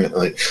be different.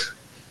 Like,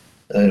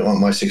 I didn't want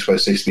my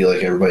 6x6 to be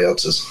like everybody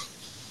else's.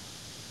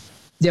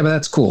 Yeah, but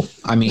that's cool.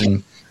 I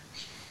mean,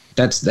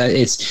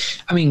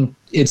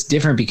 it's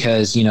different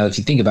because, if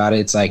you think about it,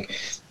 it's like,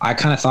 I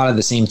kind of thought of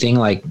the same thing.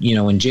 Like,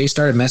 when Jay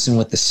started messing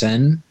with the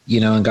Sen,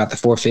 and got the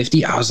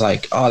 450, I was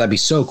like, oh, that'd be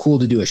so cool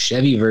to do a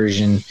Chevy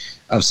version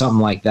of something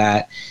like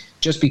that,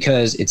 just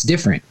because it's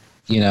different,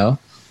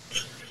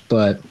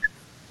 but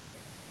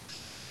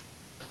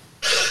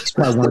it's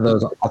probably one of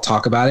those, I'll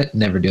talk about it,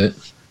 never do it.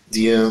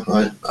 Yeah,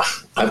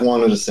 I've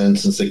wanted a Sen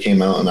since it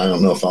came out, and I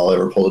don't know if I'll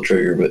ever pull the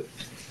trigger, but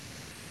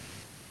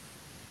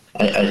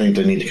I think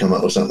they need to come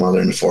up with something other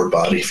than the Ford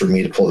body for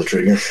me to pull the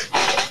trigger.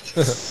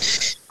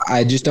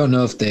 I just don't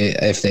know if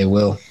they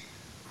will.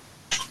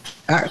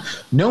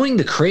 Knowing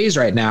the craze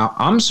right now,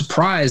 I'm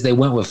surprised they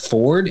went with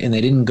Ford and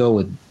they didn't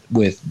go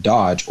with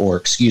Dodge, or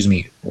excuse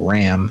me,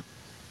 Ram.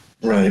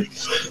 Right.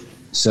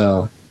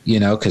 So,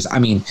 because I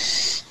mean,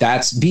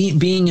 that's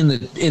being in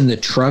the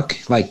truck,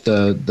 like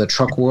the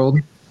truck world,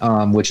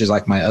 which is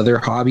like my other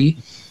hobby.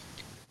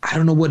 I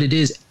don't know what it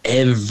is.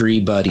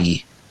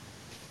 Everybody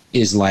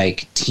is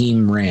like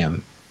Team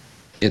Ram.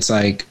 It's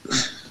like,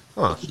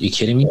 you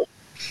kidding me?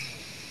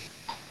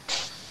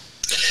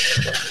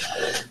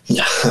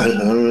 Yeah, I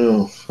don't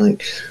know.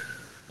 Like,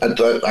 I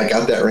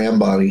got that Ram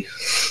body,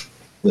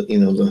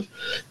 the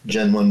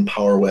Gen 1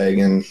 Power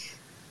Wagon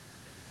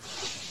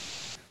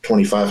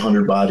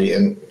 2500 body,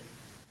 and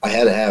I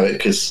had to have it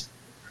because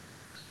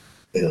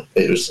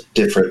it was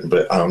different,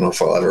 but I don't know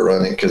if I'll ever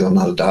run it because I'm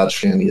not a Dodge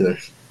fan either.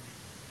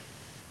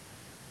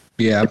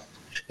 Yeah.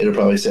 It'll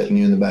probably sit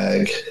new in the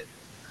bag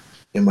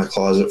in my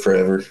closet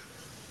forever.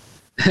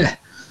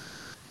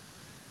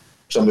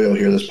 Somebody will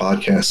hear this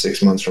podcast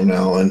 6 months from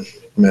now and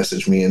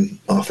message me and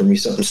offer me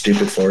something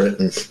stupid for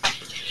it.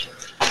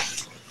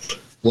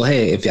 Well,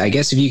 hey, I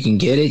guess if you can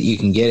get it, you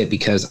can get it,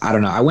 because I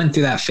don't know. I went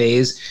through that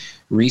phase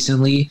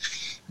recently.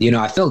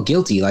 I felt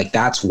guilty. Like,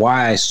 that's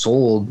why I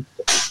sold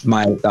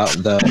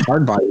the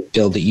hard body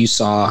build that you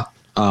saw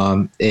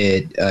at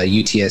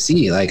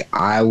UTSE. Like,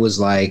 I was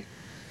like,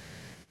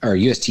 or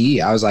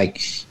USTE, I was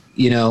like,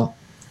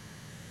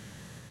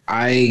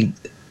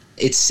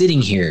 it's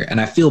sitting here and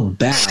I feel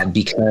bad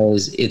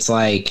because it's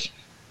like,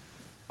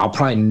 I'll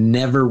probably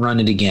never run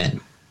it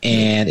again.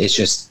 And it's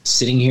just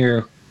sitting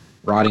here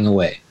rotting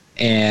away.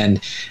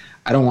 And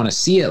I don't want to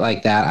see it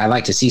like that. I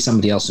like to see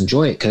somebody else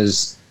enjoy it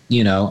because,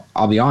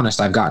 I'll be honest,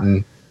 I've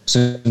gotten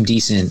some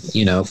decent,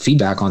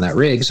 feedback on that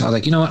rig. So I was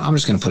like, you know what? I'm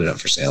just going to put it up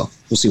for sale.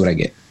 We'll see what I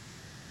get.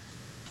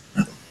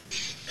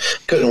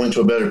 Couldn't have went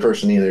to a better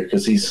person either,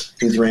 because he's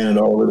ran it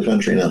all over the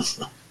country now.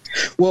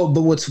 Well,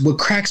 but what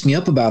cracks me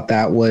up about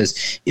that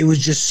was it was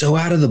just so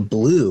out of the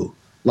blue.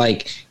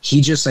 Like, he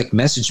just like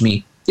messaged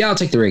me, yeah, I'll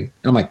take the rig.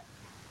 And I'm like,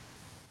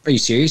 are you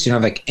serious? You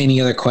don't have like any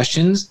other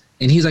questions?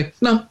 And he's like,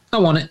 no, I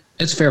want it.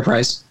 It's a fair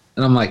price.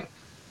 And I'm like,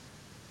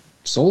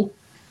 sold?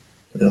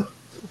 Yeah.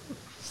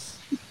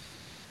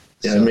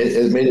 Yeah, So,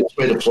 it made its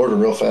way to Florida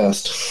real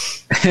fast.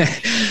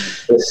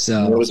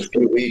 So it was a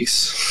few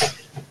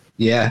weeks.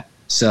 Yeah.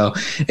 So,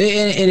 and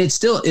it's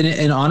still,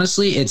 and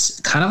honestly, it's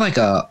kind of like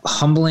a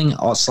humbling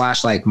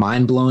 / like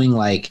mind blowing,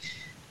 like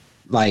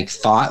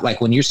thought. Like,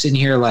 when you're sitting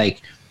here,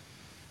 like,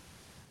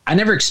 I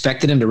never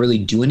expected him to really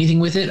do anything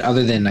with it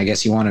other than, I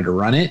guess, he wanted to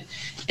run it,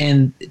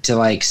 and to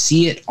like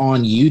see it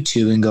on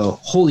YouTube and go,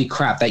 holy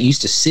crap, that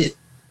used to sit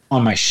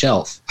on my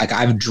shelf. Like,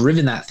 I've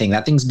driven that thing.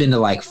 That thing's been to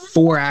like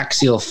 4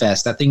 Axial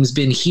Fest. That thing's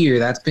been here.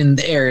 That's been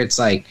there. It's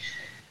like,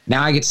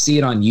 now I get to see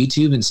it on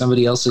YouTube in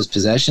somebody else's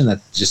possession.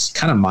 That's just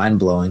kind of mind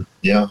blowing.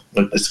 Yeah,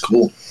 but it's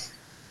cool.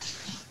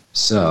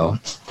 So,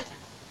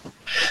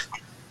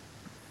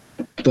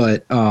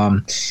 but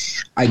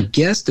I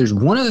guess there's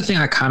one other thing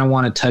I kind of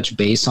want to touch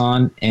base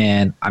on,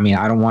 and I mean,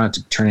 I don't want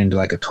it to turn into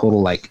like a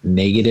total like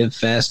negative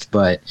fest,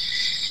 but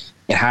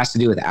it has to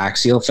do with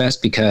Axial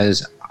Fest,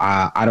 because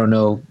I don't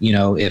know,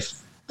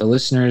 if the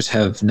listeners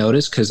have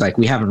noticed, because like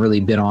we haven't really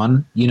been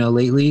on,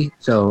 lately,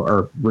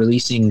 or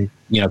releasing,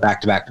 back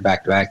to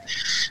back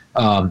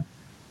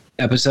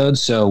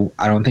episodes. So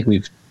I don't think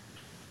we've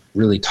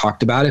really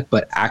talked about it,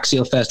 but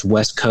Axial Fest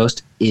West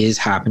Coast is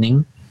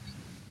happening.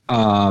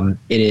 It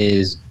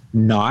is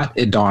not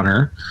at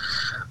Donner.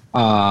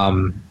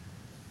 From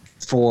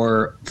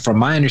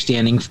my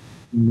understanding,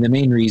 the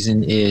main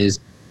reason is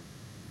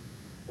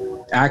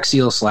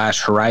Axial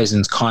 /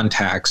 Horizons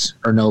contacts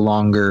are no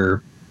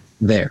longer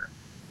there.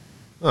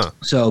 Huh.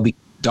 So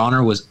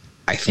Donner was,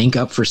 I think,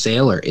 up for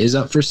sale or is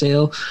up for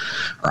sale,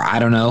 or I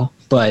don't know.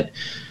 But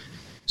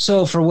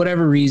so for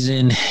whatever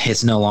reason,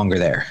 it's no longer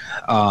there.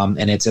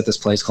 And it's at this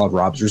place called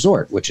Rob's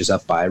Resort, which is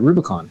up by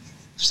Rubicon.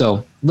 So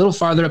a little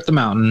farther up the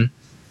mountain.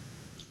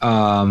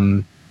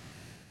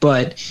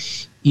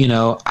 But, you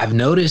know, I've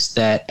noticed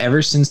that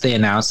ever since they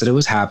announced that it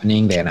was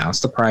happening, they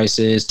announced the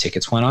prices,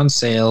 tickets went on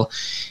sale.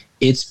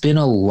 It's been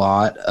a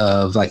lot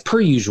of, like, per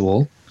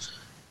usual,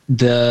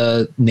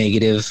 the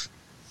negative,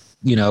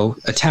 you know,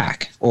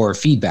 attack or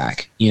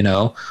feedback, you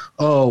know.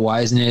 Oh,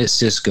 why isn't it at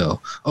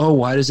Cisco? Oh,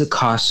 why does it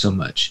cost so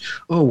much?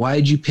 Oh, why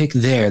did you pick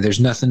there?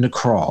 There's nothing to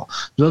crawl.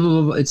 Blah, blah,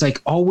 blah, blah. It's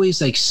like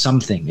always like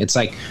something. It's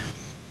like,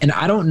 and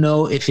I don't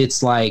know if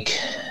it's like,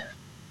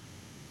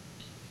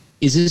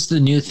 is this the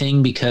new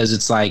thing because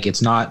it's like,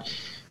 it's not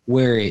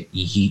where it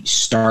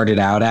started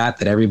out at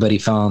that everybody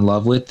fell in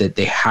love with, that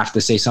they have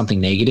to say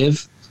something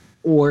negative?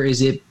 Or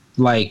is it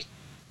like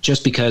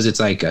just because it's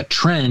like a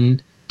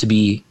trend to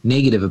be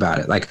negative about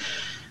it? Like,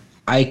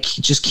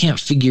 just can't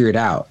figure it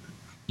out,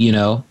 you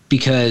know,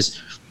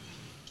 because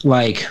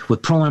like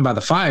with Proline by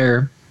the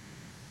Fire,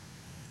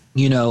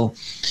 you know,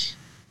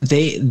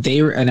 they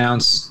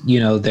announced, you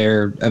know,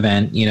 their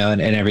event, you know,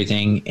 and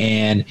everything,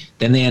 and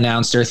then they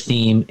announced their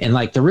theme, and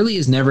like there really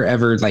is never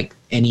ever like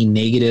any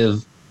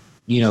negative,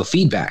 you know,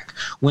 feedback,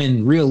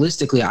 when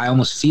realistically I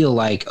almost feel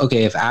like,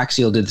 okay, if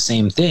Axial did the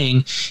same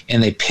thing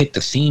and they picked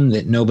a theme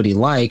that nobody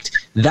liked,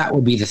 that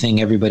would be the thing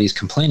everybody's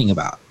complaining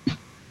about.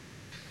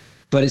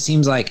 But it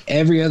seems like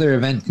every other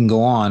event can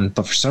go on,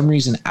 but for some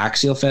reason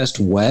Axial Fest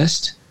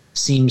West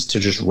seems to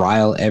just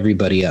rile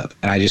everybody up,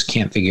 and I just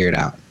can't figure it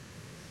out.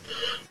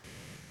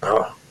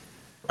 Oh,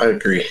 I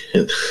agree.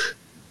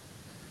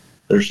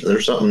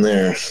 There's something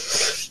there.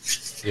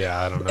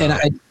 Yeah, I don't know.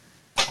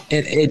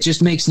 And it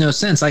just makes no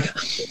sense. Like,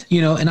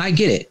 you know, and I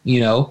get it, you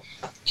know,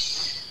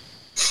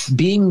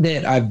 being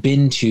that I've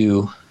been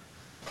to,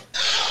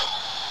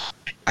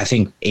 I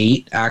think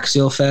 8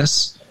 Axial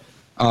Fests.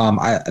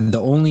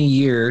 The only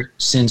year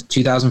since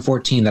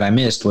 2014 that I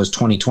missed was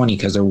 2020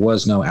 because there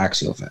was no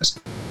Axial Fest.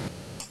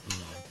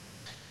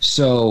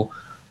 So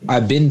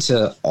I've been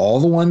to all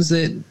the ones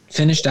that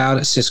finished out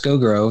at Cisco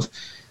Grove.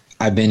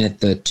 I've been at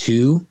the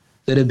 2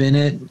 that have been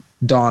at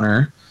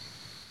Donner.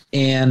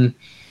 And,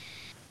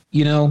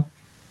 you know,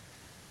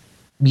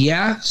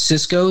 yeah,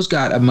 Cisco's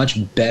got a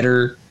much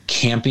better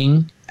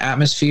camping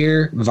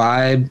atmosphere,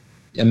 vibe,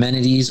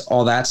 amenities,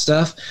 all that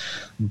stuff.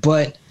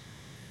 But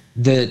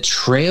the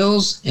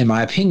trails, in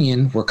my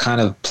opinion, were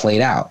kind of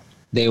played out.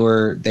 They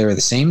were the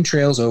same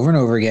trails over and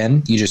over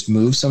again. You just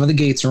move some of the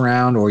gates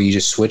around, or you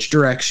just switch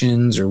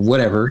directions or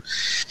whatever.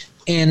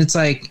 And it's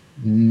like,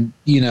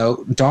 you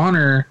know,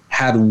 Donner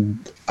had,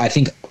 I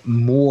think,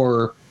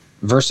 more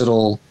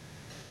versatile,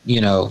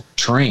 you know,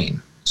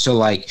 terrain. So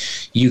like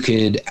you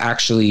could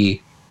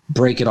actually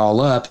break it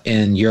all up,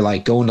 and you're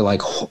like going to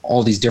like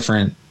all these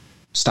different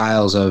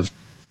styles of,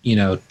 you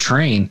know,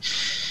 terrain.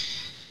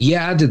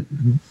 Yeah, the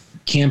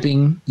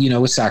camping, you know,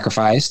 was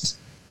sacrificed,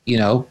 you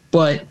know,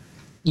 but,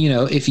 you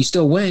know, if you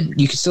still went,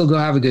 you could still go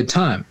have a good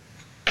time.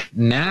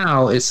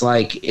 Now it's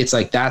like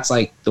that's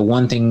like the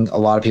one thing a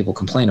lot of people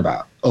complain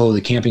about. Oh,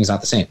 the camping's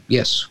not the same.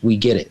 Yes, we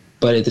get it.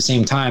 But at the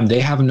same time, they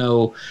have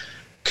no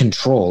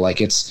control. Like,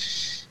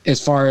 it's,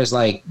 as far as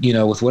like, you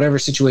know, with whatever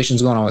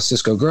situation's going on with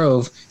Cisco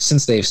Grove,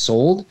 since they've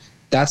sold,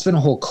 that's been a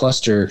whole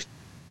cluster,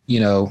 you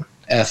know,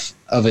 F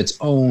of its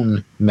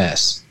own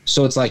mess.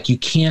 So it's like you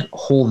can't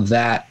hold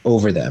that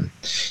over them.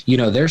 You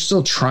know, they're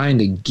still trying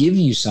to give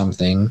you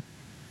something.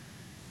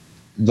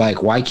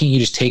 Like, why can't you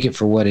just take it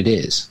for what it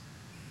is?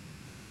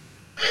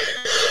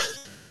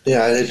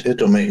 Yeah, it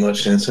don't make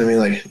much sense. I mean,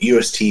 like,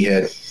 UST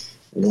had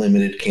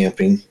limited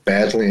camping.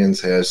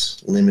 Badlands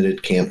has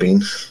limited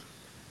camping.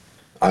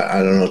 I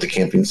don't know what the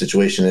camping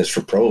situation is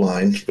for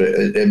Proline, but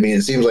I mean,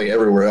 it seems like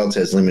everywhere else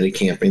has limited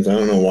campings. I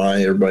don't know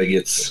why everybody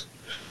gets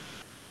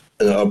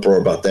an uproar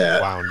about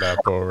that. Wound up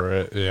over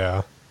it,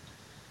 yeah.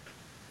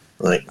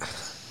 Like,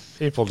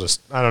 people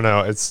just, I don't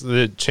know.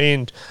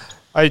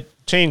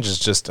 Change is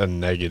just a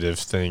negative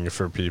thing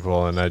for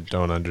people, and I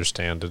don't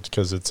understand it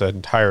because it's an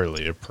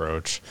entirely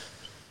approach.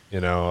 You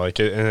know, like,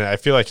 and I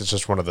feel like it's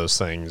just one of those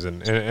things,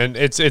 and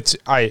it's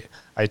I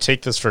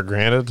take this for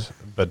granted,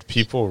 but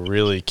people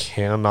really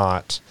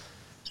cannot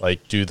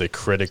like do the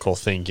critical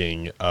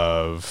thinking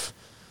of,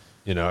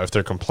 you know, if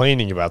they're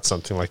complaining about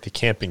something like the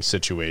camping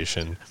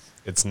situation,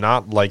 it's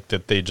not like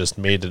that they just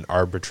made an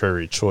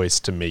arbitrary choice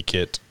to make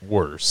it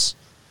worse.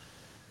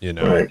 You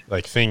know, right.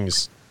 Like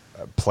things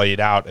played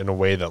out in a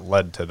way that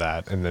led to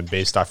that, and then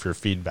based off your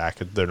feedback,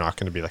 they're not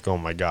going to be like, oh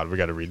my God, we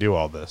got to redo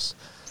all this.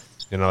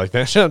 You know, like,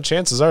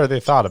 chances are they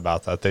thought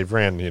about that. They've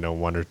ran, you know,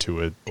 1 or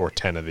 2 or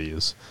 10 of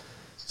these.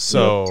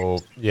 So,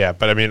 yeah,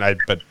 but I mean,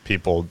 but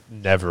people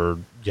never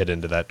get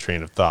into that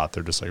train of thought.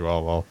 They're just like,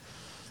 well,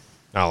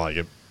 I don't like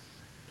it.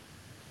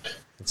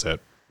 That's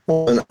it.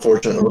 Well,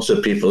 unfortunately, most of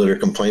the people that are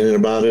complaining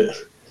about it,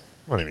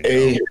 I don't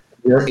even know.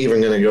 weren't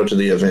even going to go to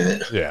the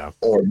event. Yeah.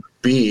 Or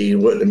B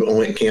wouldn't have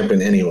went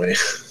camping anyway.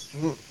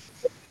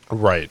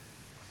 Right.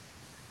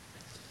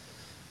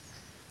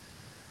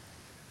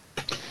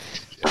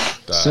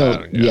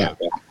 So yeah,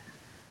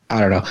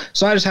 I don't know.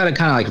 So I just had to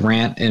kind of like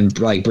rant and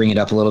like bring it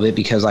up a little bit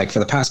because like for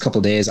the past couple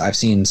of days I've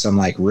seen some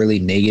like really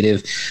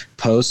negative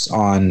posts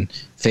on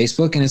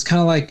Facebook, and it's kind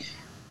of like,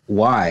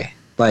 why?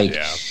 Like,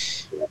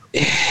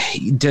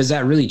 does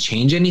that really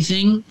change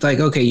anything? Like,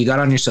 okay, you got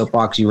on your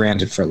soapbox, you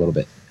ranted for a little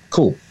bit.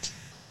 Cool.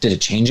 Did it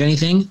change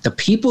anything? The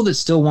people that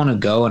still want to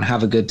go and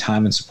have a good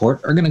time and support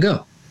are going to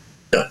go.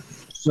 Yeah.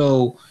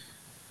 So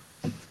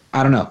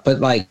I don't know, but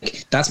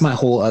like that's my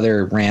whole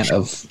other rant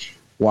of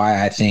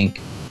why I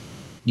think,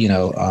 you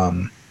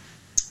know,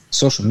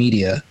 social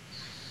media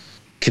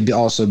could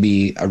also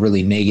be a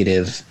really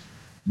negative,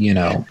 you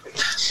know,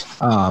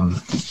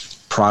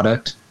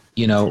 product,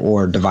 you know,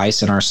 or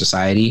device in our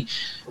society.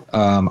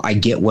 I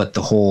get what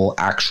the whole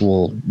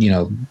actual, you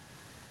know,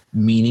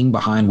 meaning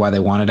behind why they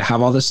wanted to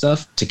have all this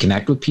stuff to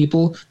connect with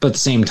people, but at the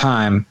same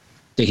time,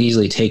 they can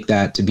easily take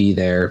that to be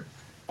their,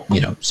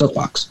 you know,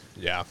 soapbox.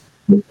 Yeah.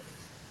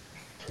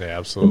 Yeah,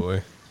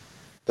 absolutely.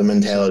 The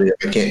mentality of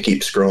I can't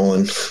keep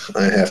scrolling.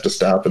 I have to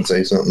stop and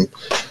say something.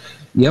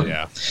 Yep.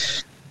 Yeah.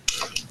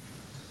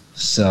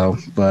 So,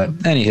 but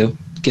anywho,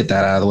 get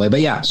that out of the way.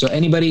 But yeah, so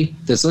anybody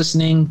that's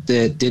listening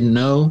that didn't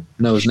know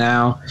knows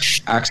now.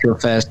 Axial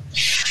Fest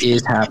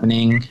is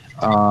happening.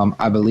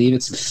 I believe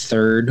it's the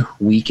third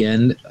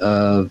weekend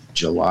of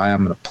July.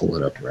 I'm going to pull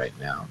it up right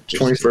now.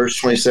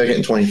 21st, 22nd,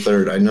 and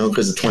 23rd. I know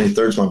because the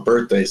 23rd is my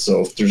birthday.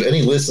 So if there's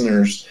any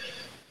listeners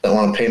that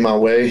want to pay my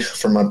way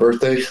for my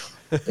birthday,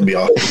 it'd be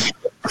awesome.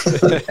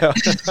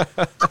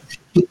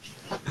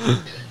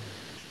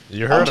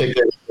 You heard I'll take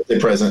that birthday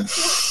present.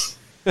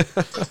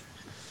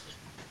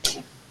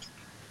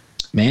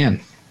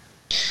 Man,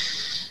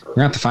 we're going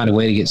to have to find a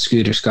way to get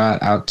Scooter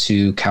Scott out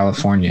to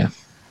California.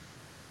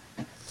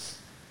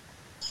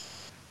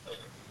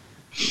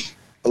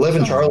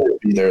 11 Charlie will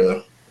be there,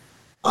 though.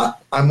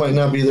 I might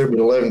not be there, but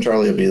 11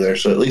 Charlie will be there.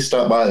 So at least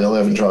stop by the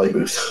 11 Charlie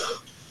booth.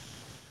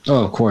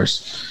 Oh, of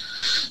course.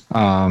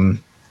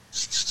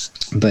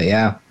 But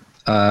yeah,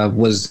 I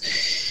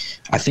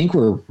think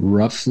we're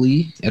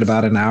roughly at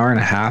about an hour and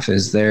a half.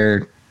 Is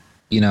there,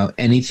 you know,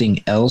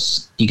 anything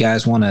else you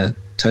guys want to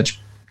touch,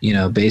 you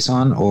know, base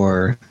on,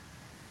 or?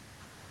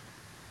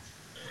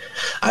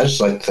 I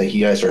just like to thank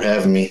you guys for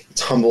having me.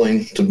 It's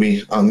humbling to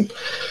be on,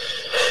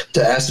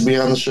 to ask to be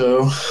on the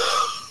show.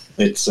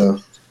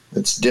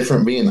 It's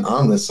different being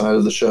on this side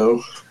of the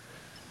show.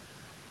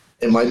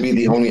 It might be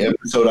the only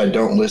episode I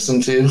don't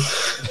listen to.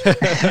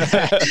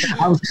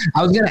 I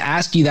was going to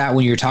ask you that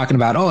when you were talking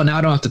about, oh, now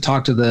I don't have to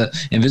talk to the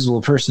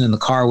invisible person in the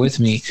car with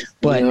me.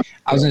 But yeah.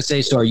 I was going to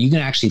say, so are you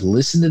going to actually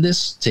listen to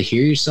this to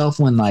hear yourself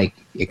when like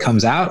it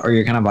comes out, or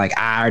you're kind of like,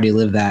 I already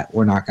lived that.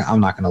 I'm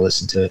not going to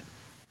listen to it.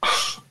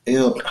 You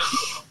know,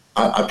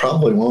 I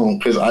probably won't,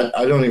 because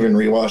I don't even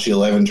rewatch the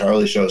 11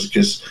 Charlie shows,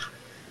 because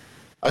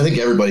I think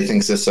everybody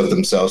thinks this of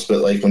themselves.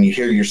 But like when you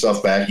hear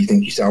yourself back, you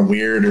think you sound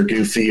weird or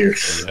goofy or.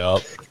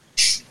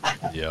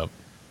 Yep.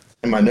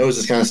 And my nose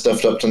is kind of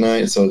stuffed up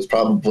tonight, so it's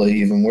probably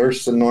even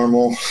worse than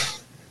normal.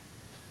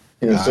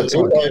 You know, so it's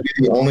probably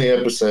the only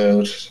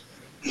episode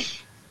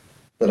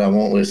that I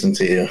won't listen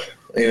to you.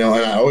 You know,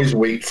 and I always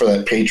wait for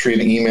that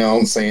Patreon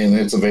email saying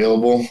it's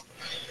available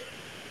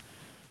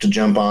to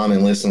jump on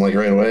and listen like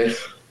right away.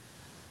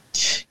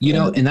 You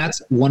know, and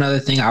that's one other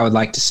thing I would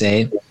like to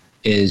say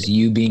is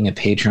you being a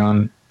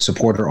Patreon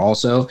supporter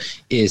also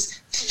is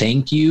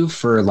thank you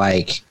for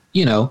like,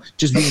 you know,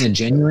 just being a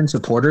genuine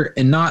supporter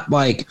and not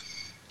like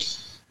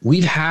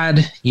we've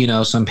had, you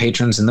know, some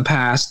patrons in the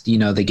past, you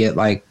know, they get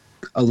like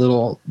a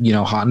little, you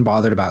know, hot and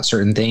bothered about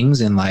certain things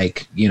and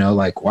like, you know,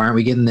 like, why aren't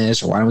we getting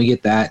this or why don't we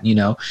get that, you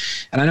know?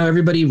 And I know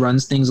everybody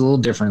runs things a little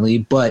differently,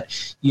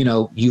 but, you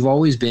know, you've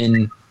always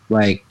been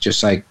like,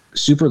 just like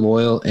super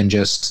loyal and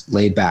just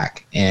laid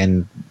back.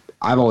 And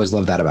I've always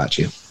loved that about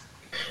you.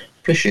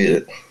 Appreciate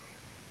it.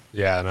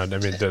 Yeah. And I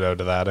mean, ditto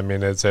to that. I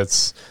mean,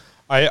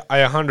 I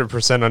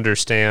 100%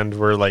 understand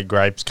where like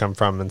gripes come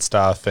from and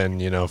stuff.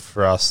 And, you know,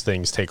 for us,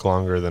 things take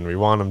longer than we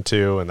want them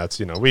to. And that's,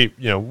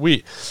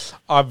 we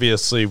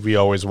obviously we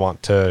always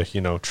want to,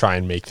 you know, try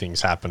and make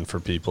things happen for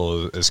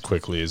people as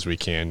quickly as we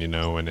can, you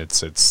know, and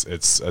it's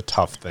a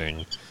tough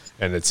thing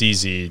and it's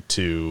easy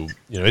to,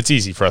 you know, it's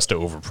easy for us to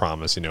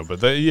overpromise, you know,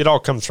 but it all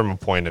comes from a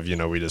point of, you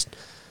know, we just,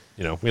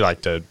 you know, we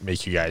like to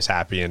make you guys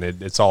happy and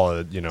it's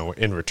all, you know,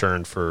 in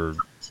return for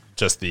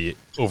just the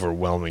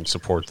overwhelming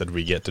support that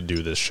we get to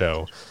do this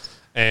show.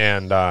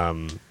 And,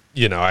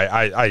 you know,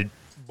 I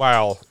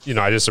while, you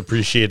know, I just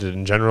appreciate it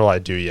in general, I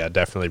do,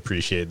 definitely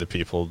appreciate the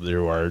people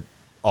who are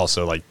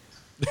also like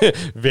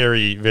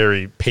very,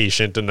 very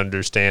patient and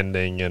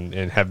understanding and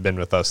have been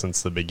with us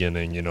since the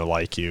beginning, you know,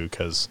 like you,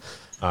 because,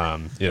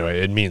 you know,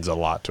 it means a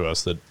lot to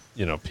us that,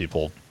 you know,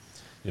 people,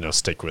 you know,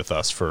 stick with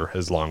us for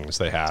as long as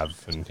they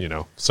have and, you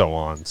know, so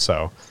on.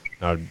 So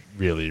I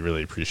really,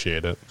 really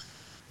appreciate it.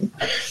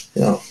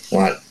 You know,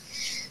 well,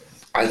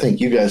 I thank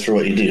you guys for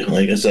what you do.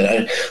 Like I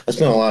said, I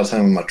spend a lot of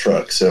time in my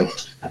truck, so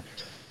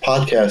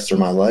podcasts are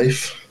my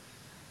life.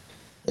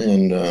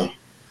 And,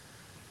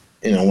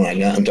 when I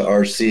got into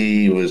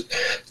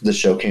RC, the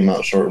show came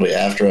out shortly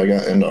after I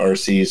got into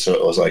RC, so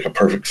it was like a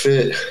perfect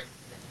fit.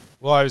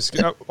 Well,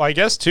 I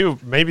guess too,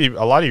 maybe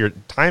a lot of your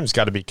time's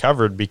got to be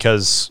covered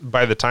because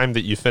by the time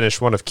that you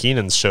finish one of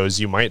Keenan's shows,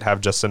 you might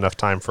have just enough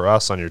time for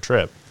us on your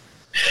trip.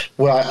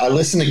 Well, I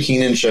listen to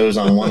Keenan shows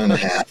on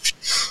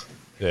 1.5.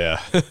 Yeah.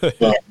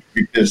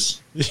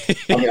 Because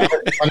I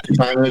spend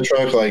time in the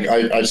truck. Like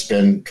I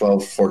spend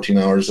 12, 14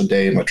 hours a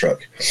day in my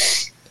truck.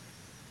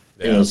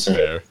 Yeah,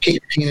 so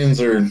Keenan's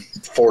are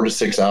 4 to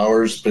 6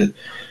 hours, but you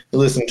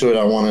listen to it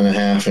on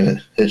 1.5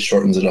 and it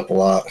shortens it up a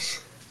lot.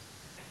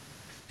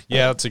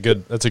 Yeah, that's a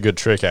good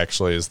trick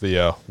actually, is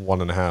the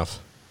 1.5.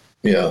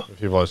 Yeah.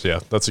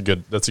 That's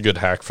a good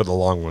hack for the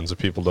long ones if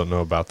people don't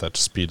know about that,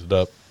 to speed it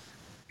up.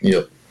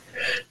 Yep.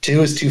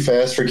 2 is too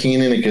fast for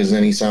Keenan because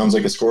then he sounds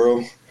like a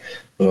squirrel.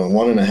 But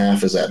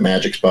 1.5 is that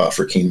magic spot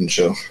for Keenan's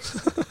show.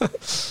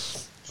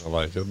 I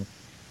like it.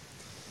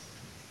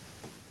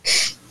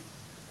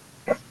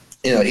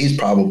 He's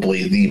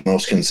probably the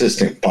most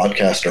consistent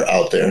podcaster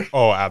out there.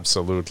 Oh,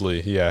 absolutely.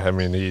 Yeah,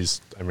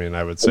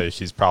 I would say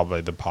he's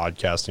probably the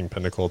podcasting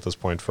pinnacle at this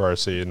point for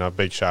RC, and a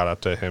big shout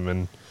out to him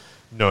and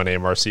No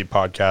Name RC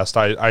podcast.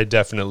 I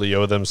definitely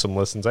owe them some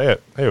listens. I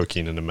owe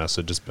Keenan a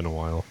message. It's been a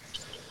while.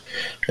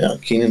 Yeah,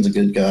 Keenan's a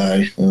good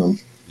guy.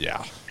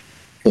 Yeah.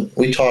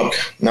 We talk,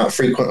 not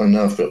frequent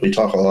enough, but we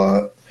talk a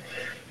lot.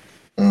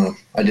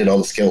 I did all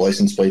the scale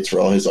license plates for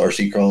all his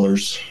RC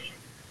crawlers.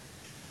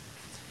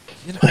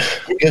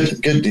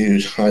 Good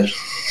dude. It's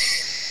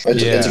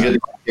a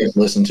good podcast to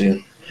listen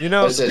to. Like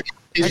I said,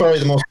 he's probably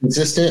the most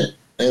consistent.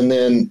 And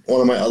then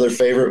one of my other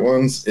favorite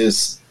ones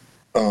is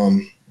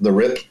the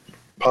RIP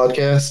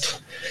podcast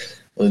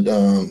with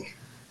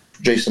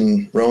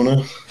Jason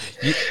Rona.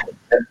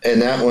 And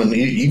that one,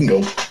 you can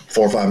go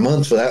 4 or 5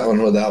 months for that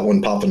one without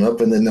one popping up,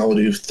 and then they'll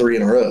do 3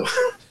 in a row.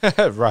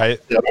 Right.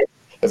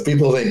 If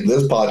people think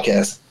this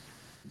podcast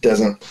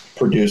doesn't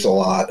produce a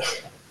lot,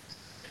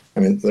 I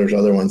mean, there's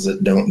other ones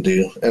that don't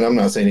do. And I'm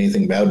not saying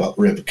anything bad about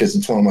RIP because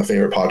it's one of my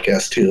favorite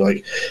podcasts too.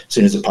 Like, as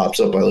soon as it pops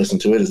up, I listen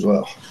to it as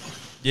well.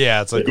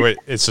 Yeah, it's like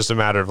it's just a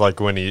matter of like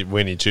when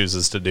he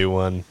chooses to do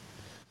one.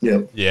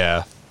 Yep.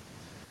 Yeah.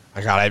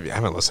 I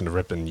haven't listened to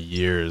RIP in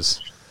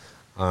years.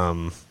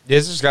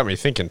 It's just got me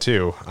thinking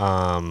too.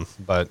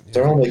 But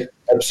they're on like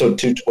episode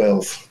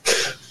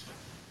 212.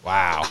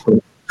 Wow.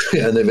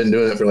 Yeah, and they've been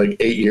doing it for like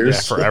 8 years.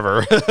 Yeah,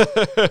 forever.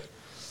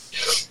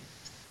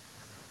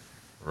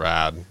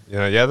 Rad.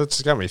 Yeah, that's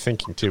just got me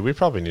thinking too. We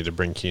probably need to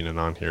bring Keenan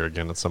on here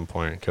again at some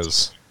point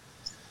because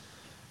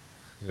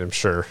I'm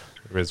sure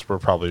we're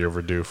probably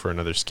overdue for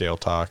another scale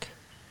talk.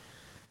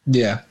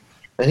 Yeah.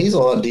 And he's a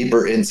lot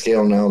deeper in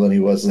scale now than he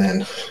was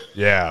then.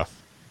 Yeah.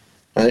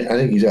 I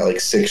think he's got like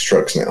 6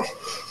 trucks now.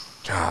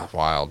 God,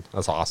 wild.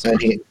 That's awesome.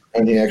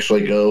 And he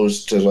actually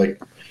goes to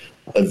like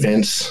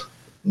events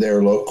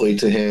there locally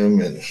to him,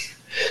 and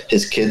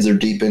his kids are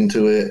deep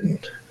into it,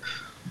 and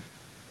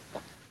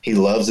he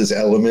loves his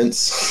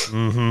elements.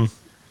 Mm-hmm.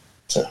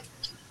 So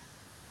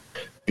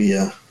be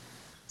a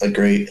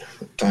great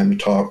time to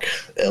talk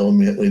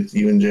element with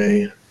you and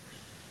Jay.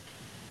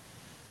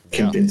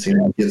 Convincing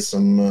him to get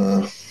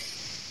some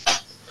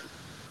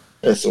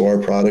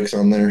SOR products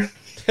on there.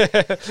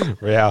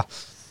 Yeah.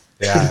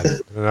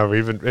 No,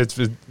 we've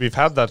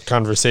had that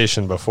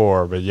conversation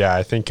before, but yeah,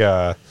 I think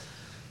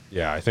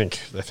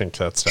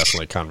that's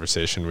definitely a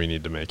conversation we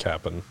need to make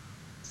happen.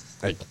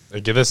 Like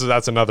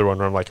that's another one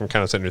where I'm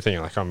kind of sitting here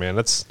thinking like, oh man,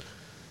 it's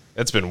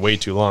been way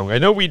too long. I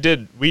know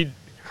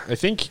I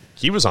think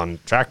he was on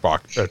Track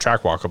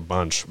Walk a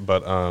bunch,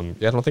 but I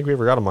don't think we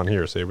ever got him on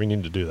here, so we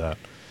need to do that.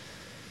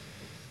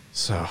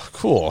 So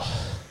cool.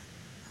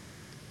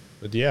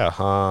 But yeah,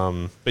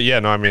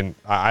 no, I mean,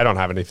 I don't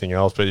have anything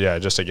else, but yeah,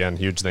 just again,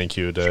 huge thank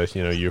you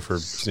to, you for,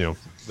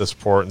 the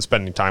support and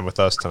spending time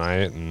with us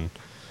tonight. And,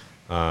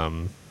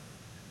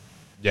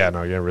 again,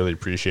 really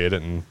appreciate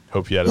it and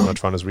hope you had as much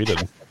fun as we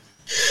did.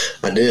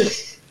 I did.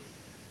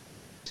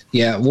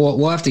 Yeah,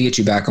 we'll have to get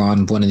you back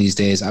on one of these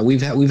days.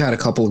 We've had a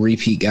couple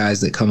repeat guys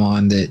that come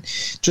on that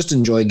just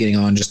enjoy getting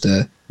on just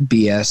to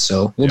BS.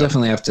 So we'll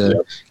definitely have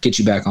to get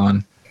you back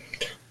on.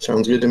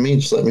 Sounds good to me.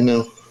 Just let me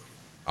know.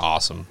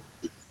 Awesome.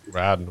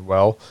 Rad.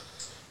 Well,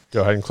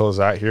 go ahead and close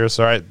out here.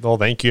 So, all right. Well,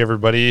 thank you,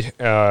 everybody.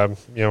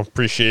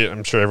 Appreciate.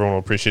 I'm sure everyone will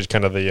appreciate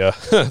kind of the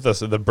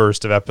the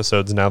burst of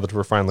episodes now that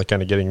we're finally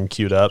kind of getting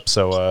queued up.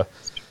 So,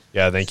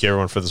 thank you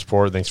everyone for the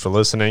support. Thanks for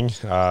listening.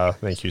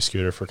 Thank you,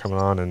 Scooter, for coming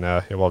on, and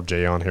we'll have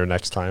Jay on here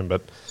next time.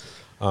 But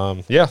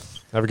have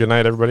a good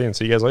night, everybody, and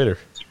see you guys later.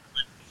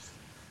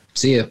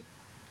 See ya.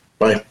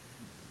 Bye.